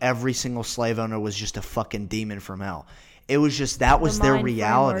 right? Like every single slave owner was just a fucking demon from hell. It was just that was their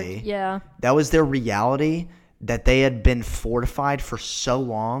reality. Framework. Yeah. That was their reality, that they had been fortified for so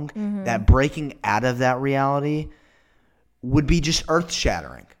long that breaking out of that reality would be just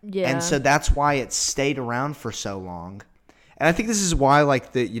earth-shattering. Yeah. And so that's why it stayed around for so long. And I think this is why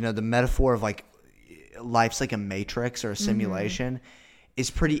like the metaphor of like life's like a matrix or a simulation is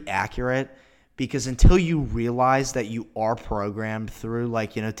pretty accurate, because until you realize that you are programmed through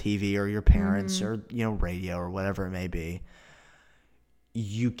like, TV or your parents or, radio or whatever it may be,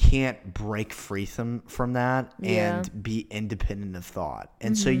 you can't break free from that and be independent of thought.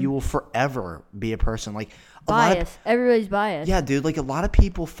 And so you will forever be a person like biased. Everybody's biased. Yeah, dude. Like a lot of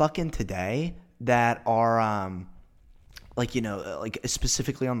people fucking today that are like, like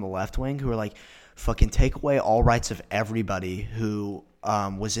specifically on the left wing, who are like, fucking take away all rights of everybody who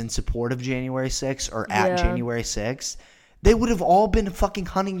was in support of January 6th or at January 6th. They would have all been fucking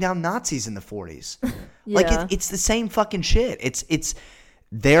hunting down Nazis in the 40s. Yeah. Like, it's the same fucking shit. It's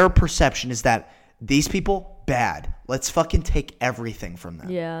their perception is that these people, bad. Let's fucking take everything from them.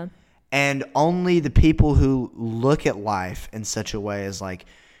 Yeah. And only the people who look at life in such a way as, like,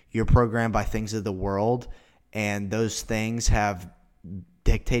 you're programmed by things of the world, and those things have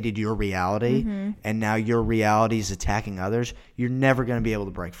dictated your reality, and now your reality is attacking others, you're never going to be able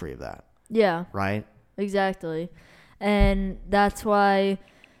to break free of that. Yeah. Right? Exactly. And that's why,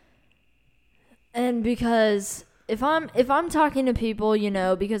 and because if I'm talking to people, you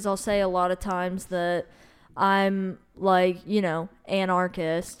know, because I'll say a lot of times that I'm like, you know,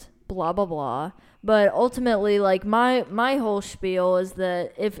 anarchist, blah blah blah, but ultimately, like, my whole spiel is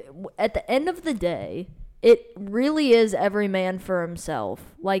that if at the end of the day, it really is every man for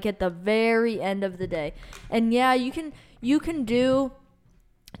himself, like at the very end of the day. And yeah, you can do,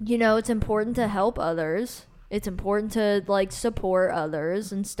 you know, it's important to help others. It's important to, like, support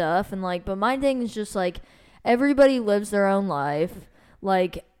others and stuff. And, like, but my thing is just, like, everybody lives their own life.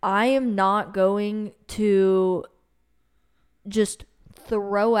 Like, I am not going to just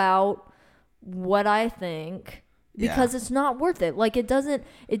throw out what I think because it's not worth it. Like, it doesn't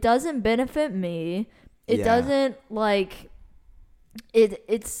benefit me. It doesn't, like,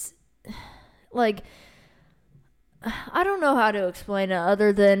 it's, like, I don't know how to explain it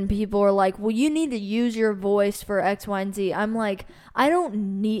other than people are like, well, you need to use your voice for X, Y, and Z. I'm like,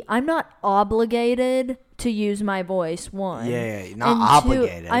 I'm not obligated to use my voice, one. Yeah, not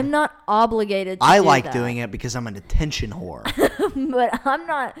obligated. I'm not obligated to I do like that. doing it because I'm an attention whore. But I'm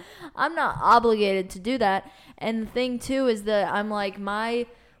not obligated to do that. And the thing too is that I'm like,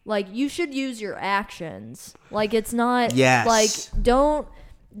 you should use your actions. Like, it's not, like, don't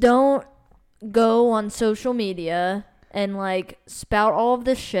go on social media and, like, spout all of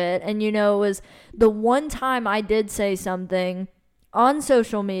this shit. And, you know, it was the one time I did say something on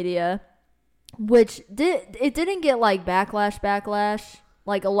social media, which didn't get, like, backlash.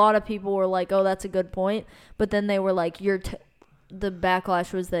 Like, a lot of people were like, oh, that's a good point. But then they were like, the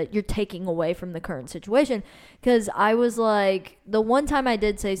backlash was that you're taking away from the current situation. Because I was like, the one time I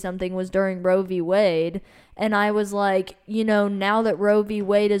did say something was during Roe v. Wade. And I was like, you know, now that Roe v.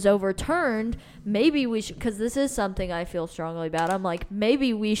 Wade is overturned, maybe we should, because this is something I feel strongly about. I'm like,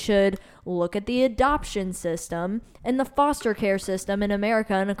 maybe we should look at the adoption system and the foster care system in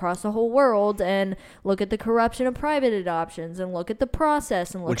America and across the whole world, and look at the corruption of private adoptions, and look at the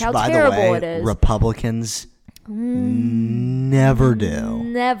process, and look how terrible it is. Republicans never do.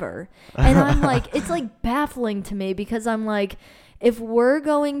 Never. And I'm like, it's, like, baffling to me, because I'm like, if we're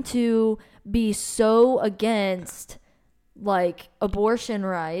going to be so against, like, abortion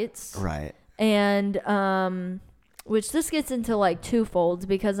rights, right, and which this gets into, like, twofolds,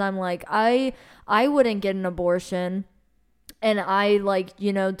 because I'm like, I wouldn't get an abortion, and I, like,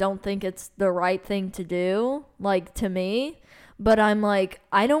 you know, don't think it's the right thing to do, like, to me. But I'm like,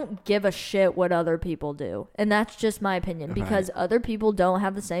 I don't give a shit what other people do. And that's just my opinion, because other people don't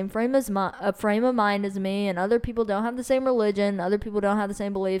have the same frame of mind as me, and other people don't have the same religion, other people don't have the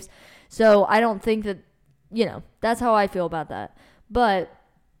same beliefs. So I don't think that, you know, that's how I feel about that. But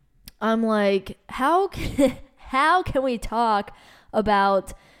I'm like, how can we talk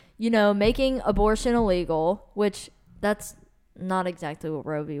about, you know, making abortion illegal, which that's not exactly what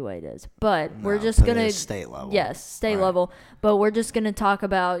Roe v. Wade is, but we're just gonna state level. Yes, state level. But we're just gonna talk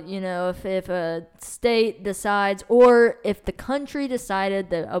about, you know, if a state decides, or if the country decided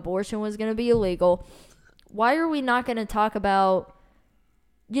that abortion was gonna be illegal, why are we not gonna talk about,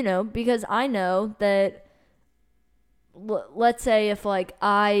 you know, because I know that, let's say if, like,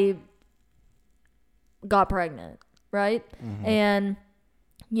 I got pregnant, right? And,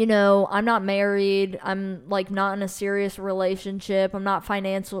 you know, I'm not married. I'm, like, not in a serious relationship. I'm not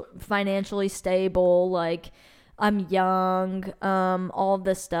financially stable. Like, I'm young, all of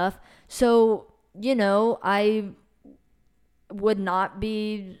this stuff. So, you know, I would not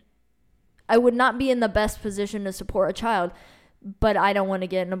be in the best position to support a child, but I don't want to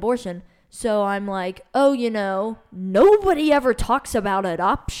get an abortion. So I'm like, oh, you know, nobody ever talks about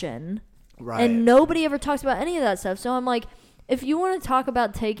adoption. Right. And nobody ever talks about any of that stuff. So I'm like, if you want to talk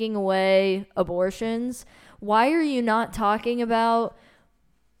about taking away abortions, why are you not talking about,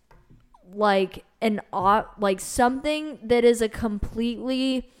 like, something that is a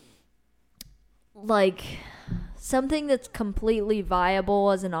completely, like, something that's completely viable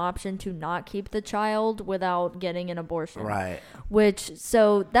as an option to not keep the child without getting an abortion. Right.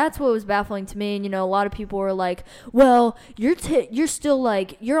 So that's what was baffling to me. And, a lot of people were like, well, you're still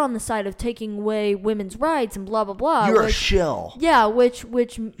like, you're on the side of taking away women's rights and blah, blah, blah. You're a shill. Yeah, which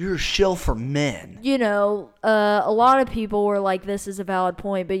you're a shill for men. A lot of people were like, this is a valid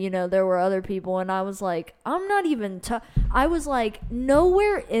point, but there were other people, and I was like, I'm not even I was like,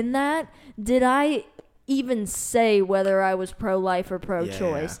 nowhere in that did I even say whether I was pro-life or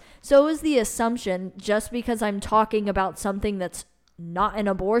pro-choice. Yeah. So it was the assumption, just because I'm talking about something that's not an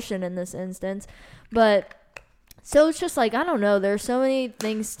abortion in this instance, but so it's just like, I don't know, there's so many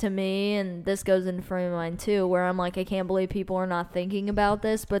things to me, and this goes into frame of mind too, where I'm like, I can't believe people are not thinking about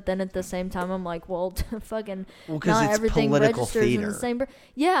this, but then at the same time, I'm like, well, fucking not everything registers theater. In the same.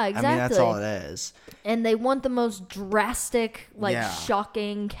 Yeah, exactly. I mean, that's all it is. And they want the most drastic,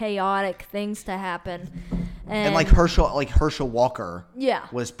 shocking, chaotic things to happen. And like Herschel Walker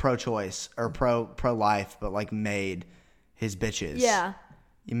was pro-choice or pro-life, but like made his bitches. Yeah.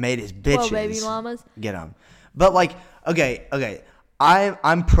 He made his bitches. 12 baby llamas. Get them. But like, okay,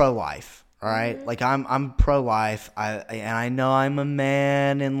 I'm pro-life, all right? Mm-hmm. Like I'm pro-life, and I know I'm a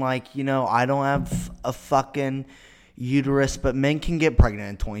man, and like, I don't have a fucking uterus, but men can get pregnant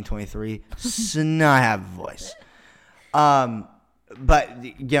in 2023, so now I have a voice. But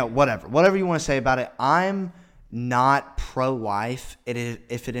whatever you want to say about it, I'm not pro-life.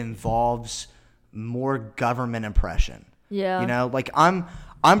 If it involves more government oppression. Yeah. Like I'm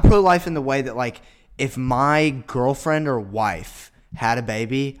pro-life in the way that like, if my girlfriend or wife had a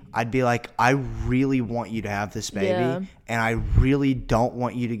baby, I'd be like, I really want you to have this baby, and I really don't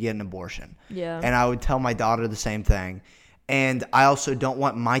want you to get an abortion. Yeah. And I would tell my daughter the same thing. And I also don't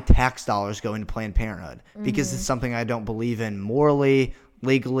want my tax dollars going to Planned Parenthood, because it's something I don't believe in morally,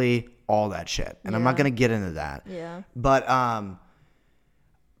 legally, all that shit. And I'm not going to get into that. Yeah. But I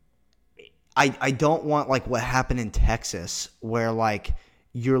don't want like what happened in Texas, where like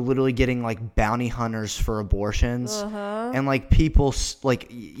you're literally getting like bounty hunters for abortions, and like people like,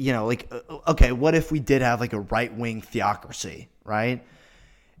 okay, what if we did have like a right-wing theocracy, right?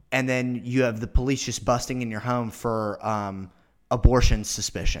 And then you have the police just busting in your home for abortion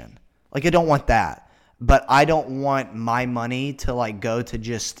suspicion. Like, I don't want that, but I don't want my money to like go to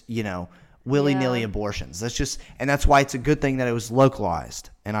just, willy-nilly abortions. That's why it's a good thing that it was localized,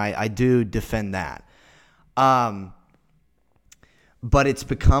 and I do defend that. But it's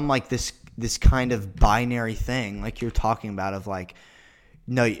become like this kind of binary thing, like you're talking about, of like,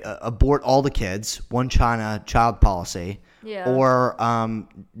 no, abort all the kids, one China child policy, or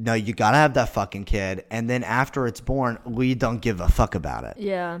no, you gotta have that fucking kid, and then after it's born, we don't give a fuck about it.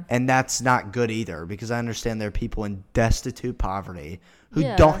 Yeah, and that's not good either, because I understand there are people in destitute poverty who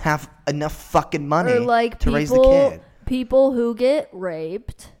don't have enough fucking money to raise the kid. People who get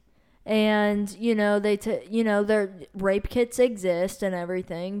raped. And their rape kits exist and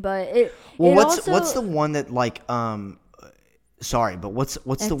everything, but what's the one that like sorry, but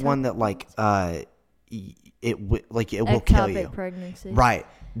what's the one that like it will kill you? Pregnancy. Right.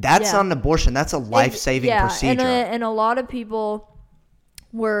 That's not an abortion. That's a life-saving procedure. And a lot of people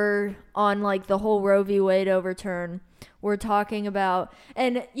were on like the whole Roe v. Wade overturn. We're talking about,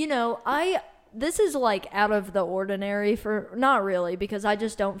 and this is like out of the ordinary for, not really, because I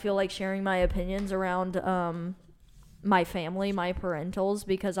just don't feel like sharing my opinions around my family, my parentals,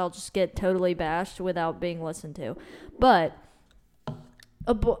 because I'll just get totally bashed without being listened to. But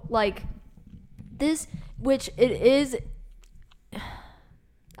like this, which it is,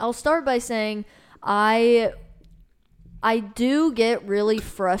 I'll start by saying I do get really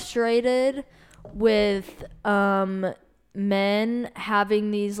frustrated with men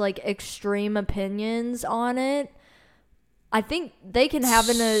having these like extreme opinions on it. I think they can have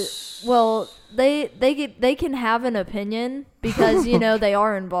they can have an opinion because they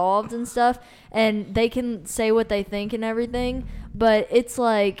are involved and stuff, and they can say what they think and everything, but it's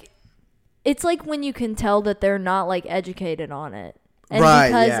like when you can tell that they're not like educated on it. And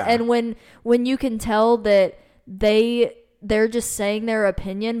and when you can tell that they're just saying their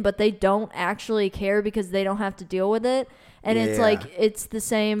opinion, but they don't actually care because they don't have to deal with it. And it's like, it's the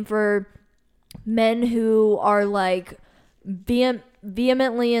same for men who are like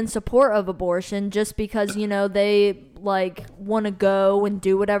vehemently in support of abortion just because, they like want to go and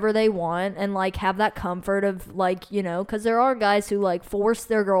do whatever they want and like have that comfort of like, because there are guys who like force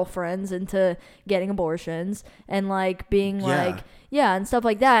their girlfriends into getting abortions and like being and stuff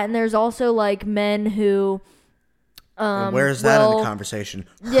like that. And there's also like men who, and where's that in the conversation?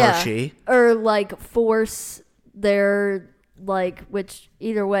 Hershey? Or like force their like, which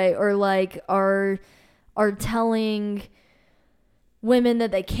either way, or like are are telling women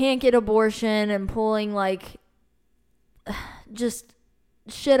that they can't get abortion and pulling like just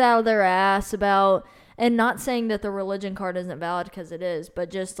shit out of their ass about, and not saying that the religion card isn't valid, because it is, but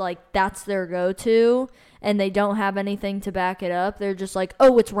just like that's their go-to and they don't have anything to back it up. They're just like,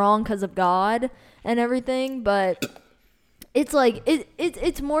 oh, it's wrong because of God and everything. But it's like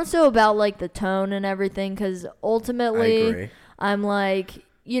it's more so about like the tone and everything, because ultimately I'm like,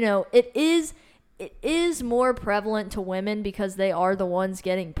 it is more prevalent to women because they are the ones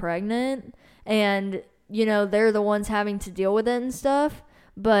getting pregnant, and they're the ones having to deal with it and stuff.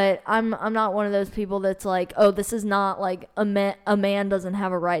 But I'm not one of those people that's like, oh, this is not like a man doesn't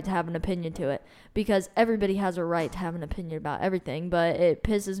have a right to have an opinion to it, because everybody has a right to have an opinion about everything. But it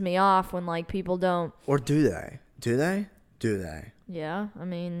pisses me off when like people don't. Or do they? Do they? Yeah, I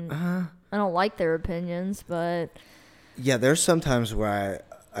mean, I don't like their opinions, but yeah, there's sometimes where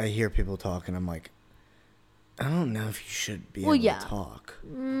I hear people talk and I'm like, I don't know if you should be able to talk.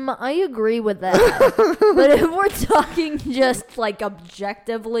 I agree with that. But if we're talking just like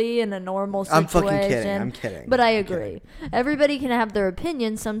objectively in a normal situation. I'm fucking kidding. I'm kidding. But I agree. Everybody can have their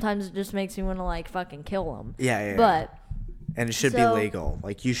opinions. Sometimes it just makes me want to like fucking kill them. Yeah. But. And it should be legal.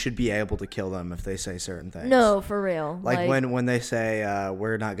 Like, you should be able to kill them if they say certain things. No, for real. Like when they say,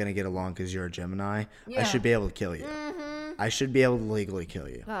 we're not going to get along because you're a Gemini, I should be able to kill you. Mm-hmm. I should be able to legally kill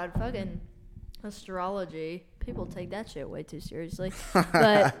you. God, fucking astrology. People take that shit way too seriously.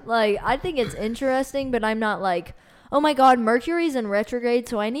 But, like, I think it's interesting, but I'm not like, oh my God, Mercury's in retrograde,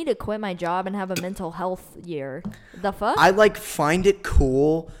 so I need to quit my job and have a mental health year. The fuck? I, like, find it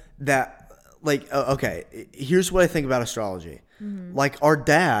cool that, like, okay, here's what I think about astrology. Mm-hmm. Like, our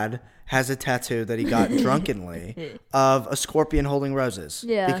dad has a tattoo that he got drunkenly of a scorpion holding roses.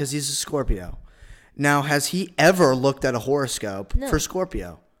 Yeah. Because he's a Scorpio. Now, has he ever looked at a horoscope for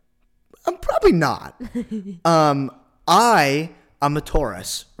Scorpio? Probably not. I'm a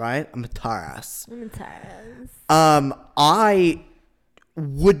Taurus, right? I'm a Taurus. I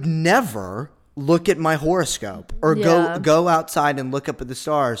would never look at my horoscope or go outside and look up at the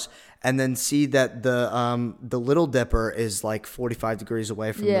stars and then see that the Little Dipper is like 45 degrees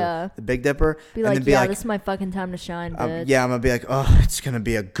away from the Big Dipper. Be like, this is my fucking time to shine, bitch. I'm gonna be like, oh, it's gonna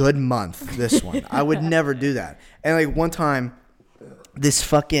be a good month, this one. I would never do that. And like one time, this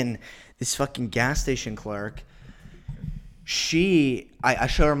fucking gas station clerk, I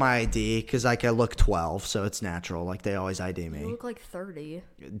show her my ID because like I look 12, so it's natural. Like they always ID me. You look like 30.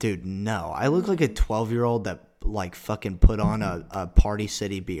 Dude, no. I look like a 12-year-old that like fucking put on a Party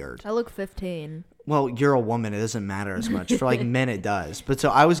City beard. I look 15. Well, you're a woman. It doesn't matter as much. For like men, it does. But so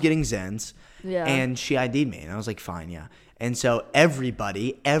I was getting Zens, and she ID'd me, and I was like, fine, yeah. And so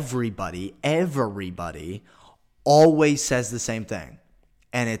everybody always says the same thing,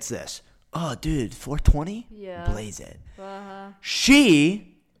 and it's this. Oh, dude, 420? Yeah. Blaze it. Uh-huh.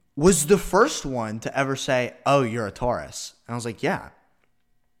 She was the first one to ever say, oh, you're a Taurus. And I was like, yeah.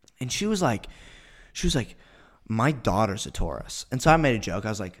 And she was like, my daughter's a Taurus. And so I made a joke. I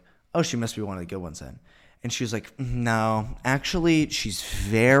was like, oh, she must be one of the good ones then. And she was like, no, actually, she's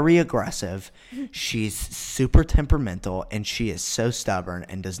very aggressive. She's super temperamental, and she is so stubborn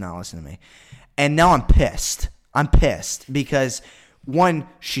and does not listen to me. And now I'm pissed. Because... one,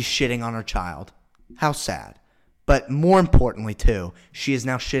 she's shitting on her child. How sad. But more importantly, too, she is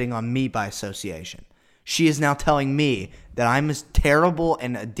now shitting on me by association. She is now telling me that I'm as terrible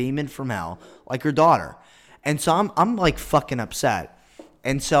and a demon from hell like her daughter. And so I'm like fucking upset.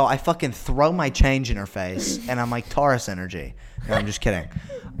 And so I fucking throw my change in her face, and I'm like, Taurus energy. No, I'm just kidding.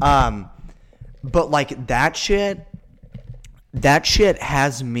 But like that shit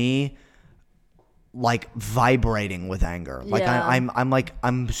has me like vibrating with anger. Like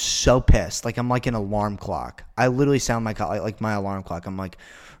I'm so pissed. Like I'm like an alarm clock. I literally sound like my alarm clock. I'm like,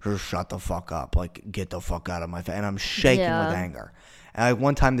 shut the fuck up. Like get the fuck out of my face. And I'm shaking with anger. And like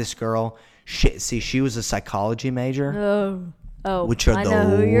one time this girl, she was a psychology major. Oh, which are I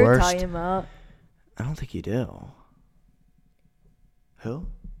know who you're talking about. I don't think you do. Who?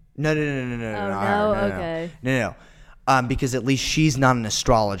 No. Okay. No. Because at least she's not an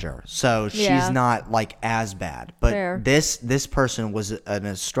astrologer, so she's not like as bad. But this person was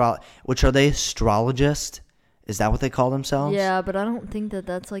an which are they astrologist? Is that what they call themselves? Yeah, but I don't think that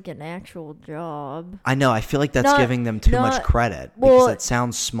that's like an actual job. I know. I feel like that's giving them too much credit because that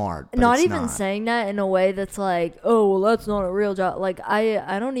sounds smart. But not even saying that in a way that's like, oh, well, that's not a real job. Like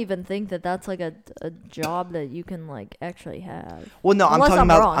I don't even think that that's like a job that you can like actually have. Well, no, I'm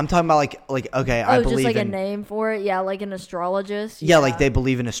talking about like okay, I believe just like a name for it. Yeah, like an astrologist. Yeah, like they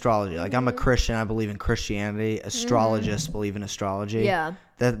believe in astrology. Like I'm a Christian, I believe in Christianity. Astrologists believe in astrology. Yeah.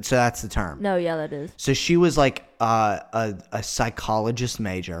 So that's the term. No, yeah, that is. So she was like a psychologist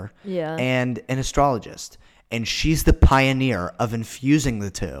major and an astrologist. And she's the pioneer of infusing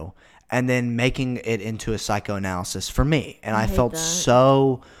the two and then making it into a psychoanalysis for me. And I felt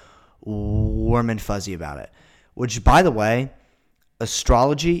so warm and fuzzy about it. Which, by the way,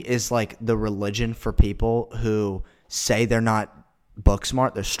 astrology is like the religion for people who say they're not book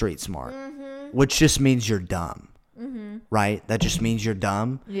smart, they're street smart. Which just means you're dumb. Right? That just means you're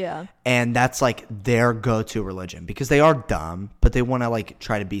dumb. Yeah. And that's like their go-to religion because they are dumb, but they want to like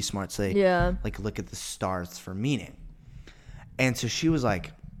try to be smart. So they like look at the stars for meaning. And so she was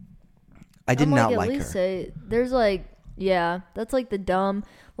like, I did not like her. Say, there's like, yeah, that's like the dumb,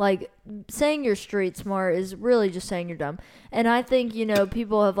 like saying you're street smart is really just saying you're dumb. And I think, you know,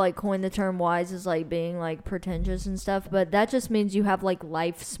 people have like coined the term wise as like being like pretentious and stuff, but that just means you have like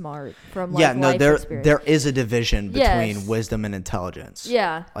life smart from like life experience. There is a division between wisdom and intelligence.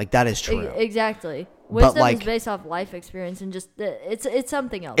 Yeah. Like that is true. Exactly. Wisdom is based off life experience and just it's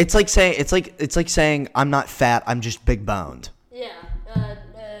something else. It's like saying I'm not fat, I'm just big boned. Yeah.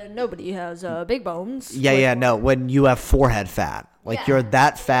 Nobody has big bones. Yeah, no. When you have forehead fat, like you're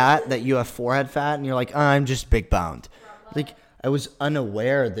that fat that you have forehead fat, and you're like, I'm just big boned. Like I was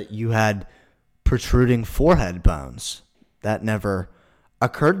unaware that you had protruding forehead bones. That never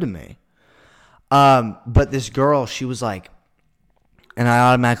occurred to me. But this girl, she was like, and I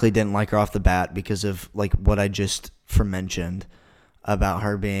automatically didn't like her off the bat because of like what I just mentioned about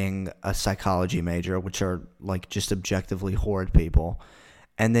her being a psychology major, which are like just objectively horrid people.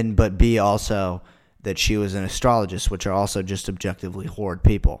 And then, but B, also that she was an astrologist, which are also just objectively horrid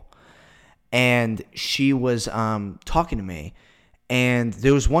people. And she was talking to me, and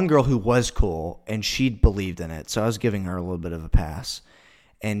there was one girl who was cool, and she believed in it. So I was giving her a little bit of a pass.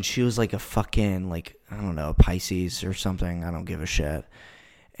 And she was like a fucking, like, I don't know, a Pisces or something. I don't give a shit.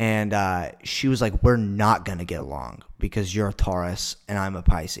 And she was like, we're not going to get along because you're a Taurus and I'm a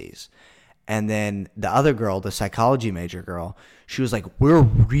Pisces. And then the other girl, the psychology major girl, she was like, we're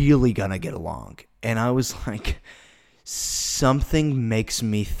really going to get along. And I was like, something makes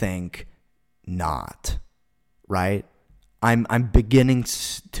me think not, right? I'm beginning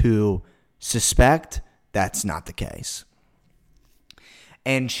to suspect that's not the case.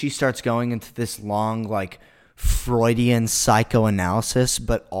 And she starts going into this long, like, Freudian psychoanalysis,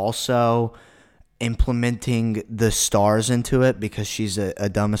 but also implementing the stars into it because she's a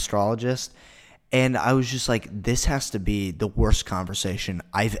dumb astrologist. And I was just like, this has to be the worst conversation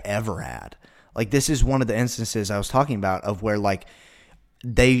I've ever had. Like, this is one of the instances I was talking about of where, like,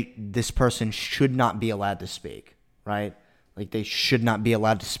 this person should not be allowed to speak, right? Like, they should not be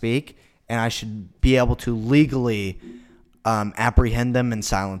allowed to speak, and I should be able to legally apprehend them and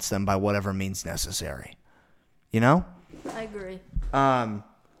silence them by whatever means necessary. You know? I agree.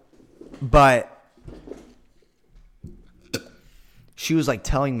 But she was like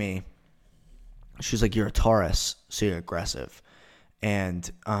telling me, she was like, you're a Taurus, so you're aggressive. And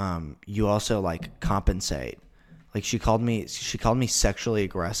you also like compensate. Like she called me sexually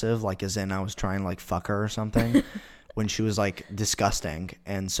aggressive, like as in I was trying to like fuck her or something when she was like disgusting.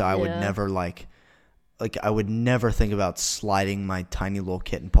 And so I would never like I would never think about sliding my tiny little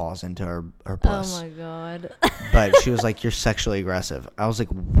kitten paws into her puss. Oh my God. But she was like, you're sexually aggressive. I was like,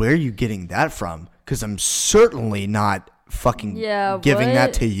 where are you getting that from? Because I'm certainly not fucking giving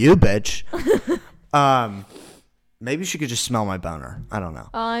that to you, bitch. Maybe she could just smell my boner. I don't know.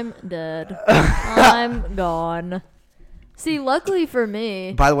 I'm dead. I'm gone. See, luckily for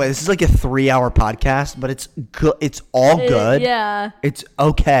me. By the way, this is like a 3-hour podcast, but it's good. It's all good. Yeah. It's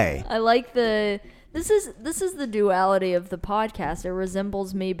okay. I like This is the duality of the podcast. It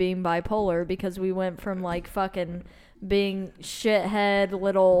resembles me being bipolar because we went from like fucking being shithead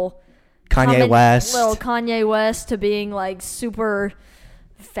little Kanye West to being like super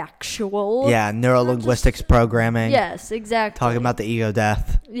factual. Yeah, neurolinguistics programming. Yes, exactly. Talking about the ego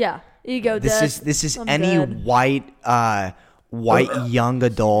death. Yeah, ego death. This is any white young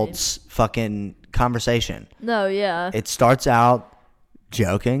adults fucking conversation. No, yeah. It starts out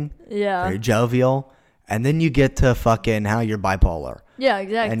joking, very jovial, and then you get to fucking how you're bipolar. Yeah,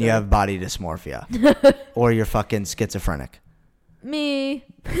 exactly. And you have body dysmorphia, or you're fucking schizophrenic. Me.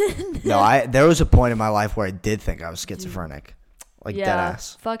 No, there was a point in my life where I did think I was schizophrenic, like dead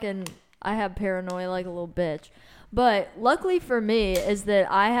ass. Fucking, I have paranoia like a little bitch. But luckily for me is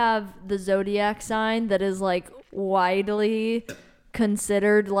that I have the zodiac sign that is like widely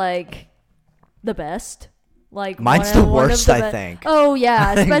considered like the best. Like mine's the worst, I think. Oh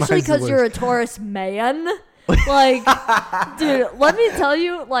yeah, especially because you're a Taurus man. Like, dude, let me tell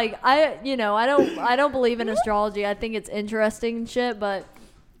you, like I don't believe in astrology. I think it's interesting and shit, but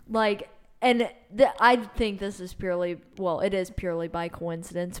like, and I think this is purely, well, it is purely by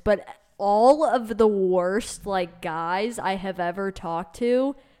coincidence, but all of the worst, like, guys I have ever talked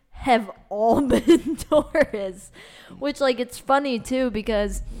to have all been Taurus, which, like, it's funny too,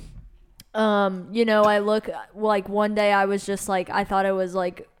 because, you know, I look, like, one day I was just, like, I thought it was,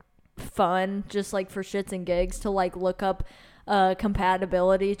 like, fun, just, like, for shits and gigs to, like, look up a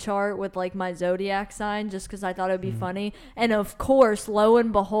compatibility chart with, like, my zodiac sign, just because I thought it would be funny, and of course, lo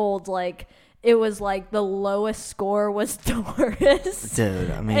and behold, like, it was like the lowest score was Taurus. Dude,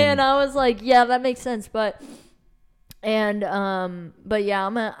 I mean, and I was like, yeah, that makes sense. But yeah,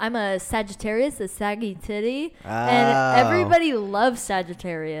 I'm a Sagittarius, a saggy titty, and everybody loves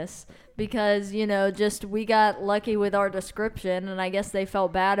Sagittarius because, you know, just we got lucky with our description, and I guess they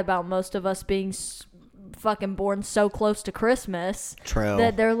felt bad about most of us being fucking born so close to Christmas. True.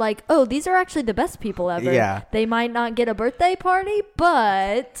 That they're like, oh, these are actually the best people ever. Yeah. They might not get a birthday party,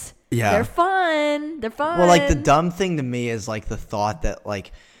 but yeah, they're fun. They're fun. Well, like, the dumb thing to me is, like, the thought that,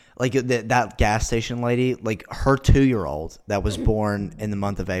 like that gas station lady, like, her 2-year-old that was born in the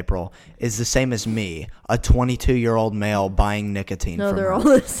month of April is the same as me, a 22-year-old male buying nicotine from they're her. all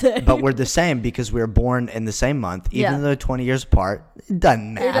the same. But we're the same because we were born in the same month, even though 20 years apart. It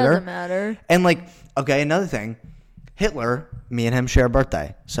doesn't matter. It doesn't matter. And, like, okay, another thing, Hitler, me and him share a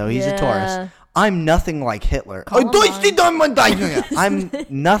birthday, so he's a Taurus. I'm nothing like Hitler. I'm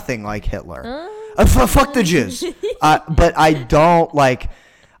nothing like Hitler. Fuck the Jews. But I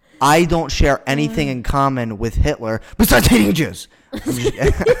don't share anything in common with Hitler besides hating Jews.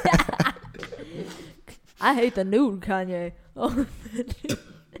 I hate the nude Kanye.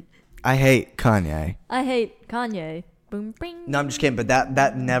 I hate Kanye. I hate Kanye. Boom, bing. No, I'm just kidding. But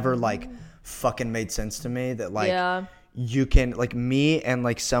that never, like, fucking made sense to me. That, like, yeah. You can, like, me and,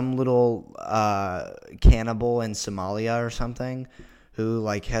 like, some little cannibal in Somalia or something who,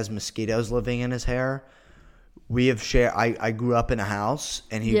 like, has mosquitoes living in his hair. We have shared. I grew up in a house,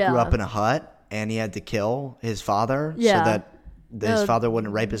 and he grew up in a hut, and he had to kill his father so that his father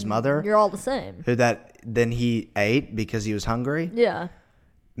wouldn't rape his mother. You're all the same. Who then he ate because he was hungry. Yeah.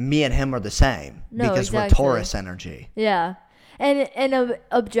 Me and him are the same because we're Taurus energy. Yeah. And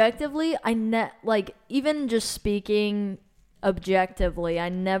objectively, like, even just speaking objectively, I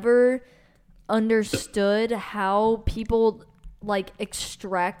never understood how people, like,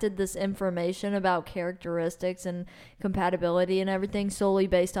 extracted this information about characteristics and compatibility and everything solely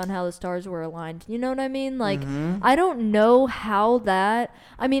based on how the stars were aligned. You know what I mean? Like, I don't know how that,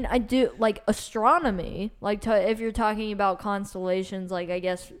 I mean, I do, like, astronomy, like, if you're talking about constellations, like, I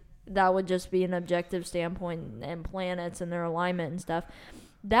guess that would just be an objective standpoint, and planets and their alignment and stuff.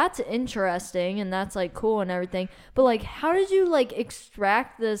 That's interesting, and that's, like, cool and everything. But, like, how did you, like,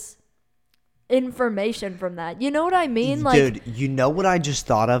 extract this information from that? You know what I mean? Like, dude, you know what I just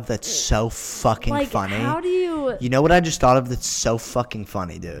thought of that's so fucking like, funny? How do you... You know what I just thought of that's so fucking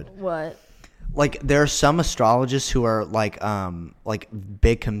funny, dude? What? Like, there are some astrologists who are, like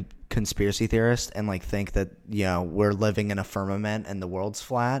big conspiracy theorists and, like, think that, you know, we're living in a firmament and the world's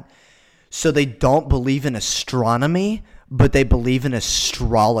flat. So they don't believe in astronomy, but they believe in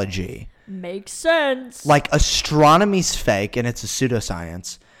astrology. Makes sense. Like, astronomy's fake and it's a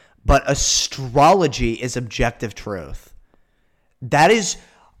pseudoscience, but astrology is objective truth. That is,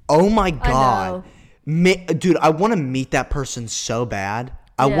 oh my God. Dude, I want to meet that person so bad.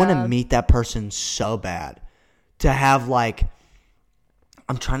 I want to meet that person so bad. To have, like,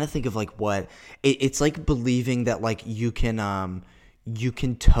 I'm trying to think of, like, what. It's like believing that, like, you can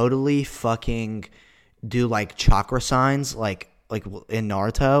totally fucking do, like, chakra signs, like in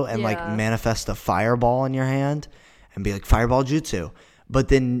Naruto, and, like, manifest a fireball in your hand and be like, fireball jutsu. But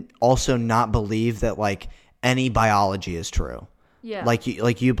then also not believe that, like, any biology is true. Yeah. Like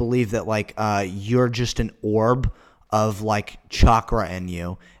you believe that, like, you're just an orb of, like, chakra in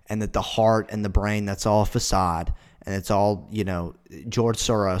you, and that the heart and the brain, that's all a facade, and it's all, you know, George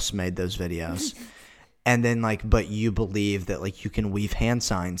Soros made those videos. And then, like, but you believe that, like, you can weave hand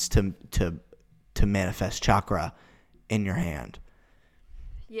signs to manifest chakra in your hand.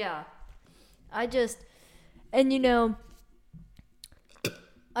 Yeah. And, you know,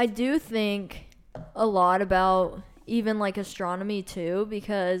 I do think a lot about even, like, astronomy too,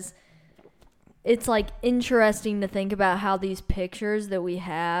 because it's, like, interesting to think about how these pictures that we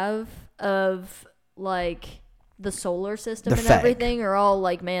have of, like, the solar system and everything are all,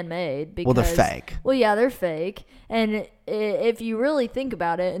 like, man-made. Because, well, they're fake. Well, yeah, they're fake. And if you really think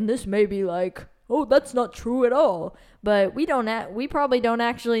about it, and this may be like, oh, that's not true at all. but we probably don't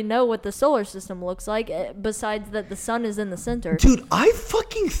actually know what the solar system looks like, besides that the sun is in the center. Dude, I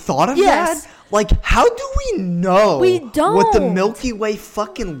fucking thought of that. Like, how do we know what the Milky Way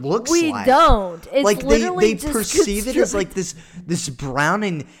fucking looks like? We don't. It's like, literally they perceive it as like this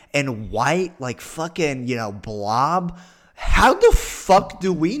brown and white, like, fucking, blob. How the fuck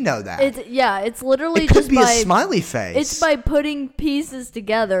do we know that? It's literally just by a smiley face. It's by putting pieces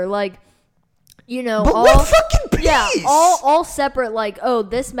together, like, but what fucking piece? Yeah, all separate, like, oh,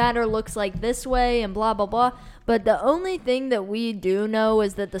 this matter looks like this way and blah, blah, blah. But the only thing that we do know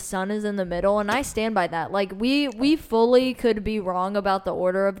is that the sun is in the middle, and I stand by that. Like, we fully could be wrong about the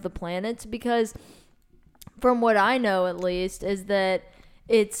order of the planets, because from what I know, at least, is that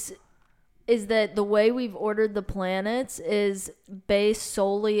the way we've ordered the planets is based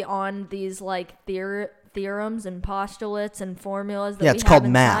solely on these, like, theorems and postulates and formulas that we it's have called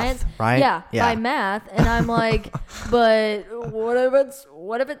in math, science. right? Yeah, by math. And I'm like, but what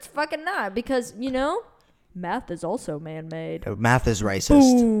if it's fucking not? Because, math is also man-made. Math is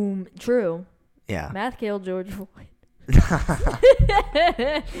racist. Boom. True. Yeah. Math killed George Floyd.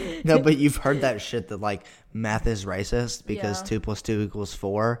 No, but you've heard that shit that, like, math is racist because 2 + 2 =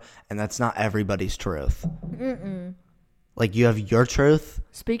 4, and that's not everybody's truth. Like, you have your truth.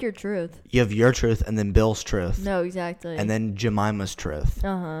 Speak your truth. You have your truth, and then Bill's truth. No, exactly. And then Jemima's truth.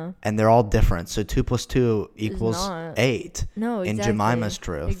 Uh-huh. And they're all different. So 2 + 2 = 8. No, exactly. In Jemima's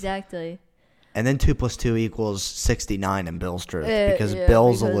truth. Exactly. And then 2 + 2 = 69 in Bill's truth, because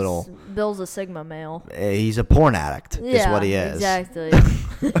Bill's Bill's a Sigma male. He's a porn addict, is what he is. Exactly.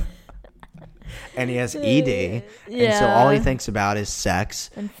 And he has ED, and so all he thinks about is sex,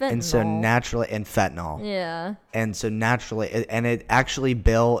 and fentanyl. And so naturally, and fentanyl. Yeah. And so naturally, and it actually,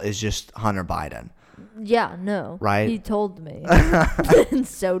 Bill is just Hunter Biden. Yeah, no. Right? He told me. And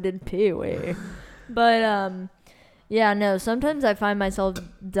so did Pee-wee. But, yeah, no, sometimes I find myself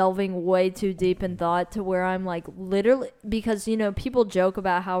delving way too deep in thought to where I'm like literally, because, people joke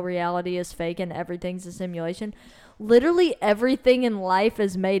about how reality is fake and everything's a simulation. Literally everything in life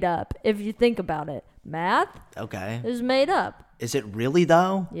is made up, if you think about it. Math is made up. Is it really,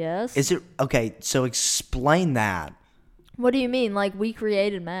 though? Yes. Is it? Okay, so explain that. What do you mean? Like, we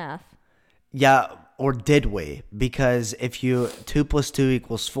created math? Yeah, or did we? Because if 2 + 2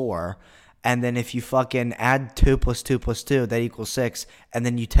 = 4... and then if you fucking add 2 + 2 + 2, that equals 6. And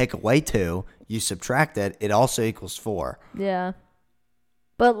then you take away 2, you subtract it, it also equals 4. Yeah.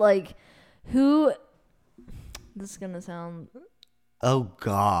 But, like, who... This is going to sound... Oh,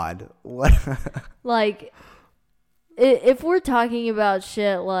 God. What? Like, if we're talking about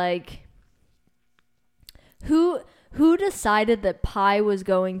shit, like... Who decided that pi was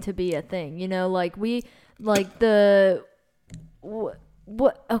going to be a thing? Like, we... Like, the...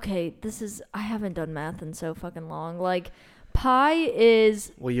 What? Okay, I haven't done math in so fucking long. Like, pi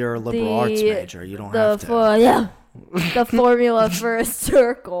is... Well, you're a liberal arts major. You don't have to. The formula for a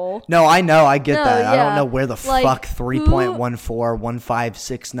circle. No, I know. I get that. Yeah. I don't know where the fuck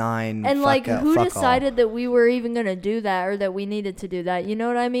 3.141569... And, like, who decided that we were even going to do that, or that we needed to do that? You know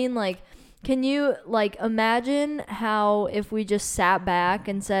what I mean? Like... Can you, like, imagine how if we just sat back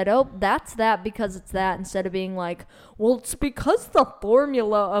and said, oh, that's that because it's that, instead of being like, well, it's because the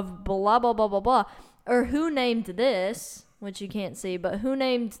formula of blah, blah, blah, blah, blah. Or who named this, which you can't see, but who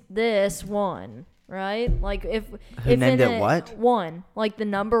named this 1, right? Like, who named it what? 1. Like, the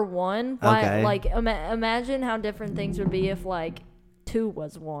number 1. Okay. Like, imagine how different things would be if, like, 2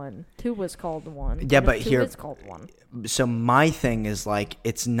 was 1. 2 was called 1. Yeah, but here... is called 1. So my thing is, like,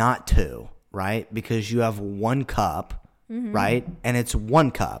 it's not 2, right? Because you have 1 cup, right? And it's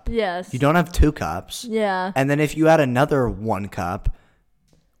 1 cup. Yes. You don't have 2 cups. Yeah. And then if you add another 1 cup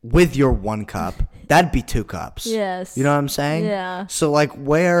with your 1 cup, that'd be 2 cups. Yes. You know what I'm saying? Yeah. So, like,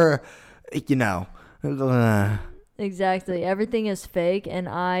 where, Exactly. Everything is fake, and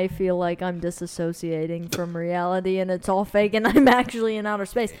I feel like I'm disassociating from reality, and it's all fake, and I'm actually in outer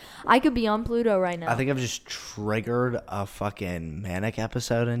space. I could be on Pluto right now. I think I've just triggered a fucking manic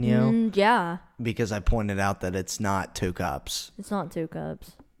episode in you. Yeah. Because I pointed out that it's not 2 cups. It's not 2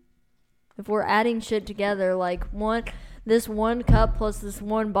 cups. If we're adding shit together, like, this 1 cup plus this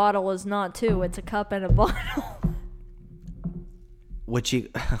 1 bottle is not 2. It's a cup and a bottle. Which you...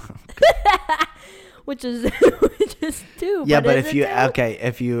 Which is is too. Yeah, but if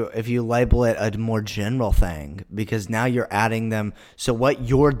you label it a more general thing, because now you're adding them. So what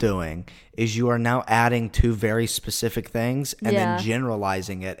you're doing is you are now adding two very specific things and then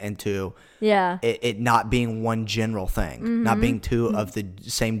generalizing it into it not being one general thing, not being two of the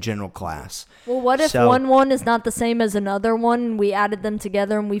same general class. Well, what if one is not the same as another one, and we added them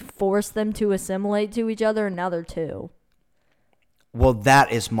together and we forced them to assimilate to each other, and now they're two? Well,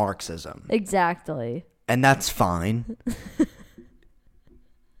 that is Marxism. Exactly. And that's fine.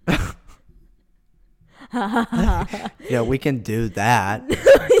 We can do that.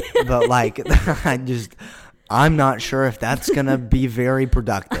 But like, I'm not sure if that's going to be very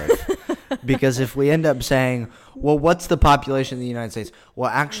productive. Because if we end up saying, well, what's the population of the United States? Well,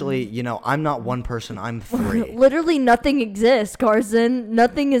 actually, I'm not one person, I'm 3. Literally nothing exists, Carson.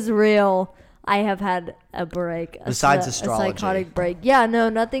 Nothing is real. I have had a break. Besides astrology. A psychotic break. Yeah, no,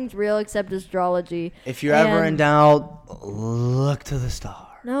 nothing's real except astrology. If you're ever in doubt, look to the stars.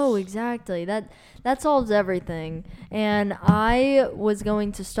 No, exactly. That solves everything. And I was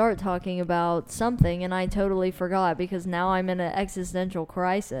going to start talking about something, and I totally forgot because now I'm in an existential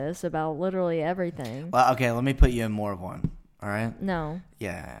crisis about literally everything. Well, okay, let me put you in more of one. All right? No.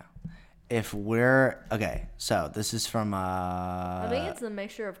 Yeah. If we're okay, so this is from I think it's a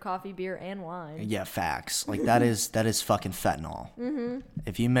mixture of coffee, beer, and wine. Yeah, facts. Like that is fucking fentanyl. Mm-hmm.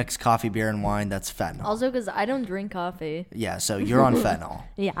 If you mix coffee, beer, and wine, that's fentanyl. Also, because I don't drink coffee. Yeah, so you're on fentanyl.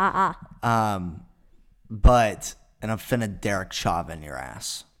 Yeah. But and I'm finna Derek Chauvin your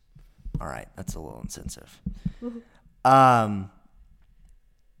ass. All right, that's a little insensitive.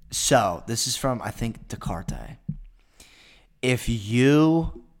 So this is from I think Descartes.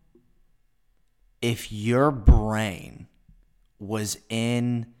 If your brain was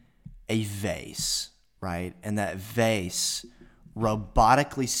in a vase, right, and that vase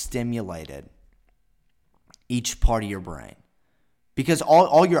robotically stimulated each part of your brain, because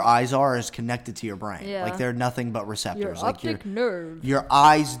all your eyes are is connected to your brain. Yeah. Like they're nothing but receptors. Your optic nerve. Your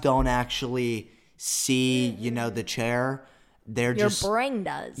eyes don't actually see, the chair. They're your just brain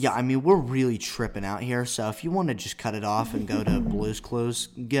does. Yeah, I mean, we're really tripping out here. So if you want to just cut it off and go to Blue's Clues,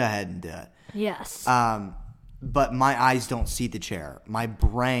 go ahead and do it. Yes. But my eyes don't see the chair. My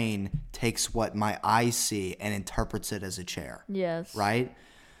brain takes what my eyes see and interprets it as a chair. Yes. Right?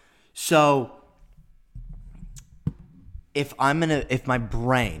 So if my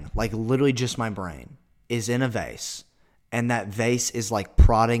brain, like literally just my brain, is in a vase, and that vase is like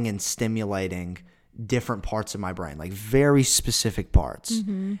prodding and stimulating different parts of my brain, like very specific parts,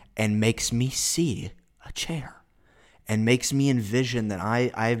 and makes me see a chair. And makes me envision that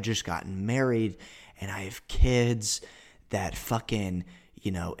I've just gotten married and I have kids that fucking,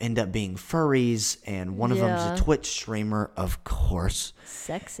 end up being furries, and one of them's a Twitch streamer, of course.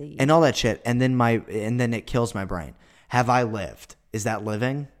 Sexy. And all that shit. And then it kills my brain. Have I lived? Is that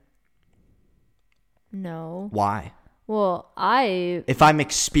living? No. Why? Well, if I'm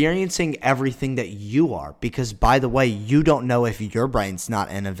experiencing everything that you are, because by the way, you don't know if your brain's not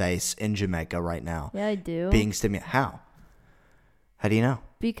in a vase in Jamaica right now. Yeah, I do. Being stimulated. How? How do you know?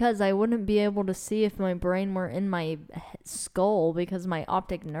 Because I wouldn't be able to see if my brain were in my skull because my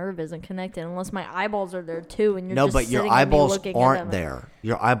optic nerve isn't connected unless my eyeballs are there too. And you're no, just but your sitting at me eyeballs looking aren't at them. there.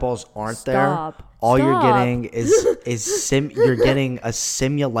 Your eyeballs aren't Stop. there. All Stop. you're getting is you're getting a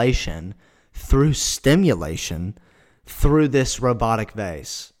simulation through stimulation through this robotic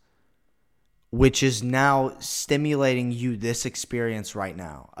vase, which is now stimulating you this experience right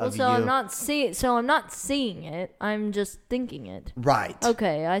now. I'm not seeing it. I'm just thinking it. Right.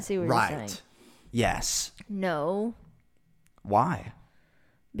 Okay, I see what you're saying. Yes. No. Why?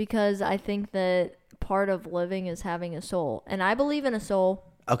 Because I think that part of living is having a soul, and I believe in a soul.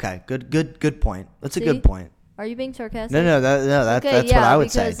 Okay. Good point. That's a good point. Are you being sarcastic? No. That's what I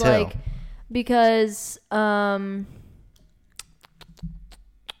would say too. Because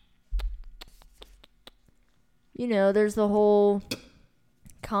there's the whole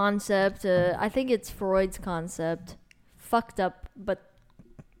concept. I think it's Freud's concept. Fucked up, but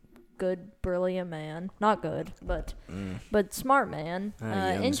good, brilliant man. Not good, but smart man.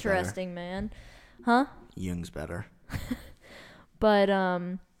 Interesting man. Huh? Jung's better. But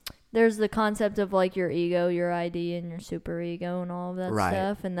there's the concept of like your ego, your ID, and your superego and all of that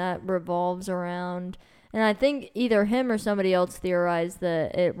stuff, and that revolves around. And I think either him or somebody else theorized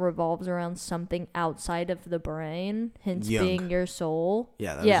that it revolves around something outside of the brain, hence being your soul.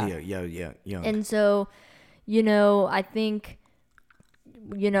 Yeah, that was Jung. And so, I think,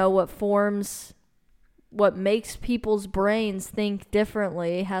 what makes people's brains think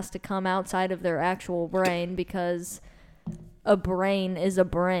differently has to come outside of their actual brain, because a brain is a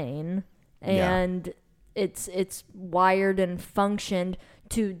brain. And it's wired and functioned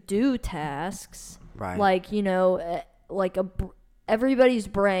to do tasks. Right. Like, you know, like everybody's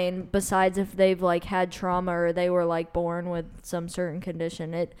brain, besides if they've like had trauma or they were like born with some certain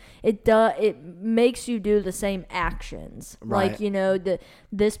condition, it makes you do the same actions. Right. Like, you know,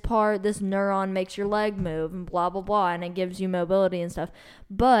 this neuron makes your leg move and blah blah blah, and it gives you mobility and stuff.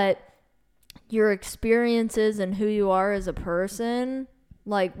 But your experiences and who you are as a person,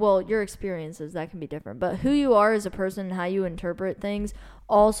 like, well, your experiences, that can be different, but who you are as a person and how you interpret things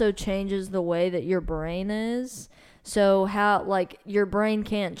also changes the way that your brain is. So how, like, your brain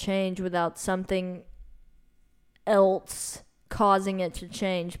can't change without something else causing it to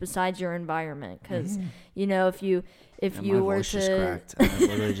change besides your environment. Because, you know, if you were voice to... just cracked. I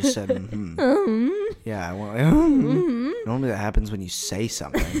literally just said, Yeah, I went, Normally that happens when you say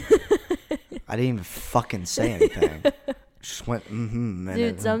something. I didn't even fucking say anything. Just went, and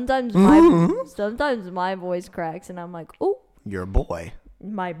Dude, sometimes my voice cracks and I'm like, oh. You're a boy.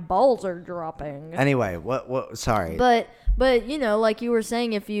 My balls are dropping. Anyway, what sorry. But you know, like you were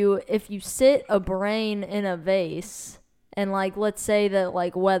saying, if you sit a brain in a vase, and like, let's say that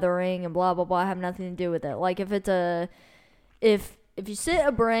like weathering and blah blah blah have nothing to do with it. Like if you sit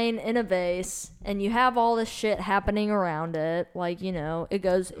a brain in a vase and you have all this shit happening around it, like, you know,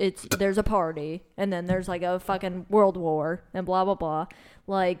 there's a party and then there's like a fucking world war and blah blah blah.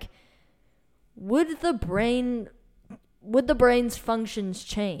 Like, would the brain's functions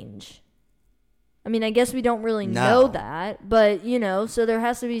change? I mean, I guess we don't really know that, but, you know, so there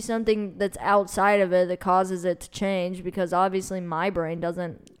has to be something that's outside of it that causes it to change, because obviously my brain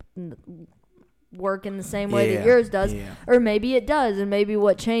doesn't work in the same way that yours does, or maybe it does, and maybe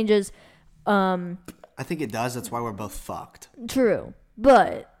what changes... I think it does. That's why we're both fucked. True,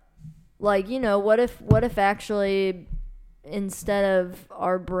 but, like, you know, what if actually, instead of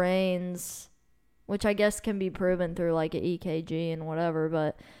our brains... which I guess can be proven through like an EKG and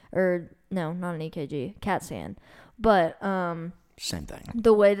whatever, no, not an EKG, CAT scan. But, same thing.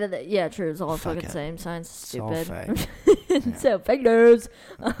 The way that, true, it's all fucking same. Science is stupid. It's all fake. So, fake news.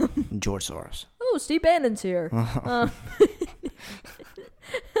 George Soros. Oh, Steve Bannon's here.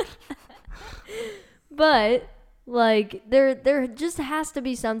 But, like, there just has to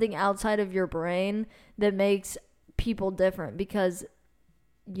be something outside of your brain that makes people different, because,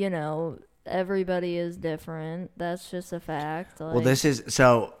 you know... everybody is different. That's just a fact. Like, well, this is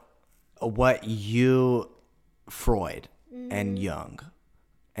what Freud and Jung,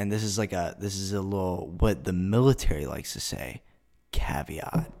 and this is a little what the military likes to say,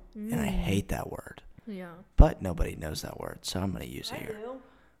 caveat, and I hate that word. Yeah. But nobody knows that word, so I'm gonna use it here. I do.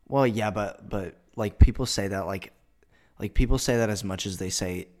 Well, yeah, but like people say that like people say that as much as they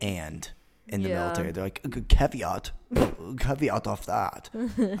say and. In the military, they're like, a caveat off that.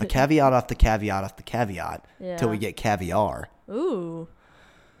 A caveat off the caveat off the caveat till we get caviar. Ooh.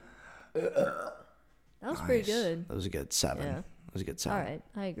 That was pretty good. That was a good 7. Yeah. That was a good 7. All right,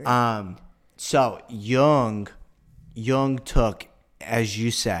 I agree. So Jung took, as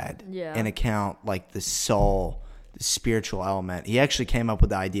you said, in account like the soul, the spiritual element. He actually came up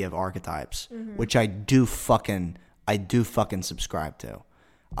with the idea of archetypes, which I do fucking subscribe to.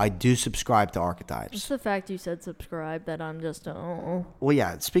 I do subscribe to archetypes. It's the fact you said subscribe that I'm just, Well,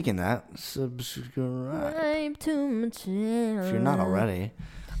 yeah, speaking of that, subscribe to my channel. If you're not already.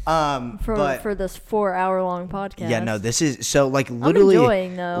 For this 4-hour-long podcast. Yeah, no, this is, so like literally. I'm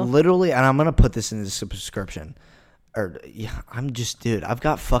enjoying, though. Literally, and I'm going to put this in the subscription. I'm just, dude, I've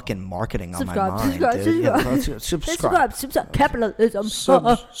got fucking marketing on my mind, dude. Subscribe. Capitalism.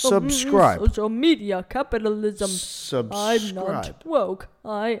 Subscribe. Social media capitalism. Subscribe. I'm not woke.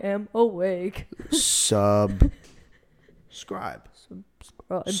 I am awake. Subscribe.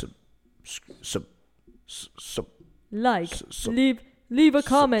 Like. Leave a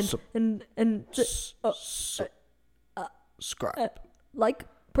comment and subscribe. Like.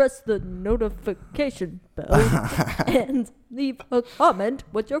 Press the notification bell and leave a comment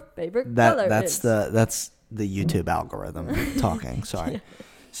what your favorite color is. That's the YouTube algorithm talking. Sorry.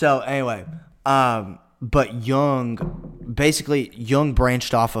 So anyway, but Jung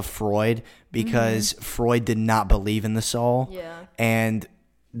branched off of Freud because Freud did not believe in the soul. Yeah. And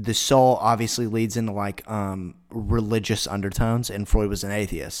the soul obviously leads into like religious undertones, and Freud was an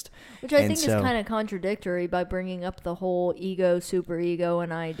atheist. Which I think is kind of contradictory by bringing up the whole ego, superego,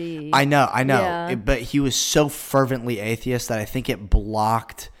 and ID. I know. Yeah. But he was so fervently atheist that I think it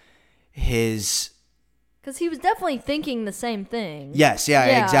blocked his... Because he was definitely thinking the same thing. Yes,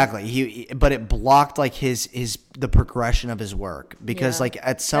 yeah. Exactly. But it blocked like the progression of his work, because like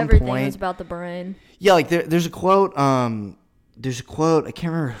at some Everything point... was about the brain. Yeah, like there's a quote... I can't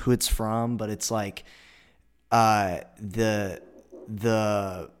remember who it's from, but it's like... the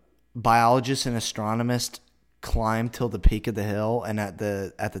biologists and astronomers climb till the peak of the hill, and at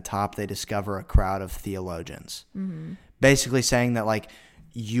the top they discover a crowd of theologians. Mm-hmm. Basically saying that like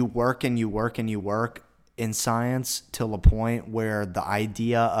you work and you work and you work in science till a point where the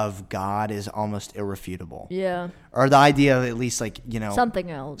idea of God is almost irrefutable. Yeah. Or the idea of at least like, something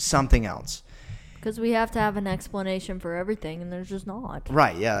else. Something else. Because we have to have an explanation for everything, and there's just not.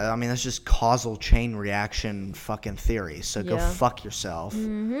 Right, yeah. I mean, that's just causal chain reaction fucking theory. So go fuck yourself.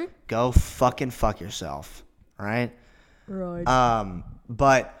 Mm-hmm. Go fucking fuck yourself. All right? Right.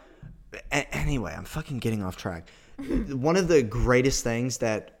 But anyway, I'm fucking getting off track. One of the greatest things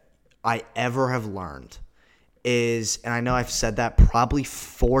that I ever have learned is, and I know I've said that probably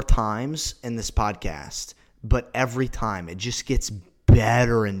 4 times in this podcast, but every time it just gets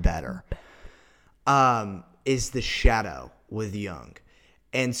better and better, is the shadow with Jung.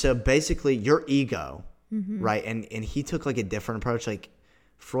 And so basically your ego, right? And he took like a different approach. Like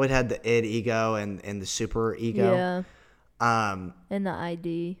Freud had the id ego and the super ego. Yeah. And the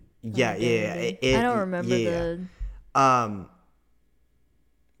ID. Yeah. I don't remember the...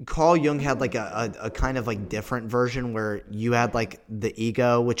 Carl Jung had like a kind of like different version where you had like the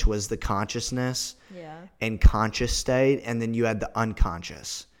ego, which was the consciousness and conscious state, and then you had the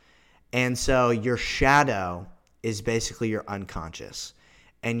unconscious. And so your shadow is basically your unconscious,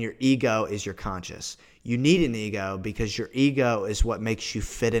 and your ego is your conscious. You need an ego because your ego is what makes you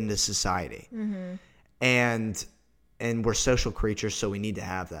fit into society. Mm-hmm. And we're social creatures, so we need to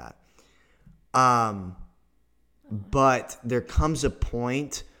have that. But there comes a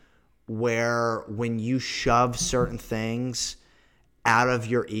point where when you shove certain things out of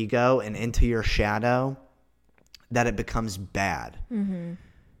your ego and into your shadow, that it becomes bad. Mm-hmm.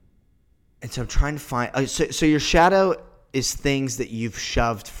 And so I'm trying to find... So your shadow is things that you've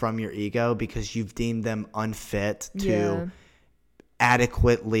shoved from your ego because you've deemed them unfit to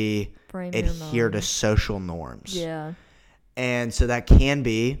adequately adhere to social norms. Yeah. And so that can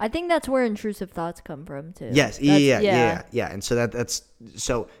be... I think that's where intrusive thoughts come from, too. Yes. Yeah. And so that's...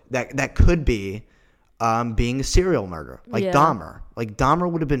 So that could be being a serial murderer. Like Dahmer. Like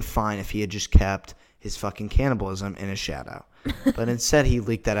Dahmer would have been fine if he had just kept his fucking cannibalism in his shadow. But instead he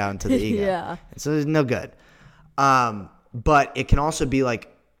leaked that out into the ego. Yeah. And so it's no good. But it can also be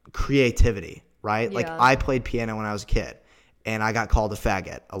like creativity, right? Yeah. Like I played piano when I was a kid. And I got called a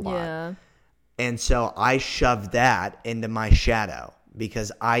faggot a lot. Yeah. And so I shoved that into my shadow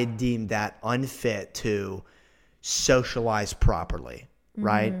because I deemed that unfit to socialize properly,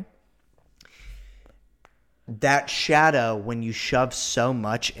 right? That shadow, when you shove so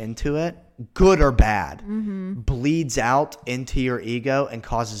much into it, good or bad, bleeds out into your ego and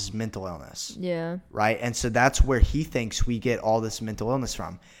causes mental illness. Yeah. Right? And so that's where he thinks we get all this mental illness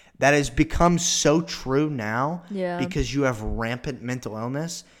from. That has become so true now because you have rampant mental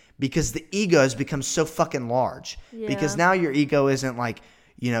illness. Because the ego has become so fucking large. Yeah. Because now your ego isn't like,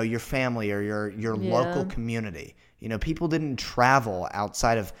 your family or your local community. People didn't travel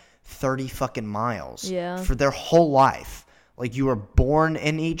outside of 30 fucking miles for their whole life. Like you were born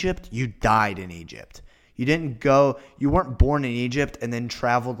in Egypt, you died in Egypt. You weren't born in Egypt and then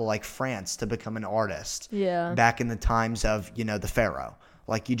traveled to like France to become an artist. Yeah. Back in the times of, the Pharaoh.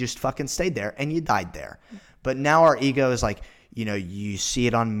 Like you just fucking stayed there and you died there. But now our ego is like, you see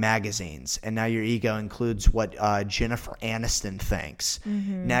it on magazines, and now your ego includes what Jennifer Aniston thinks.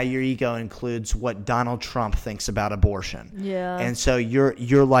 Mm-hmm. Now your ego includes what Donald Trump thinks about abortion. Yeah. And so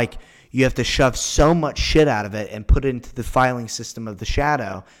you're like, you have to shove so much shit out of it and put it into the filing system of the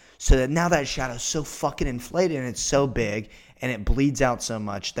shadow, so that now that shadow is so fucking inflated and it's so big and it bleeds out so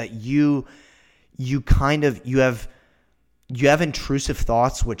much that you have intrusive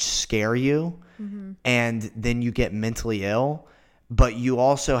thoughts which scare you. Mm-hmm. And then you get mentally ill, but you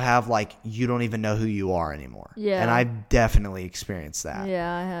also have like you don't even know who you are anymore. Yeah, and I've definitely experienced that.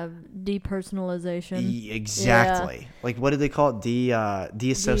 Yeah, I have depersonalization. Exactly. Yeah. Like what do they call it?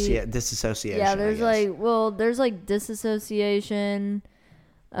 Disassociation. Yeah, there's like disassociation.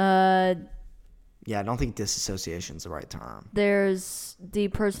 Yeah, I don't think disassociation is the right term. There's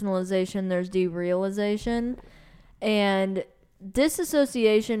depersonalization. There's derealization, and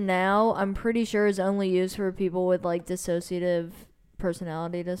disassociation now, I'm pretty sure, is only used for people with like dissociative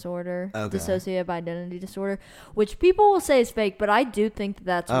personality disorder, dissociative identity disorder, which people will say is fake, but I do think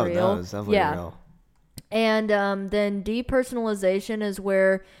that's real. No, it's definitely real. And then depersonalization is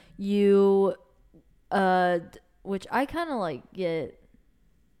where you, which I kind of like get,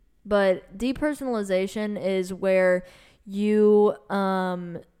 but depersonalization is where you,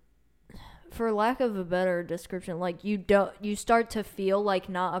 for lack of a better description, like you start to feel like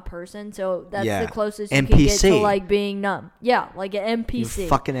not a person. So that's the closest you can get to like being numb. Yeah, like an NPC. You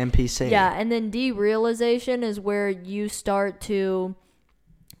fucking NPC. Yeah, and then derealization is where you start to,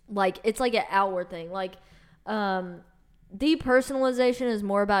 like, it's like an outward thing. Like, depersonalization is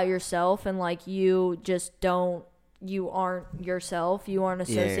more about yourself, and like you aren't yourself. You aren't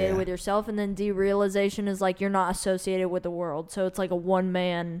associated with yourself. And then derealization is like you're not associated with the world. So it's like a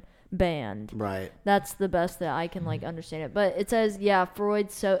one-man band. Right. That's the best that I can like understand it. But it says,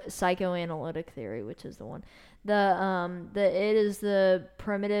 Freud's psychoanalytic theory, which is the one. The it is the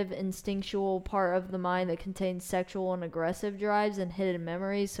primitive instinctual part of the mind that contains sexual and aggressive drives and hidden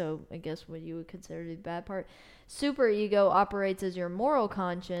memories. So I guess what you would consider the bad part. Superego operates as your moral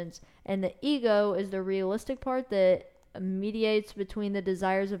conscience, and the ego is the realistic part that mediates between the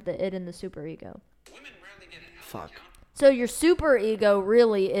desires of the id and the superego. Fuck. So your superego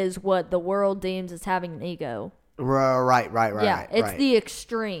really is what the world deems as having an ego. Right. Yeah, it's the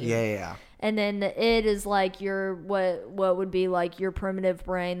extreme. Yeah. And then the id is like your what would be like your primitive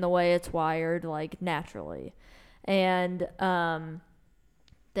brain, the way it's wired, like naturally, and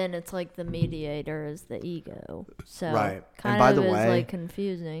then it's like the mediator is the ego. So right. Kind and by of the is way, like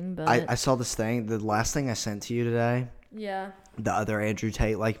confusing. But I saw this thing. The last thing I sent to you today. Yeah. The other Andrew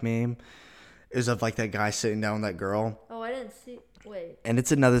Tate like meme is of like that guy sitting down with that girl. Oh, I didn't see. Wait. And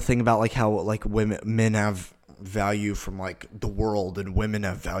it's another thing about like how like men have value from like the world and women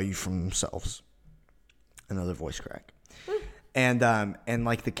have value from themselves. Another voice crack. and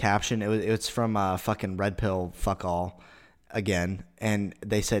like the caption, it's from fucking Red Pill Fuck All. Again, and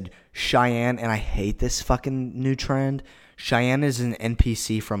they said Cheyenne, and I hate this fucking new trend. Cheyenne is an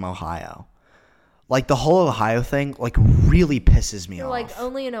NPC from Ohio. Like the whole Ohio thing, like really pisses me off. Like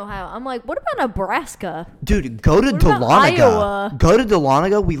only in Ohio. I'm like, what about Nebraska? Dude, go to Dahlonega. Go to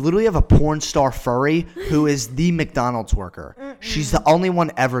Dahlonega. We literally have a porn star furry who is the McDonald's worker. She's the only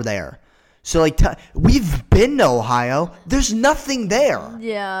one ever there. So, like, we've been to Ohio. There's nothing there.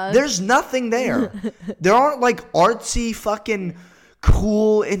 Yeah. There's nothing there. There aren't, like, artsy, fucking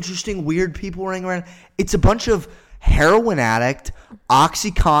cool, interesting, weird people running around. It's a bunch of heroin addict,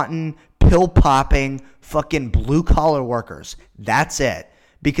 OxyContin, pill-popping, fucking blue-collar workers. That's it.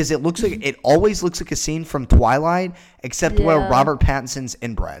 Because it always looks like a scene from Twilight, except where Robert Pattinson's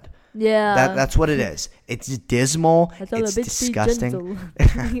inbred. Yeah. That's what it is. It's dismal. It's disgusting.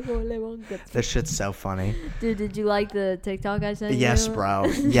 This shit's so funny. Dude, did you like the TikTok I sent you? Yes, bro.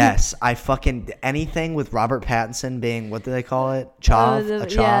 Yes. I fucking anything with Robert Pattinson being, what do they call it? Chav? A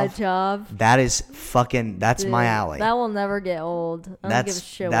chav? Yeah, chav. That is fucking, that's dude, my alley. That will never get old. I don't give a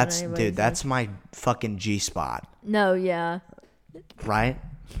shit what anybody says. That's my fucking G spot. No, yeah. Right?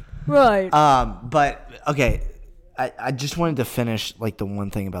 Right. But, okay. I just wanted to finish like the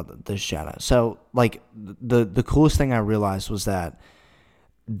one thing about the shadow. So like the coolest thing I realized was that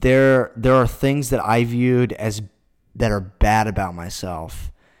there are things that I viewed as that are bad about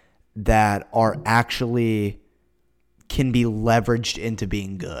myself that are actually can be leveraged into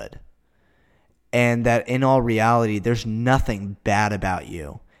being good. And that in all reality, there's nothing bad about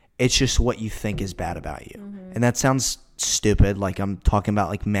you. It's just what you think is bad about you. Mm-hmm. And that sounds stupid. Like I'm talking about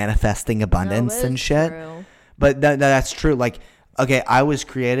like manifesting abundance and shit. True. But that's true. Like, okay, I was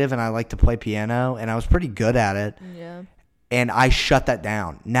creative and I like to play piano and I was pretty good at it. Yeah. And I shut that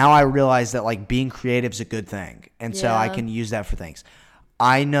down. Now I realize that like being creative is a good thing. And so I can use that for things.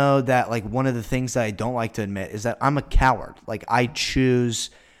 I know that like one of the things that I don't like to admit is that I'm a coward. Like I choose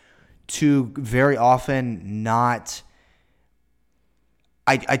to very often not,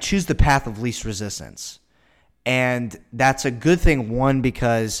 I choose the path of least resistance. And that's a good thing, one,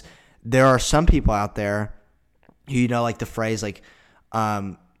 because there are some people out there, you know, like the phrase, like,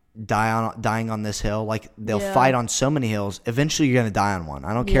 dying on this hill. Like, they'll fight on so many hills. Eventually, you're going to die on one.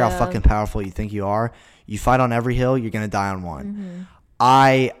 I don't care how fucking powerful you think you are. You fight on every hill, you're going to die on one. Mm-hmm.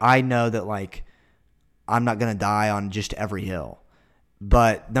 I know that, like, I'm not going to die on just every hill.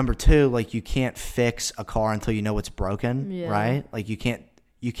 But number two, like, you can't fix a car until you know it's broken, right? Like, you can't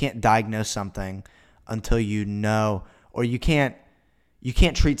diagnose something until you know, or you can't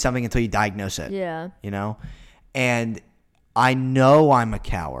treat something until you diagnose it. Yeah. You know? And I know I'm a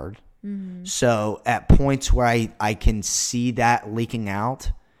coward. Mm-hmm. So at points where I can see that leaking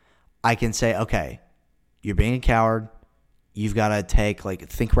out, I can say, okay, you're being a coward. You've got to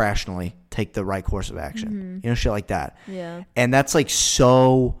think rationally, take the right course of action. Mm-hmm. You know, shit like that. Yeah. And that's like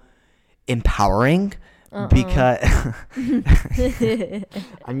so empowering Because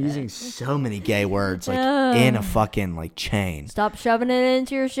I'm using so many gay words like in a fucking like chain. Stop shoving it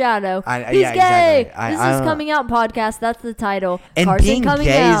into your shadow. He's yeah, gay. Exactly. This is coming out podcast. That's the title. And Carson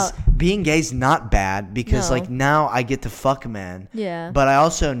being gay's not bad because like now I get to fuck men. Yeah. But I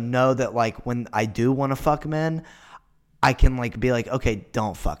also know that like when I do want to fuck men, I can like be like, okay,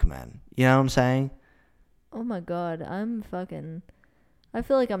 don't fuck men. You know what I'm saying? Oh my God, I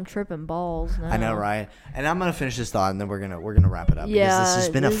feel like I'm tripping balls now. I know, right? And I'm gonna finish this thought, and then we're gonna wrap it up. Yeah, because this has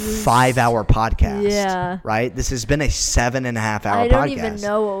been a 5-hour podcast. Yeah, right. This has been a 7.5 hour podcast. I don't even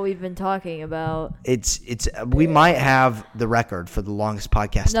know what we've been talking about. We might have the record for the longest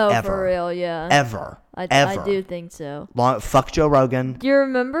podcast ever. No, for real, yeah. Ever. I do think so. Fuck Joe Rogan. Do you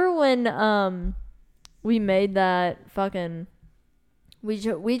remember when we made that fucking?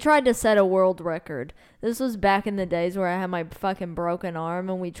 We tried to set a world record. This was back in the days where I had my fucking broken arm,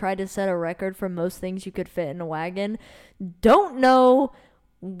 and we tried to set a record for most things you could fit in a wagon. Don't know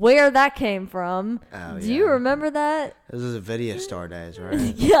where that came from. Oh, Do you remember that? This was the Video Star days, right?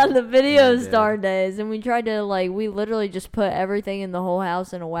 Yeah, the Video Star days. And we tried to, we literally just put everything in the whole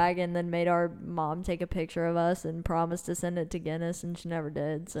house in a wagon, then made our mom take a picture of us and promised to send it to Guinness, and she never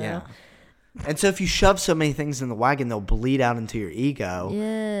did. So. Yeah. And so if you shove so many things in the wagon, they'll bleed out into your ego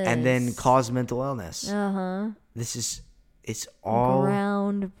and then cause mental illness. It's all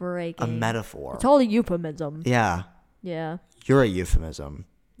groundbreaking. A metaphor. It's all a euphemism. Yeah. Yeah. You're a euphemism.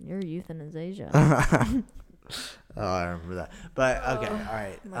 You're euthanasia. Oh, I remember that. But okay, all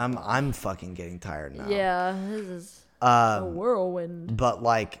right. I'm fucking getting tired now. Yeah, this is a whirlwind. But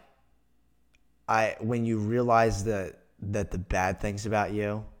when you realize that the bad things about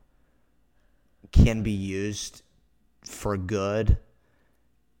you can be used for good,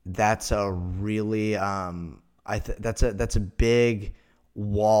 that's a really that's a big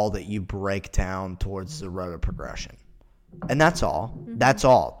wall that you break down towards the road of progression. And that's all. Mm-hmm. That's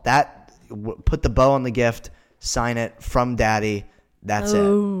all. Put the bow on the gift, sign it from daddy. That's it.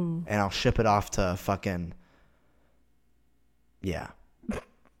 And I'll ship it off to fucking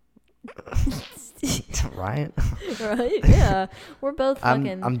right? Right? Yeah. We're both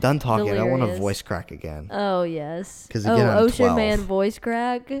fucking I'm done talking. delirious. I want to voice crack again. Oh, yes. Ocean 12. Man voice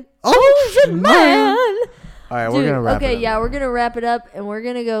crack. Ocean Man! All right, Dude, we're going to wrap it up. Okay, yeah, we're going to wrap it up, and we're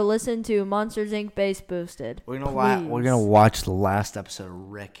going to go listen to Monsters, Inc. Bass Boosted. We're going to watch the last episode of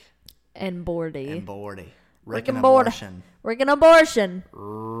Rick and Morty. Rick and Abortion. Rick and Abortion.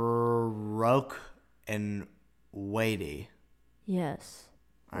 Roke and Wadey. Yes.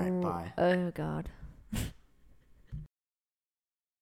 All right, bye. Oh, God.